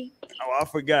 baby. Oh, I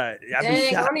forgot.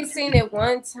 Dang, I only seen it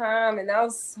one time, and that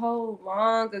was so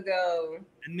long ago.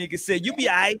 The nigga said, "You be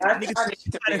alright."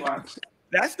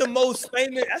 That's the most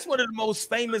famous. That's one of the most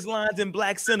famous lines in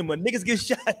black cinema. Niggas get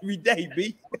shot every day,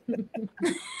 B.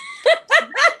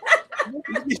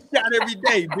 Niggas get shot every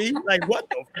day, B. Like, what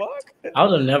the fuck? I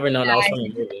would have never known that was from a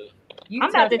movie. I'm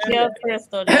about to tell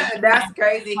Crystal. That's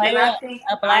crazy. Like I think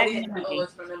a black movie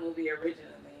was from the movie originally.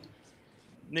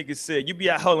 Nigga said, you be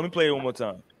out. Hold on, let me play it one more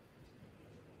time.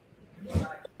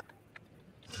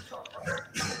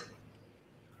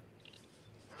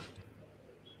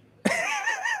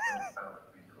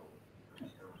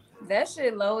 That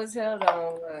shit low as hell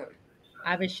though.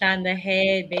 I've been shot in the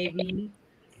head, baby.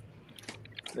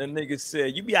 That nigga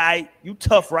said, you be all right. You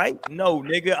tough, right? No,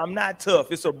 nigga, I'm not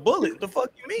tough. It's a bullet. The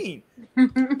fuck you mean?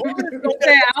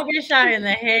 I'll get shot in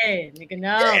the head, nigga.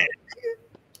 No. Yeah.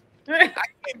 I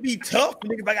can't be tough,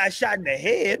 nigga, if I got shot in the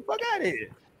head. Fuck out of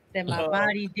here. That my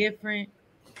body different.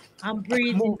 I'm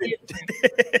breathing different.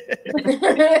 You know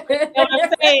what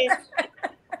I'm saying?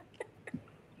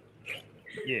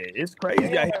 Yeah, it's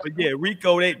crazy out here. But yeah,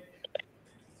 Rico, they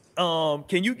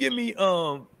can you give me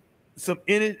some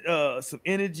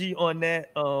energy on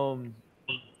that?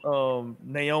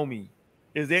 Naomi,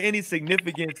 is there any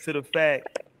significance to the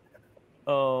fact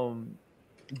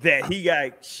that he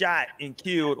got shot and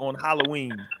killed on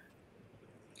Halloween?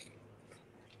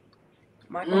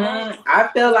 I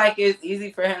feel like it's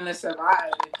easy for him to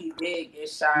survive if he did get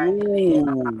shot.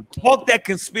 Ooh, talk that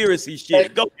conspiracy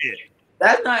shit. Go ahead.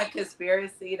 That's not a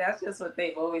conspiracy. That's just what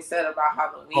they've always said about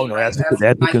Halloween. Oh no, that's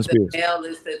like the conspiracy. The veil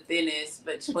is the thinnest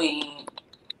between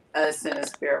us and the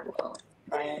spirit world,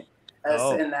 right?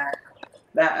 Us and that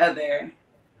other,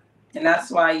 and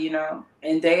that's why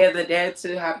and Day of the Dead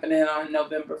too happening on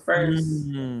November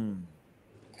 1st.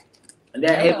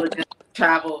 They're able to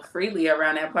travel freely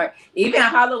around that part. Even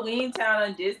Halloween Town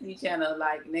on Disney Channel,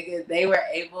 like nigga, they were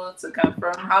able to come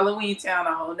from Halloween Town,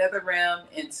 a whole nother realm,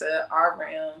 into our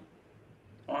realm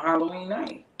on Halloween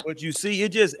night. But you see,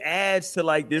 it just adds to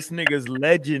like this nigga's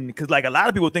legend, because like a lot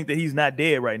of people think that he's not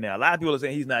dead right now. A lot of people are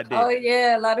saying he's not dead. Oh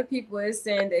yeah, a lot of people are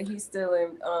saying that he's still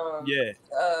in.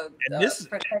 And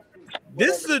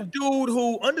this is a dude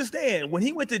who understand when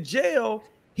he went to jail.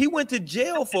 He went to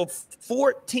jail for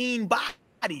 14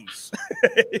 bodies.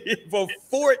 For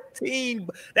 14,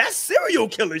 that's serial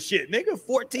killer shit, nigga.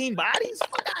 14 bodies,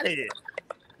 fuck out of here.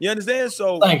 You understand?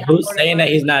 So, like, who's saying that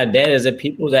he's not dead? Is it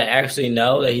people that actually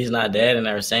know that he's not dead and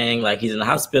are saying like he's in the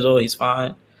hospital, he's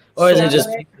fine, or is it just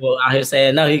people out here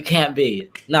saying no, he can't be?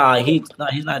 No, he's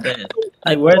not dead.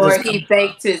 Like, or he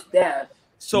faked his death.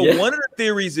 So one of the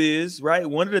theories is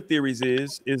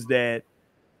is that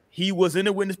he was in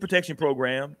the witness protection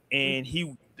program, and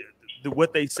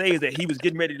what they say is that he was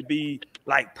getting ready to be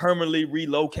like permanently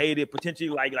relocated, potentially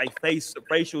like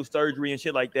facial surgery and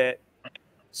shit like that.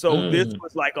 So this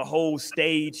was like a whole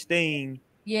stage thing.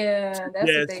 Yeah,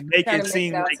 that's make it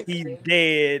seem like he's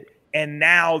dead, and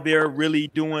now they're really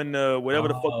doing whatever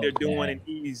the fuck they're doing, and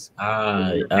he's just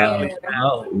to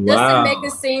make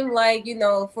it seem like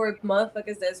for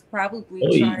motherfuckers that's probably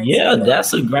trying. Yeah,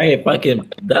 that's a great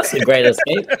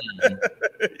escape.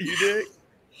 You dig?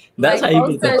 That's like, how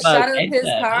you get shot up his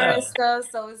car and stuff.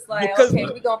 So it's like, because, okay,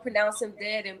 we're gonna pronounce him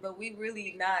dead, but we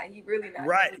really not. He really not.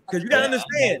 Right? Because you gotta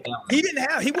understand,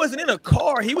 he wasn't in a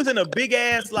car. He was in a big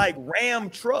ass like Ram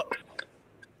truck,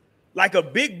 like a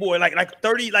big boy, like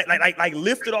 30, like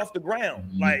lifted off the ground.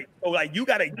 Like you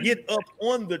gotta get up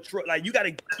on the truck, like you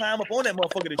gotta climb up on that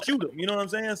motherfucker to shoot him. You know what I'm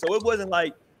saying? So it wasn't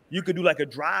like you could do like a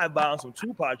drive by on some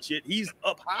Tupac shit. He's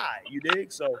up high. You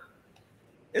dig? So.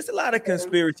 It's a lot of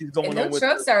conspiracies going on. With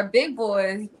trucks are big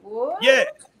boys. What? Yeah.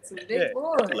 Some big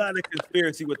boys. A lot of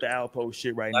conspiracy with the Outpost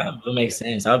shit right now. That makes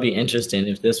sense. That would be interesting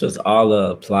if this was all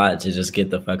a plot to just get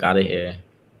the fuck out of here.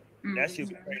 That should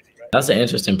be crazy, right? That's an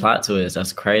interesting plot twist.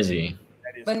 That's crazy.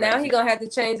 But now he gonna have to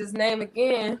change his name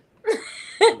again.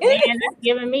 Man, that's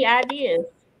giving me ideas.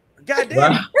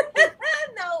 Goddamn.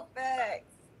 No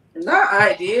facts. Not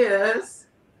ideas.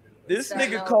 This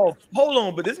nigga called. Hold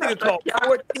on, but this nigga called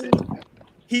 14.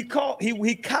 He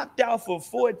copped out for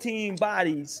 14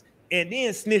 bodies and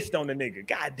then snitched on the nigga.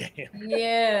 Goddamn.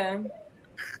 Yeah.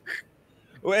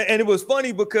 And it was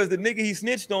funny because the nigga he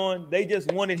snitched on, they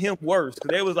just wanted him worse.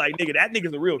 Because they was like, nigga, that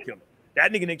nigga's a real killer.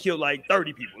 That nigga done killed like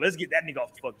 30 people. Let's get that nigga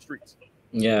off the fucking streets.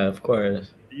 Yeah, of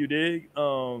course. You dig?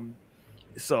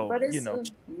 So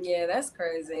yeah, that's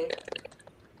crazy.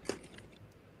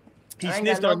 He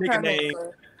snitched on a nigga name.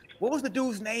 What was the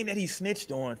dude's name that he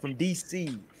snitched on from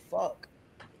DC? Fuck.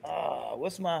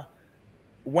 What's my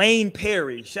Wayne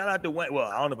Perry? Shout out to Wayne. Well,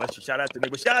 I don't know if I should shout out to him,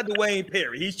 but shout out to Wayne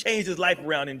Perry. He's changed his life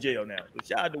around in jail now. So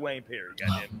shout out to Wayne Perry.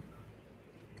 Goddamn.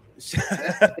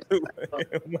 Shout out to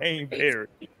Wayne Perry.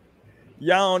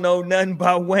 Y'all don't know nothing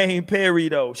about Wayne Perry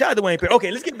though. Shout out to Wayne Perry. Okay,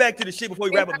 let's get back to the shit before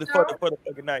we wrap up the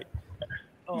fucking night.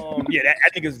 Yeah, that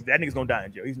nigga's gonna die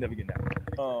in jail. He's never getting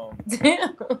out.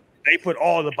 They put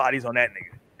all the bodies on that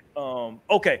nigga.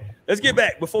 Okay, let's get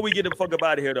back before we get the fuck up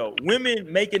out of here though.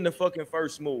 Women making the fucking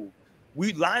first move.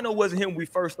 Lionel wasn't him when we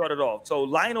first started off. So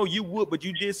Lionel, you would, but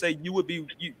you did say you would be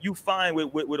you fine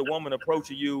with a woman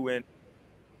approaching you and.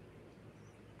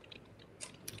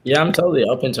 Yeah, I'm totally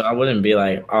open to. I wouldn't be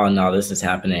like, oh no, this is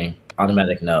happening.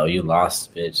 Automatic, no, you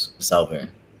lost, bitch. It's over.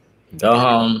 Go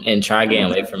home and try getting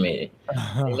away from me.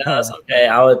 It's okay.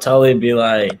 I would totally be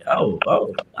like, oh.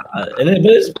 And then,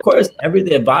 but of course,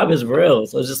 everything vibe is real.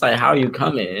 So it's just like how you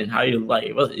coming and how you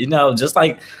like, just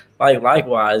like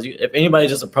likewise. If anybody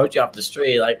just approach you off the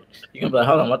street, like you can be like,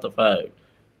 hold on, what the fuck?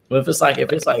 But if it's like like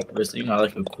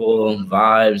a cool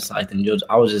vibes, like then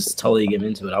I would just totally get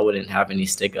into it. I wouldn't have any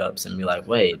stick ups and be like,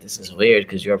 wait, this is weird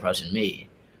because you're approaching me.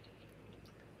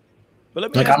 But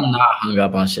I'm not hung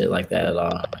up on shit like that at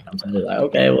all. Like, I'm totally like,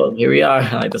 okay, well, here we are.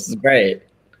 Like, this is great.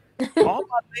 All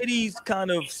my ladies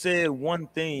kind of said one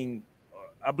thing.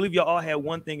 I believe y'all all had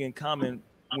one thing in common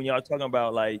when y'all talking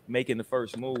about like making the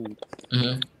first move.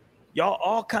 Mm-hmm. Y'all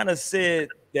all kind of said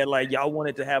that like y'all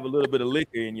wanted to have a little bit of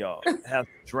liquor in y'all, have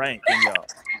drink in y'all.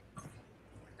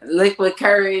 Liquid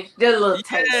courage, just a little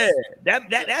taste. Yeah,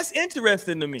 that's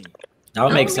interesting to me. That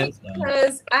would make sense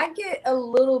because I get a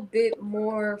little bit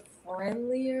more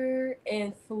friendlier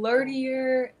and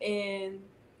flirtier, and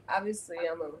obviously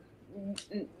I'm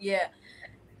a yeah.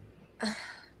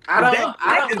 I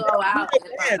don't go out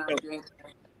if I'm not drinking.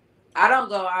 I don't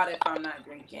go out if I'm not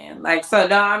drinking. Like, so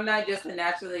no, I'm not just a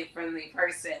naturally friendly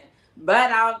person.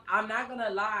 But I'm not gonna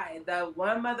lie. The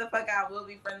one motherfucker I will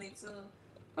be friendly to,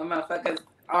 or motherfuckers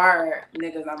are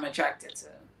niggas I'm attracted to.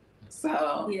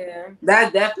 So yeah,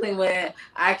 that's definitely when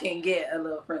I can get a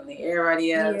little friendly.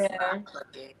 Everybody else,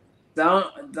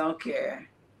 don't care.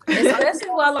 Especially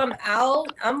while I'm out,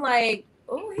 I'm like,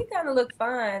 oh, he kind of look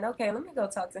fine. Okay, let me go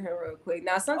talk to him real quick.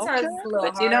 Now sometimes it's a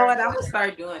little hard. You know what? I'm gonna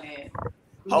start doing it.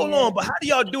 Hold on, but how do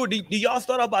y'all do it? Do y'all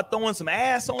start off by throwing some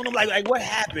ass on them? Like what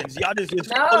happens? Y'all just no.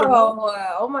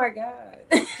 Oh my god.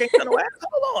 Can't throw no ass.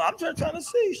 Hold on, I'm just trying to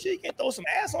see. Shit, can't throw some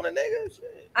ass on a nigga.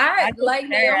 Shit. I like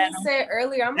Naomi said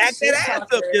earlier. I'm back that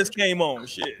ass up just came on.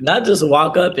 Shit. Not just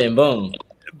walk up and boom.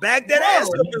 Back that ass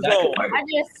up is on. I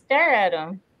just stare at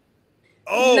him.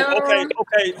 Oh, no.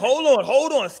 Okay.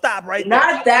 Hold on. Stop right there.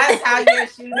 Not that's how you're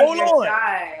shooting Hold your on.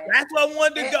 shot. That's what I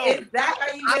wanted to go. Is that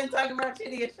how you been talking about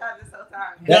shooting your shot this whole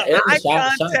time? That is eye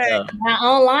contact. Now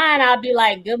online, I'll be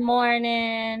like, "Good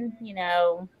morning," you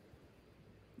know.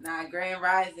 Nah, Grand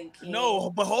Rising King.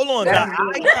 No, but hold on.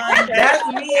 That's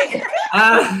me.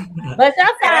 But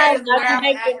sometimes I can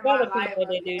make it other people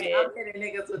to do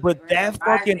that. But that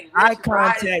fucking eye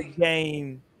contact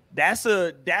game. That's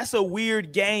a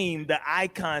weird game, the eye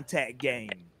contact game.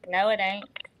 No, it ain't.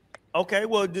 Okay,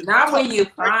 well, not when you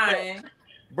fine.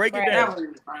 Break it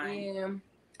down. Yeah,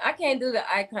 I can't do the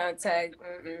eye contact,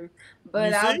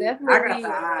 but I'll definitely. I got the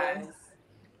eyes.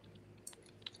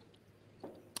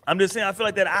 I'm just saying, I feel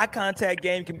like that eye contact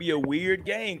game can be a weird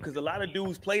game because a lot of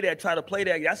dudes try to play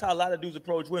that. That's how a lot of dudes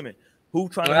approach women. Who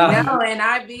trying to? No, and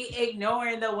I be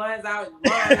ignoring the ones I was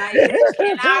born. Like,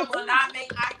 and I will not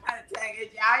make eye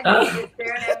contact. I just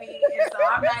staring at me, and so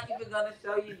I'm not even gonna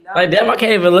show you nothing. Like, damn, I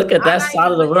can't even look at that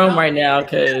side of the room right now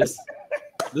because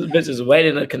this bitch is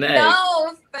waiting to connect.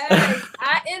 No, facts.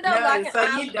 I end up like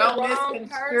so you don't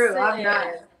misconstrue. I'm not.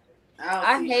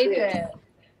 I hate that.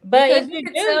 But because if you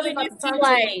do, then you be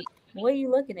like, what are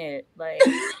you looking at? Like,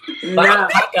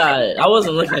 I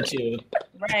wasn't looking at you.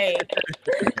 Right.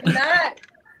 Not.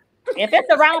 If it's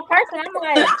the wrong person,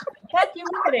 I'm like, fuck you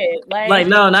looking at? Like,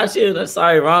 no, not you.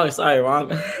 Sorry, wrong.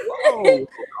 Whoa.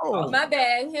 My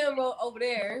bad. Him over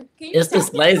there. It's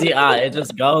this lazy eye. It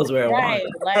just goes where it wants.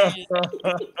 Like,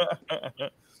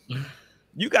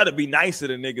 you got to be nice to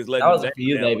the niggas. That was for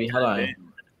you, baby. Hold on.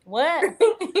 What?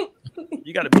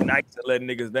 You got to be nice to letting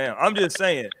niggas down. I'm just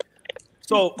saying.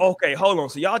 So, okay, hold on.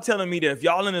 So y'all telling me that if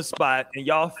y'all in a spot and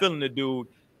y'all feeling the dude,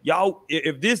 y'all,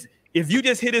 if you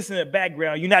just hit us in the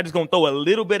background, you're not just gonna throw a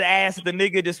little bit of ass at the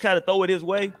nigga, just try to throw it his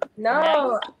way?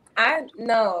 No.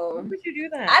 Would you do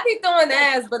that? I be throwing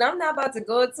ass, but I'm not about to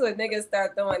go to a nigga and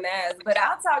start throwing ass. But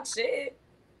I'll talk shit.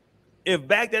 If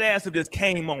back that ass up just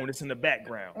came on, it's in the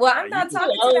background. Well, I'm not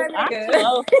talking to that nigga. I'm too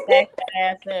old to back that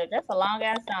ass up. That's a long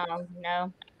ass song, you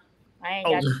know. I ain't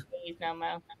got these no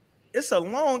more. It's a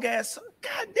long ass.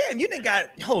 God damn, you didn't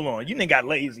got. Hold on, you didn't got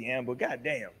lazy, Amber. God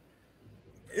damn,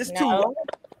 it's too long.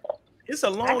 It's a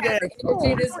long ass.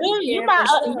 You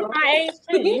my age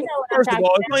too. You know what First I'm of all,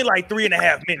 talking it's only like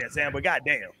 3.5 minutes, Amber. God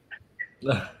damn.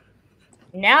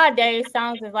 Nowadays,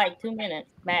 songs is like 2 minutes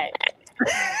max.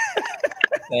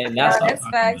 That's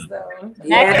facts though.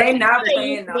 Yeah, they not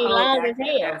playing the long as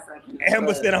hell.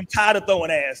 Amber said, "I'm tired of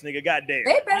throwing ass, nigga. God damn."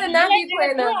 They better not be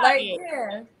playing the like.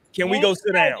 Yeah. Can we go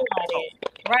sit down?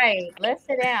 Right, let's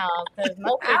sit down. Because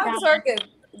most of the I'll time, twerk it.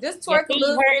 Just twerk a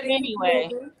little bit anyway.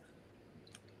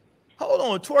 Hold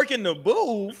on, twerk in the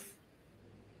booth.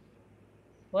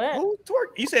 What? Who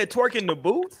twerk? You said twerk in the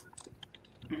booth?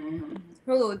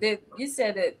 Who did you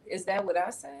said it? Is that what I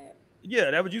said?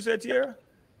 Yeah, that what you said, Tierra?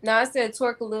 No, I said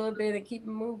twerk a little bit and keep it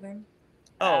moving.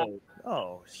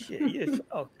 Oh shit. Yes.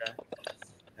 Okay.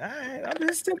 All right. I'm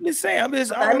just saying. I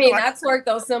mean, I twerked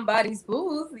on somebody's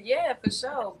booth, yeah, for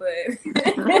sure. But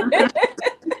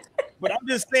but I'm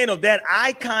just saying, that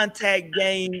eye contact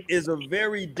game is a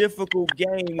very difficult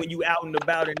game when you out and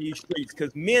about in these streets,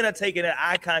 because men are taking that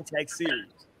eye contact serious.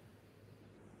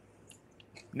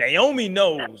 Naomi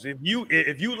knows if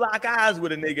you lock eyes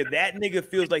with a nigga, that nigga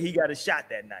feels like he got a shot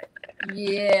that night.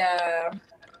 Yeah,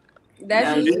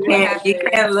 that's you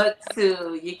can't look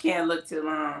too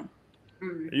long.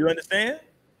 You understand?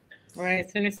 Right.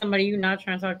 As soon as somebody you're not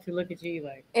trying to talk to look at you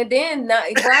like. And then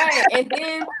and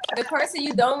then the person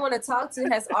you don't want to talk to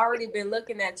has already been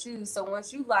looking at you. So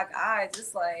once you lock eyes,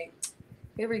 it's like,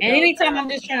 here we go. And anytime I'm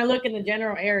just trying to look in the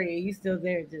general area, you still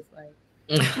there, just like,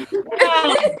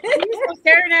 oh, you still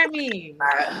staring at me.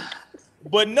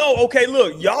 But no, okay,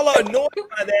 look, y'all are annoyed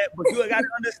by that, but you gotta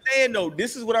understand though,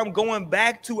 this is what I'm going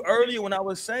back to earlier when I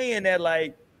was saying that,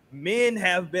 like, men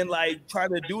have been like trying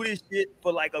to do this shit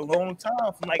for like a long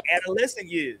time, from like adolescent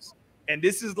years. And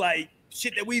this is like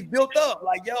shit that we've built up.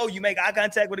 Like, yo, you make eye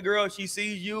contact with a girl, she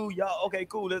sees you, y'all, okay,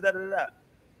 cool, da, da, da, da.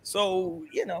 So,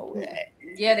 you know.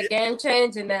 Yeah, the game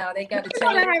changing now. They got to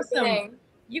change.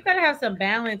 You gotta have some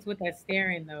balance with that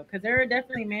staring though, because there are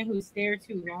definitely men who stare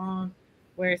too long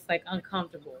where it's like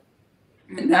uncomfortable.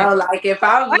 No, like if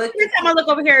I look, every time I look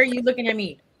over here, are you looking at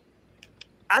me?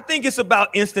 I think it's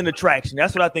about instant attraction.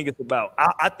 That's what I think it's about.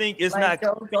 I think it's like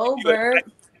not Goldberg.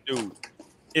 Dude.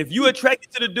 If you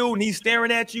attracted to the dude and he's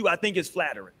staring at you, I think it's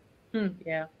flattering.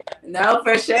 Yeah. No,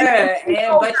 for sure.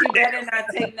 But you better not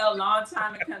take no long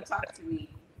time to come talk to me.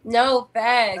 No,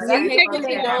 facts. I hate when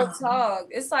they don't talk.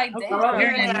 It's like,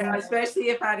 damn.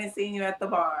 Especially if I didn't see you at the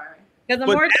bar. Because the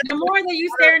more that you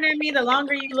staring at me, the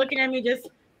longer you looking at me, just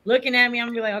looking at me, I'm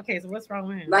gonna be like, okay, so what's wrong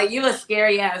with him? Like, you a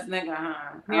scary ass nigga, huh?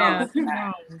 Yeah.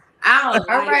 I don't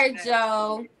All like right, that.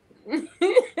 Joe.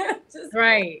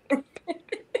 Right.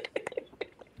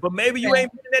 But maybe you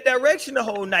ain't been in that direction the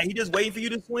whole night. He just waiting for you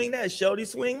to swing that. Shorty,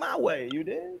 swing my way. You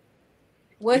did?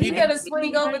 Well, he better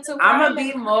swing over to I'm going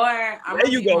to be more. There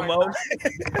you go, Mo.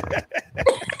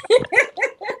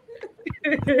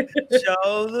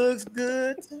 Show looks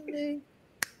good to me.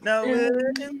 No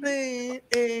wouldn't be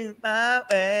in my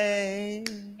way.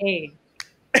 Hey.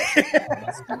 That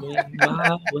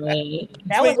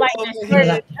was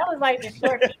like the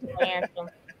short people anthem.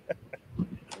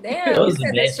 Damn, you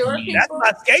said the short people. That's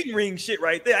my skating ring shit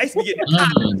right there. I used to be getting the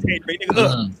top of the skating ring.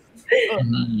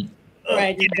 Nigga,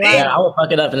 Right. Yeah, I would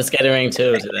fuck it up in the skating ring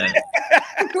too today.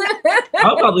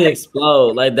 I'll probably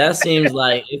explode. Like, that seems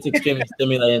like it's extremely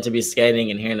stimulating to be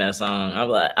skating and hearing that song. I'm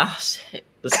like, oh shit,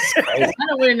 this is crazy. I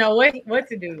don't really know what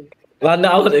to do. Well, no,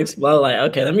 I would explode. Like,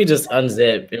 okay, let me just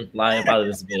unzip and fly up out of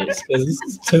this bitch because this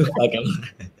is too fucking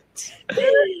much.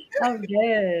 I'm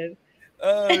dead.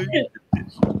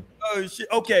 Oh shit.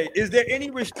 Okay. Is there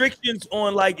any restrictions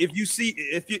on, like, if you're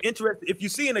interested, if you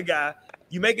seeing a guy,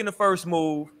 you making the first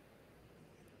move?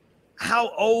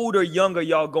 How old or young are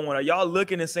y'all going? Are y'all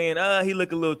looking and saying, he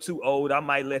look a little too old, I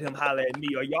might let him holler at me?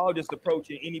 Or y'all just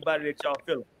approaching anybody that y'all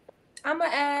feeling? I'm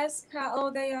gonna ask how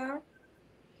old they are.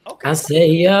 Okay. I say,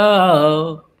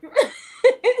 yo.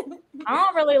 I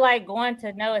don't really like going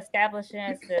to no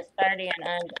establishments that's 30 and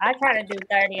under. I try to do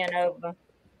 30 and over.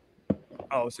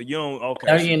 Oh, so you don't, okay.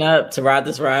 30 and up to ride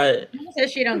this ride. She said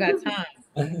she don't got time.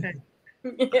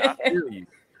 I feel you.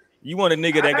 You want a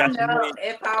nigga that got you.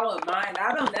 If I would mind,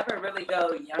 I don't never really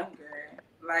go younger.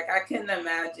 Like, I couldn't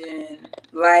imagine.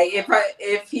 Like,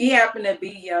 if he happened to be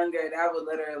younger, that would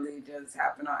literally just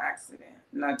happen on accident.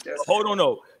 Not just. Hold on,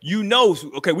 no. You know,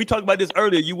 okay, we talked about this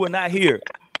earlier. You were not here.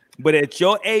 But at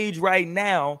your age right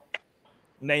now,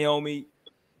 Naomi,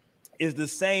 is the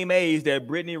same age that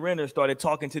Brittany Renner started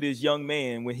talking to this young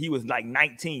man when he was like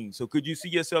 19. So could you see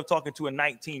yourself talking to a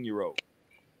 19-year-old?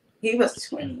 He was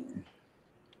 20.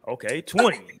 Okay,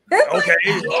 20. Okay. Okay.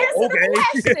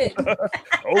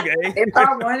 If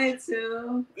I wanted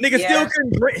to. Nigga still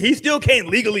couldn't drink. He still can't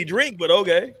legally drink, but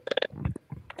okay.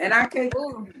 And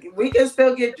we can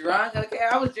still get drunk. Okay,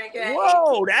 I was drinking.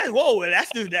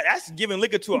 That's giving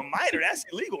liquor to a minor. That's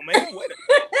illegal, man.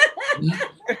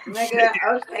 Nigga,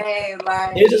 okay,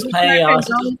 like you're just playing.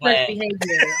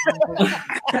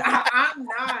 I'm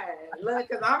not. Look,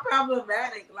 cause I'm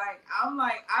problematic. Like,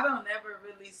 I don't ever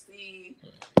really see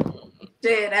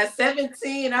Shit, at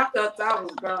 17, I felt I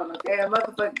was grown. Okay, a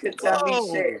motherfucker could tell me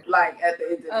shit like at the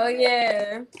end of the day.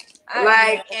 yeah.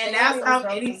 And that's how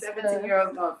any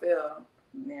 17-year-old's gonna feel.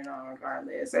 You know,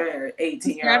 regardless, or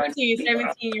 18-year-old.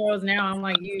 17-year-olds now. I'm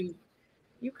like, you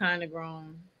kind of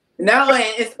grown. No,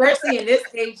 and especially in this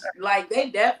age, like they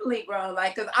definitely grown.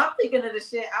 Like, cause I'm thinking of the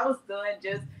shit I was doing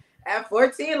just at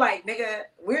 14. Like, nigga,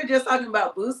 we were just talking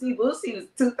about Boosie. Boosie was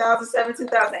 2007,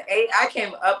 2008. I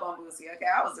came up on Boosie. Okay,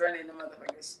 I was running the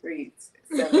motherfucking streets.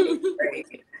 7th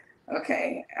grade.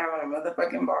 Okay, I want a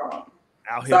motherfucking ball.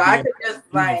 So I could just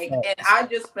like, and I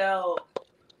just felt.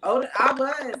 Oh, I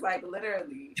was like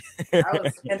literally. I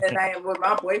was spending the night with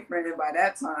my boyfriend, and by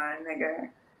that time, nigga.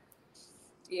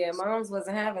 Yeah, moms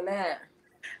wasn't having that.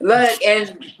 Look,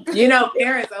 and you know,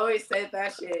 parents always said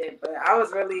that shit, but I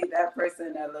was really that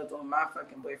person that lived with my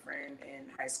fucking boyfriend in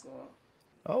high school.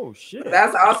 Oh shit! But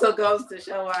that also goes to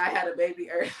show why I had a baby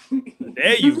early.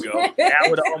 There you go. That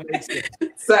would all make sense.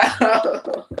 So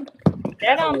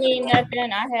that don't mean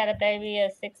nothing. I had a baby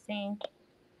at 16.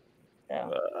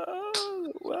 So.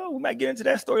 Well, we might get into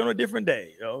that story on a different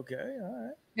day. Okay,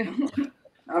 all right.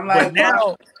 I'm like,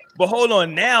 but hold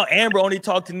on. Now Amber only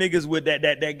talked to niggas with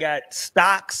that got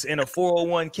stocks and a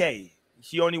 401k.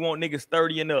 She only want niggas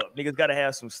 30 and up. Niggas gotta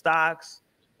have some stocks,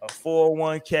 a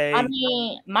 401k. I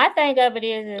mean, my thing of it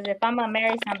is if I'm gonna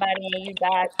marry somebody and you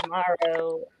die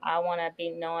tomorrow, I want to be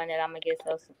knowing that I'm gonna get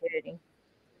Social Security.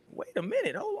 Wait a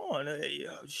minute, hold on.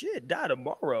 Shit, die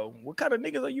tomorrow. What kind of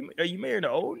niggas are you? Are you marrying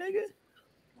an old nigga?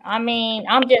 I mean,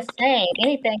 I'm just saying,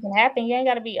 anything can happen. You ain't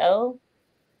gotta be old.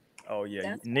 Oh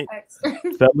yeah,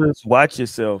 fellas, watch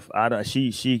yourself. I don't.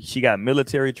 She got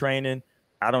military training.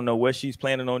 I don't know what she's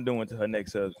planning on doing to her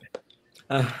next husband.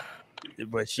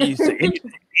 But she's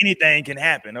anything can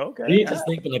happen. Okay, you just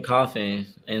sleep in the coffin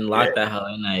and lock that hell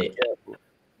at night.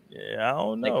 Yeah, I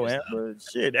don't know, man. But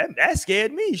shit, that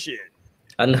scared me. Shit.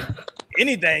 I know.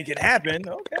 Anything can happen.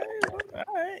 Okay, all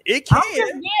right. It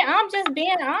can. I'm just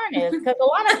being honest because a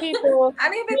lot of people. I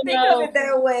didn't even think of it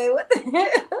that way. What the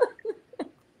hell?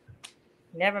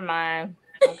 Never mind.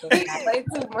 I play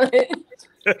too much.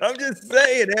 I'm just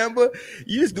saying, Amber.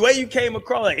 The way you came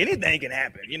across, like anything can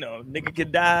happen. You know, nigga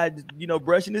could die. You know,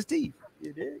 brushing his teeth.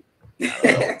 You dig?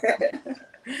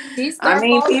 I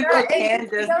mean, people can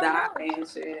just die and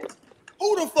shit.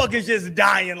 Who the fuck is just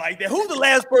dying like that? Who's the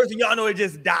last person y'all know that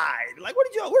just died? Like, what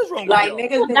is wrong with like y'all?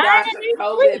 Niggas been dying from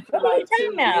COVID for like 2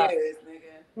 years,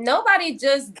 nigga. Nobody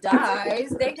just dies.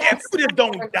 They got people just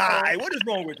don't die. What is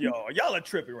wrong with y'all? Y'all are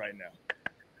tripping right now.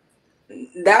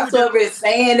 That's what we're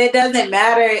saying. It doesn't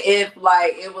matter if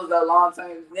like it was a long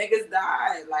time. Niggas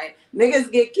die. Like niggas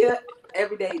get killed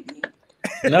every day.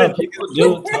 No, people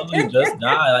do totally just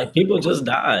die. Like people just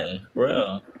die, for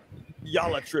real.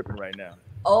 Y'all are tripping right now.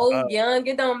 Old, young,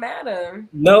 it don't matter.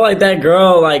 No, like that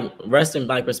girl, like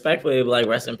respectfully, like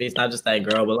rest in peace. Not just that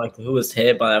girl, but like who was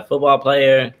hit by that football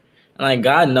player. And like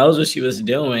God knows what she was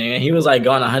doing, and he was like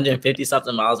going 150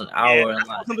 something miles an hour, and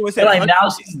like now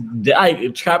she's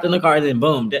like trapped in the car, and then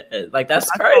boom, like that's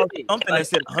crazy. Something that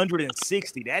said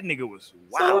 160. That nigga was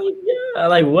wow. So, yeah,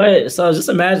 like what? So just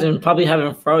imagine probably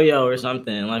having froyo or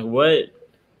something. Like what?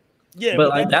 Yeah, but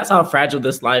like that's how fragile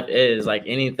this life is. Like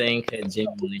anything could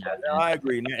genuinely happen. I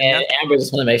agree. And Amber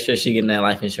just want to make sure she getting that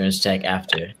life insurance check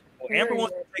after. Amber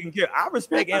wants to take care. I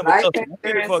respect Amber.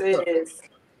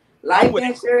 Life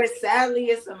insurance,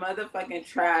 sadly, is a motherfucking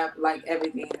trap, like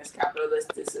everything in this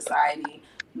capitalistic society.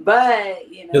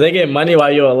 But you know, do they get money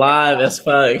while you're alive as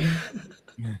fuck?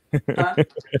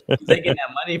 They get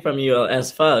that money from you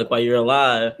as fuck while you're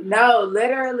alive. No,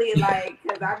 literally, like,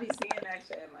 because I be seeing that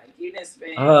shit. Like, you didn't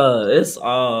spend. It's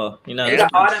all you know.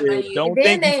 All the money. Don't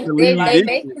then think they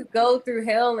make you go through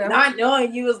hell, and not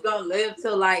knowing you was gonna live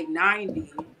till like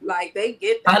 90. Like they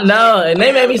get that. I know, and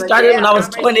they made me start it when I was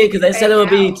 20 because they said it would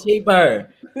be out.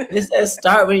 cheaper. They said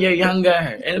start when you're younger,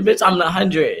 and bitch, I'm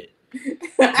 100.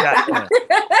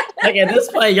 Like at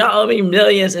this point, y'all owe me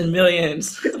millions and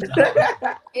millions.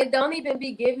 it don't even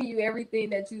be giving you everything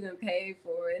that you done paid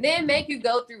for, and then make you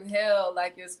go through hell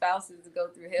like your spouses go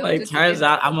through hell. Like turns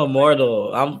out I'm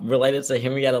immortal. I'm related to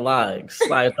Henrietta Lacks.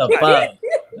 Like the fuck,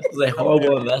 this is a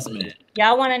horrible investment.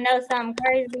 Y'all want to know something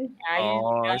crazy?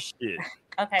 Oh shit.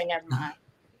 Okay, never mind.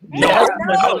 No. I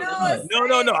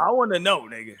want to know,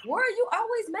 nigga. Where are you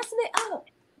always messing it up?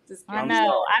 I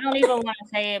know. I don't even want to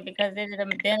say it because then it'll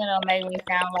make me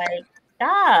sound like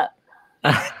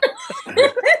stop.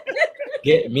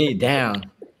 Get me down.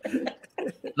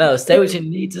 No, say what you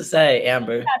need to say,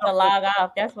 Amber. I'm about to log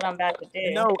off. That's what I'm about to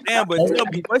do. No, Amber, tell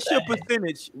me what's your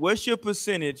percentage? What's your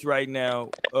percentage right now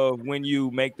of when you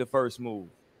make the first move?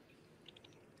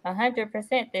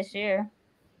 100% this year.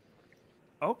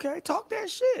 Okay, talk that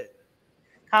shit.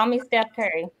 Call me Steph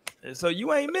Curry. So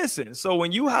you ain't missing. So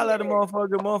when you holler at a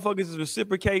motherfucker, motherfuckers is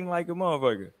reciprocating like a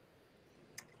motherfucker.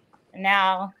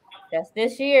 Now, that's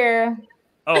this year.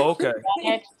 Oh, okay.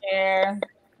 Next year,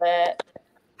 but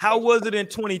how was it in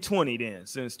 2020 then?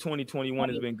 Since 2021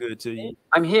 has been good to you.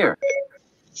 I'm here.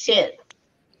 Shit.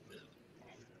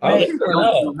 Oh,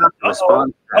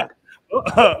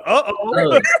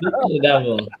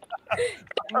 devil.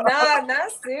 Nah,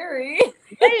 not Siri.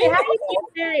 Hey, how you keep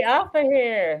Siri off of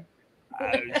here?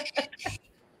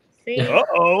 See?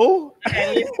 Uh-oh.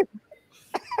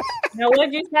 Now,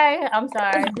 what'd you say? I'm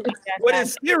sorry. What did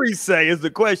Siri say is the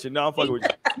question. No, I'm fucking with you.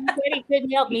 He said he couldn't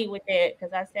help me with it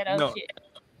because I said, No. shit.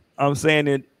 I'm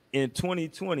saying in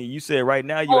 2020, you said right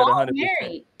now you're at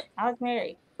 100%. I was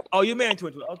married. Oh, you're married in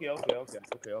 2020.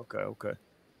 Okay.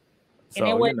 And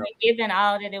it wasn't giving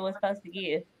all that it was supposed to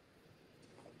give.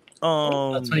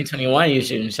 2021, you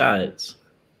shooting shots.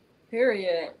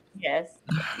 Period. Yes.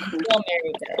 Still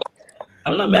married though.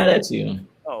 I'm not mad at you.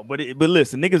 Oh, but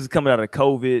listen, niggas is coming out of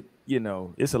COVID. You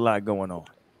know, it's a lot going on.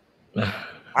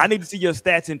 I need to see your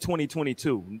stats in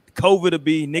 2022. COVID will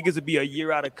be niggas will be a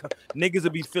year out of niggas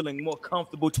will be feeling more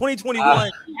comfortable. 2021.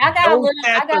 I got a little.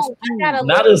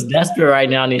 Not as desperate right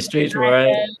now in these streets,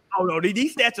 right? Oh no,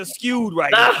 these stats are skewed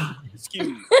right now.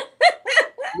 Skewed.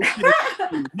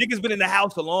 Niggas been in the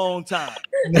house a long time.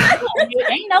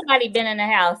 Ain't nobody been in the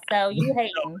house, so you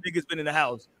hating. No, niggas been in the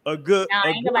house. Ain't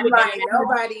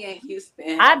nobody in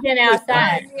Houston. I've been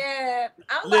outside. Yeah,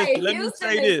 I'm Listen, like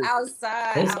Houston is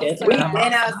outside. We've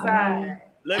been outside.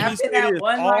 Let me say this.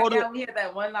 All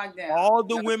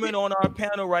the women on our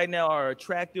panel right now are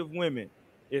attractive women.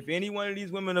 If any one of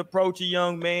these women approach a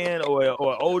young man or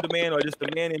older man or just a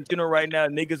man in general right now,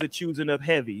 niggas are choosing up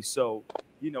heavy. So,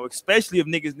 you know, especially if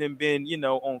niggas done been, you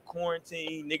know, on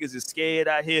quarantine, niggas is scared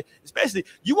out here. Especially,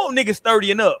 you want niggas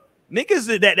 30 and up.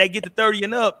 Niggas that get to 30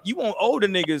 and up, you want older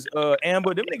niggas,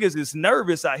 Amber. Them niggas is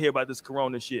nervous out here about this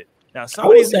corona shit. Now, I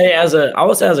would say as a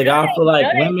guy, I feel like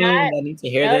women that need to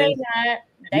hear this,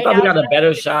 you probably got a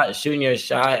better shot shooting your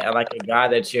shot at like a guy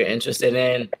that you're interested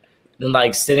in than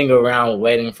like sitting around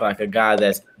waiting for like a guy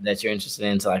that you're interested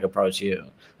in to like approach you.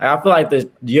 Like, I feel like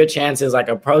your chances like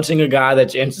approaching a guy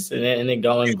that you're interested in and it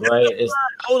going great is.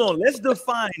 Hold on, let's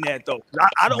define that though.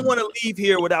 I don't want to leave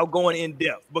here without going in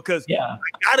depth because I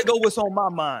gotta go what's on my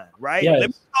mind, right? Yes. Let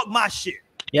me talk my shit.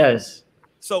 Yes.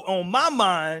 So on my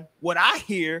mind, what I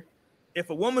hear, if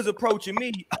a woman's approaching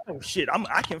me, oh shit,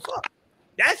 I can fuck.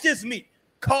 That's just me.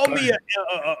 Call me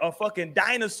a fucking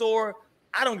dinosaur.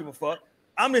 I don't give a fuck.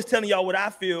 I'm just telling y'all what I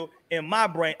feel in my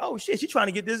brain. Oh shit, she trying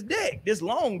to get this dick, this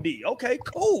long D. Okay,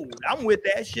 cool. I'm with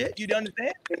that shit. You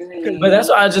understand? But that's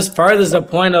why I just furthers the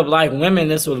point of like women.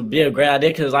 This would be a great idea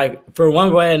because like for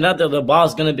one way or another, the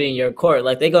ball's gonna be in your court.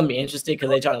 Like they're gonna be interested because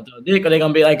they trying to throw a dick, or they're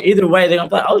gonna be like either way they're gonna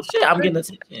be like, oh shit, I'm getting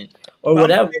attention or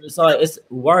whatever. So it's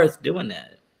worth doing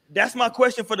that. That's my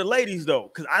question for the ladies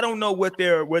though, because I don't know what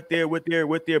they're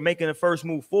making the first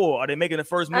move for. Are they making the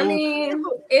first move? I mean,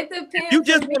 it depends. If you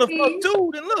just want to fuck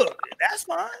too, then look, that's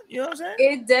fine. You know what I'm saying?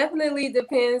 It definitely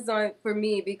depends on for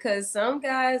me because some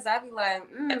guys I be like,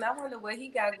 I wonder what he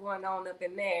got going on up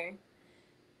in there.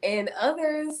 And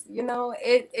others, you know,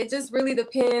 it just really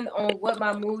depends on what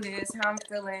my mood is, how I'm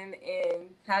feeling, and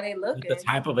how they look. The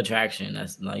type of attraction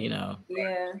that's like, you know.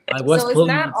 Yeah. Like what's so it's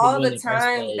not all the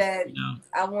time that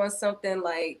I want something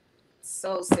like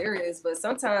so serious, but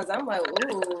sometimes I'm like,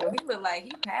 ooh, he look like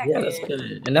he packing. Yeah, that's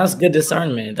good, and that's good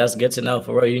discernment. That's good to know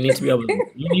for real. You need to be able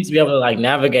to, like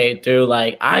navigate through.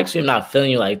 Like I actually am not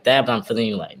feeling you like that, but I'm feeling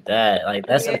you like that. Like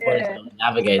that's important to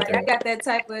navigate through. I got that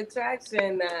type of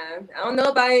attraction. I don't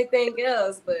know about anything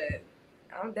else, but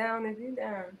I'm down if you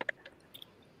down.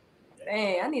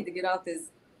 Dang, I need to get off this.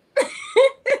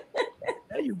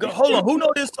 There you go. Hold on. Who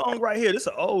know this song right here? This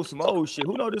is some old shit.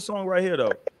 Who know this song right here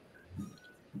though?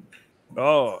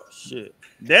 Oh shit!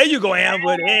 There you go,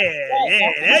 Amber.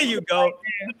 Yeah. There you go.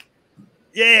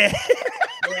 Yeah.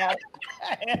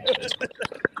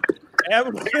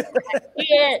 Amber.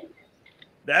 Yeah.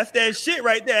 That's that shit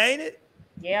right there, ain't it?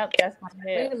 Yep, that's my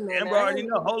head. Amber already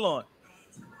know. Hold on.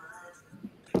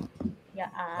 Yeah.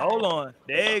 Hold on.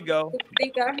 There you go. I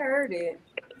think I heard it.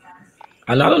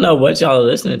 And I don't know what y'all are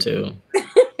listening to.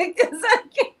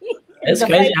 It's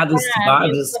crazy how this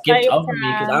vibe just skipped over me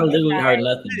because I literally heard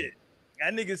nothing.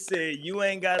 That nigga said you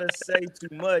ain't gotta say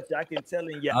too much. I can tell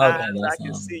in your eyes. I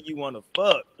can see you wanna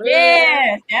fuck.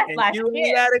 Yeah, that's and like you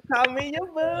ain't gotta call me your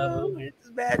boo. It's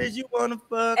as bad as you wanna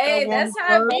fuck. Hey, that's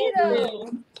how it be though.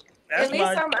 That's At least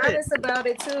I'm honest about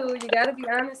it too. You gotta be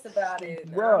honest about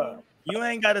it, bro. You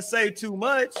ain't gotta say too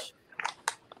much.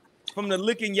 from the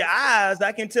look in your eyes,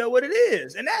 I can tell what it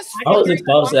is, and that's. I was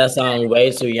exposed to that song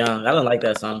way too young. I don't like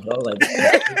that song. I was like,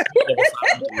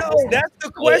 no, that's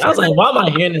the question. I was like, why am I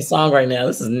hearing this song right now?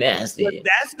 This is nasty. But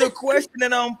that's the question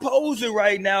that I'm posing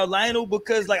right now, Lionel,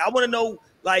 because like I want to know,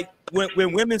 like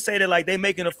when women say that like they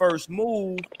making the first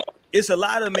move, it's a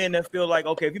lot of men that feel like,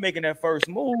 okay, if you're making that first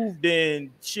move,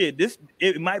 then shit,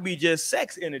 it might be just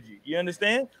sex energy. You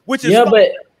understand? Which is fun.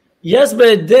 Yes,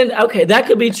 but then okay, that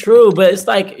could be true, but it's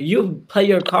like you play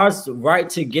your cards right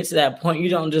to get to that point. You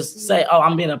don't just say, "Oh,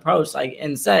 I'm being approached," like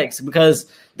in sex, because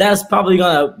that's probably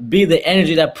gonna be the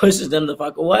energy that pushes them the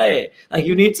fuck away. Like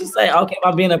you need to say, "Okay, if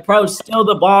I'm being approached, still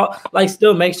the ball, like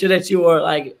still make sure that you are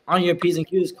like on your P's and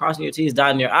Q's, crossing your T's,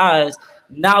 dotting your I's."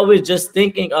 Now we're just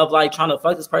thinking of like trying to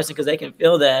fuck this person because they can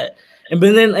feel that, and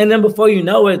then before you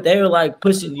know it, they're like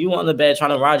pushing you on the bed trying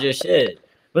to ride your shit.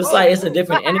 But it's like it's a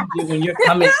different energy when you're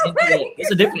coming into it.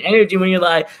 It's a different energy when you're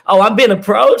like, oh, I'm being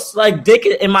approached, like dick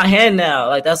in my hand now.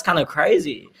 Like that's kind of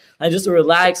crazy. Like just to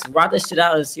relax, rock that shit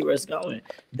out and see where it's going.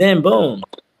 Then boom.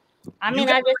 I mean,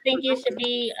 I just think you should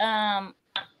be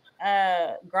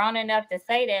grown enough to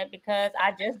say that because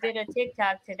I just did a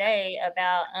TikTok today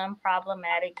about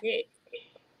unproblematic dick.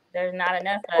 There's not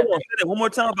enough of it. Say that one more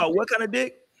time about what kind of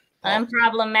dick?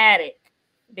 Unproblematic.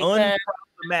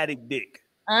 Unproblematic dick.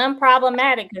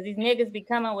 Unproblematic because these niggas be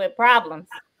coming with problems,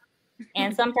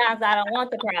 and sometimes I don't want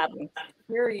the problems.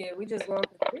 Period. We just want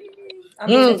the I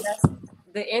mean, that's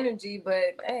the energy,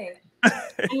 but hey.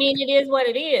 I mean, it is what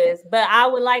it is, but I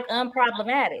would like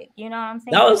unproblematic. You know what I'm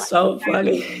saying? That was so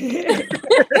funny.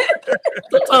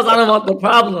 Sometimes I don't want the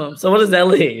problem. So what does that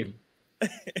leave?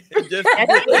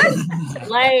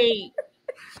 Like,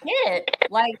 yeah,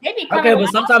 like they be okay, but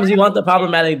sometimes you want the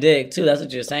problematic dick too. That's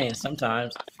what you're saying.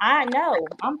 Sometimes I know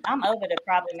I'm over the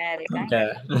problematic.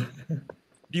 Okay.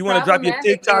 Do you want to drop your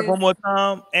TikTok one more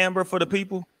time, Amber, for the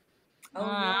people?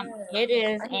 It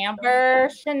is Amber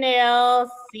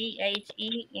Chanel CHENELLE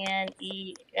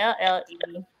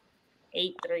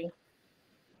 83.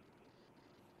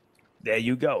 There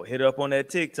you go. Hit up on that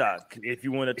TikTok if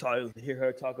you want to hear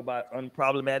her talk about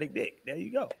unproblematic dick. There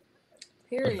you go.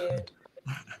 Period.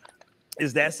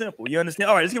 It's that simple. You understand?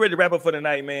 All right, let's get ready to wrap up for the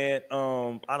night, man.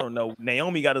 I don't know.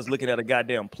 Naomi got us looking at a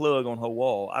goddamn plug on her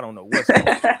wall. I don't know what's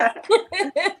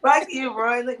Fuck you,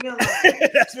 Roy. Look me alone.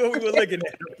 That's what we were looking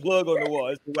at. The plug on the wall.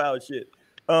 It's the wild shit.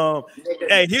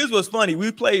 Hey, here's what's funny. We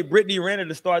played Brittany Renner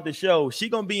to start the show. She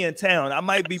gonna be in town. I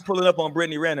might be pulling up on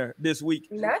Brittany Renner this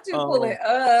week. Not you pulling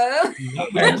up.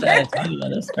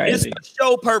 That's crazy. It's for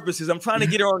show purposes. I'm trying to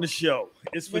get her on the show.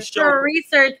 It's for show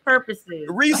research purposes.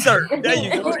 Research. There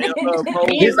you go.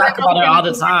 We talk about her all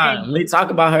the time. We talk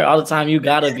about her all the time. You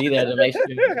gotta be there to make sure.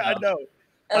 You know.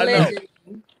 I know.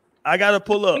 I gotta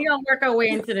pull up. We gonna work our way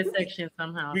into the section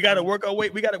somehow. We gotta work our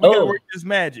way. We gotta work this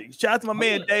magic. Shout out to my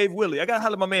man Dave Willie. I gotta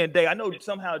holler at my man Dave. I know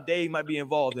somehow Dave might be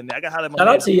involved in that. I gotta holler at my Shout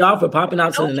man. out to y'all for popping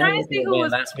out to the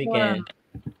network last weekend.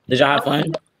 Did y'all have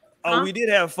fun? Oh, we did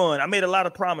have fun. I made a lot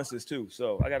of promises too,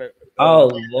 so I gotta.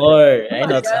 Oh Lord, ain't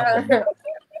no telling.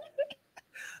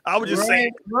 I was just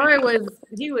saying. Roy was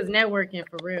networking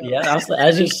for real. Yeah,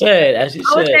 as you should. I was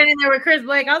standing there with Chris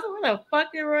Blake. I was like, where the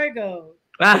fuck did Roy go?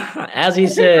 As he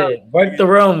said, work the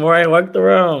room, Roy. Work the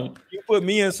room. You put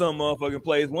me in some motherfucking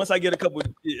place. Once I get a couple,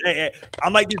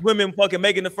 I'm like these women fucking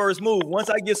making the first move. Once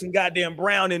I get some goddamn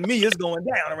brown in me, it's going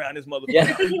down around this motherfucker. Yeah.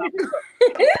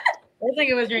 I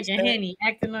think it was drinking Henny,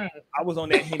 acting up. I was on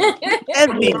that Henny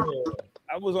heavy.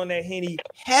 I was on that Henny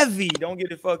heavy. Don't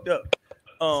get it fucked up.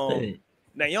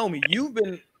 Naomi,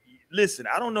 listen.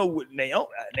 I don't know what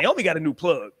Naomi got a new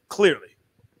plug clearly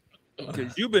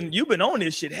because you've been on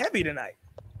this shit heavy tonight.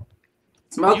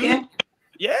 Smoking?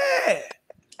 Yeah.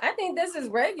 I think this is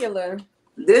regular.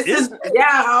 This is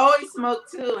I always smoke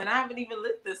too, and I haven't even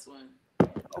lit this one.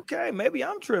 Okay, maybe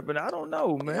I'm tripping. I don't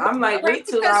know, man. I'm like, wait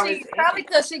 2 hours. Probably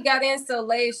because she got in so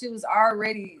late, she was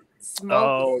already smoking.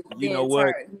 Oh, you know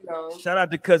what? Shout out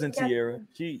to cousin Tierra.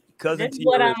 Cousin This is Tierra.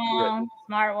 what I'm on.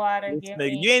 Smart water.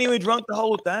 You ain't even drunk the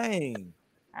whole thing.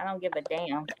 I don't give a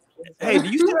damn. Hey, do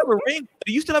you still have a ring?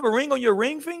 Do you still have a ring on your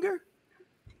ring finger?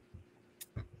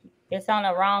 It's on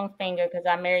the wrong finger because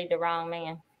I married the wrong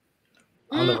man.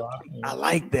 I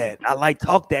like that. I like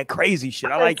talk that crazy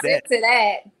shit. I like that. To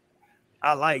that.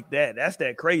 I like that. That's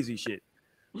that crazy shit.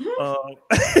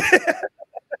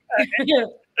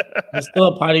 It's still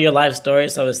a part of your life story,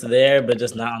 so it's there, but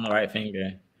just not on the right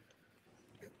finger.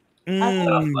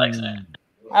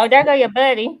 Oh, there go your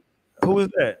buddy. Who is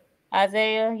that?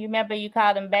 Isaiah. You remember you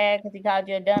called him bad because he called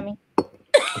you a dummy?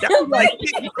 That was like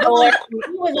he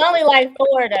was only like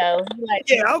 4 though.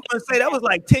 Yeah, I was gonna say that was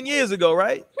like 10 years ago,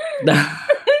 right?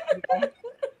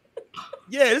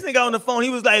 Yeah, this nigga on the phone. He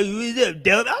was like, "Who is that?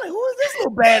 I'm like, who is this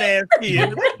little badass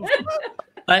kid? What the fuck?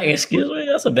 Like, excuse me,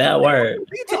 that's a bad word. Who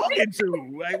you talking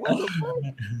to? Like, what the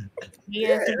fuck?"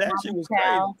 Yeah, that shit was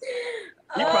crazy.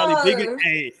 He probably bigger.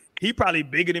 Hey, he probably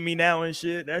bigger than me now and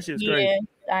shit. That shit's crazy.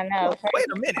 Yeah, I know. Wait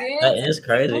a minute. That is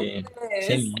crazy.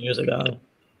 10 years ago.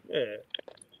 Yeah.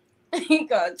 He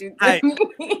called you. I know.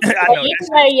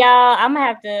 Anyway, y'all, I'm gonna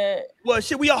have to. Well,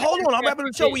 shit, we all hold on. I'm wrapping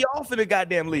the show. We all for the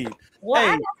goddamn leave. Well,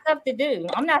 Hey. I got stuff to do.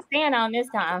 I'm not staying on this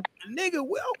time. Nigga,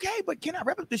 well, okay, but can I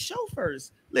wrap up the show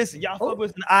first? Listen, y'all fuck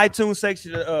with the iTunes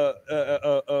section, in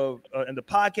the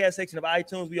podcast section of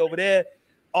iTunes. We over there.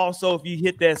 Also, if you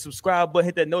hit that subscribe button,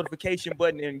 hit that notification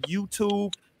button in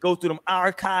YouTube, go through them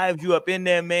archives. You up in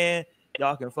there, man.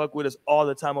 Y'all can fuck with us all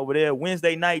the time over there.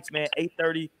 Wednesday nights, man,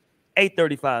 8:30,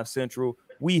 8:35 Central.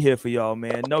 We here for y'all,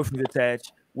 man. No strings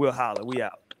attached. We'll holler. We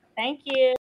out. Thank you.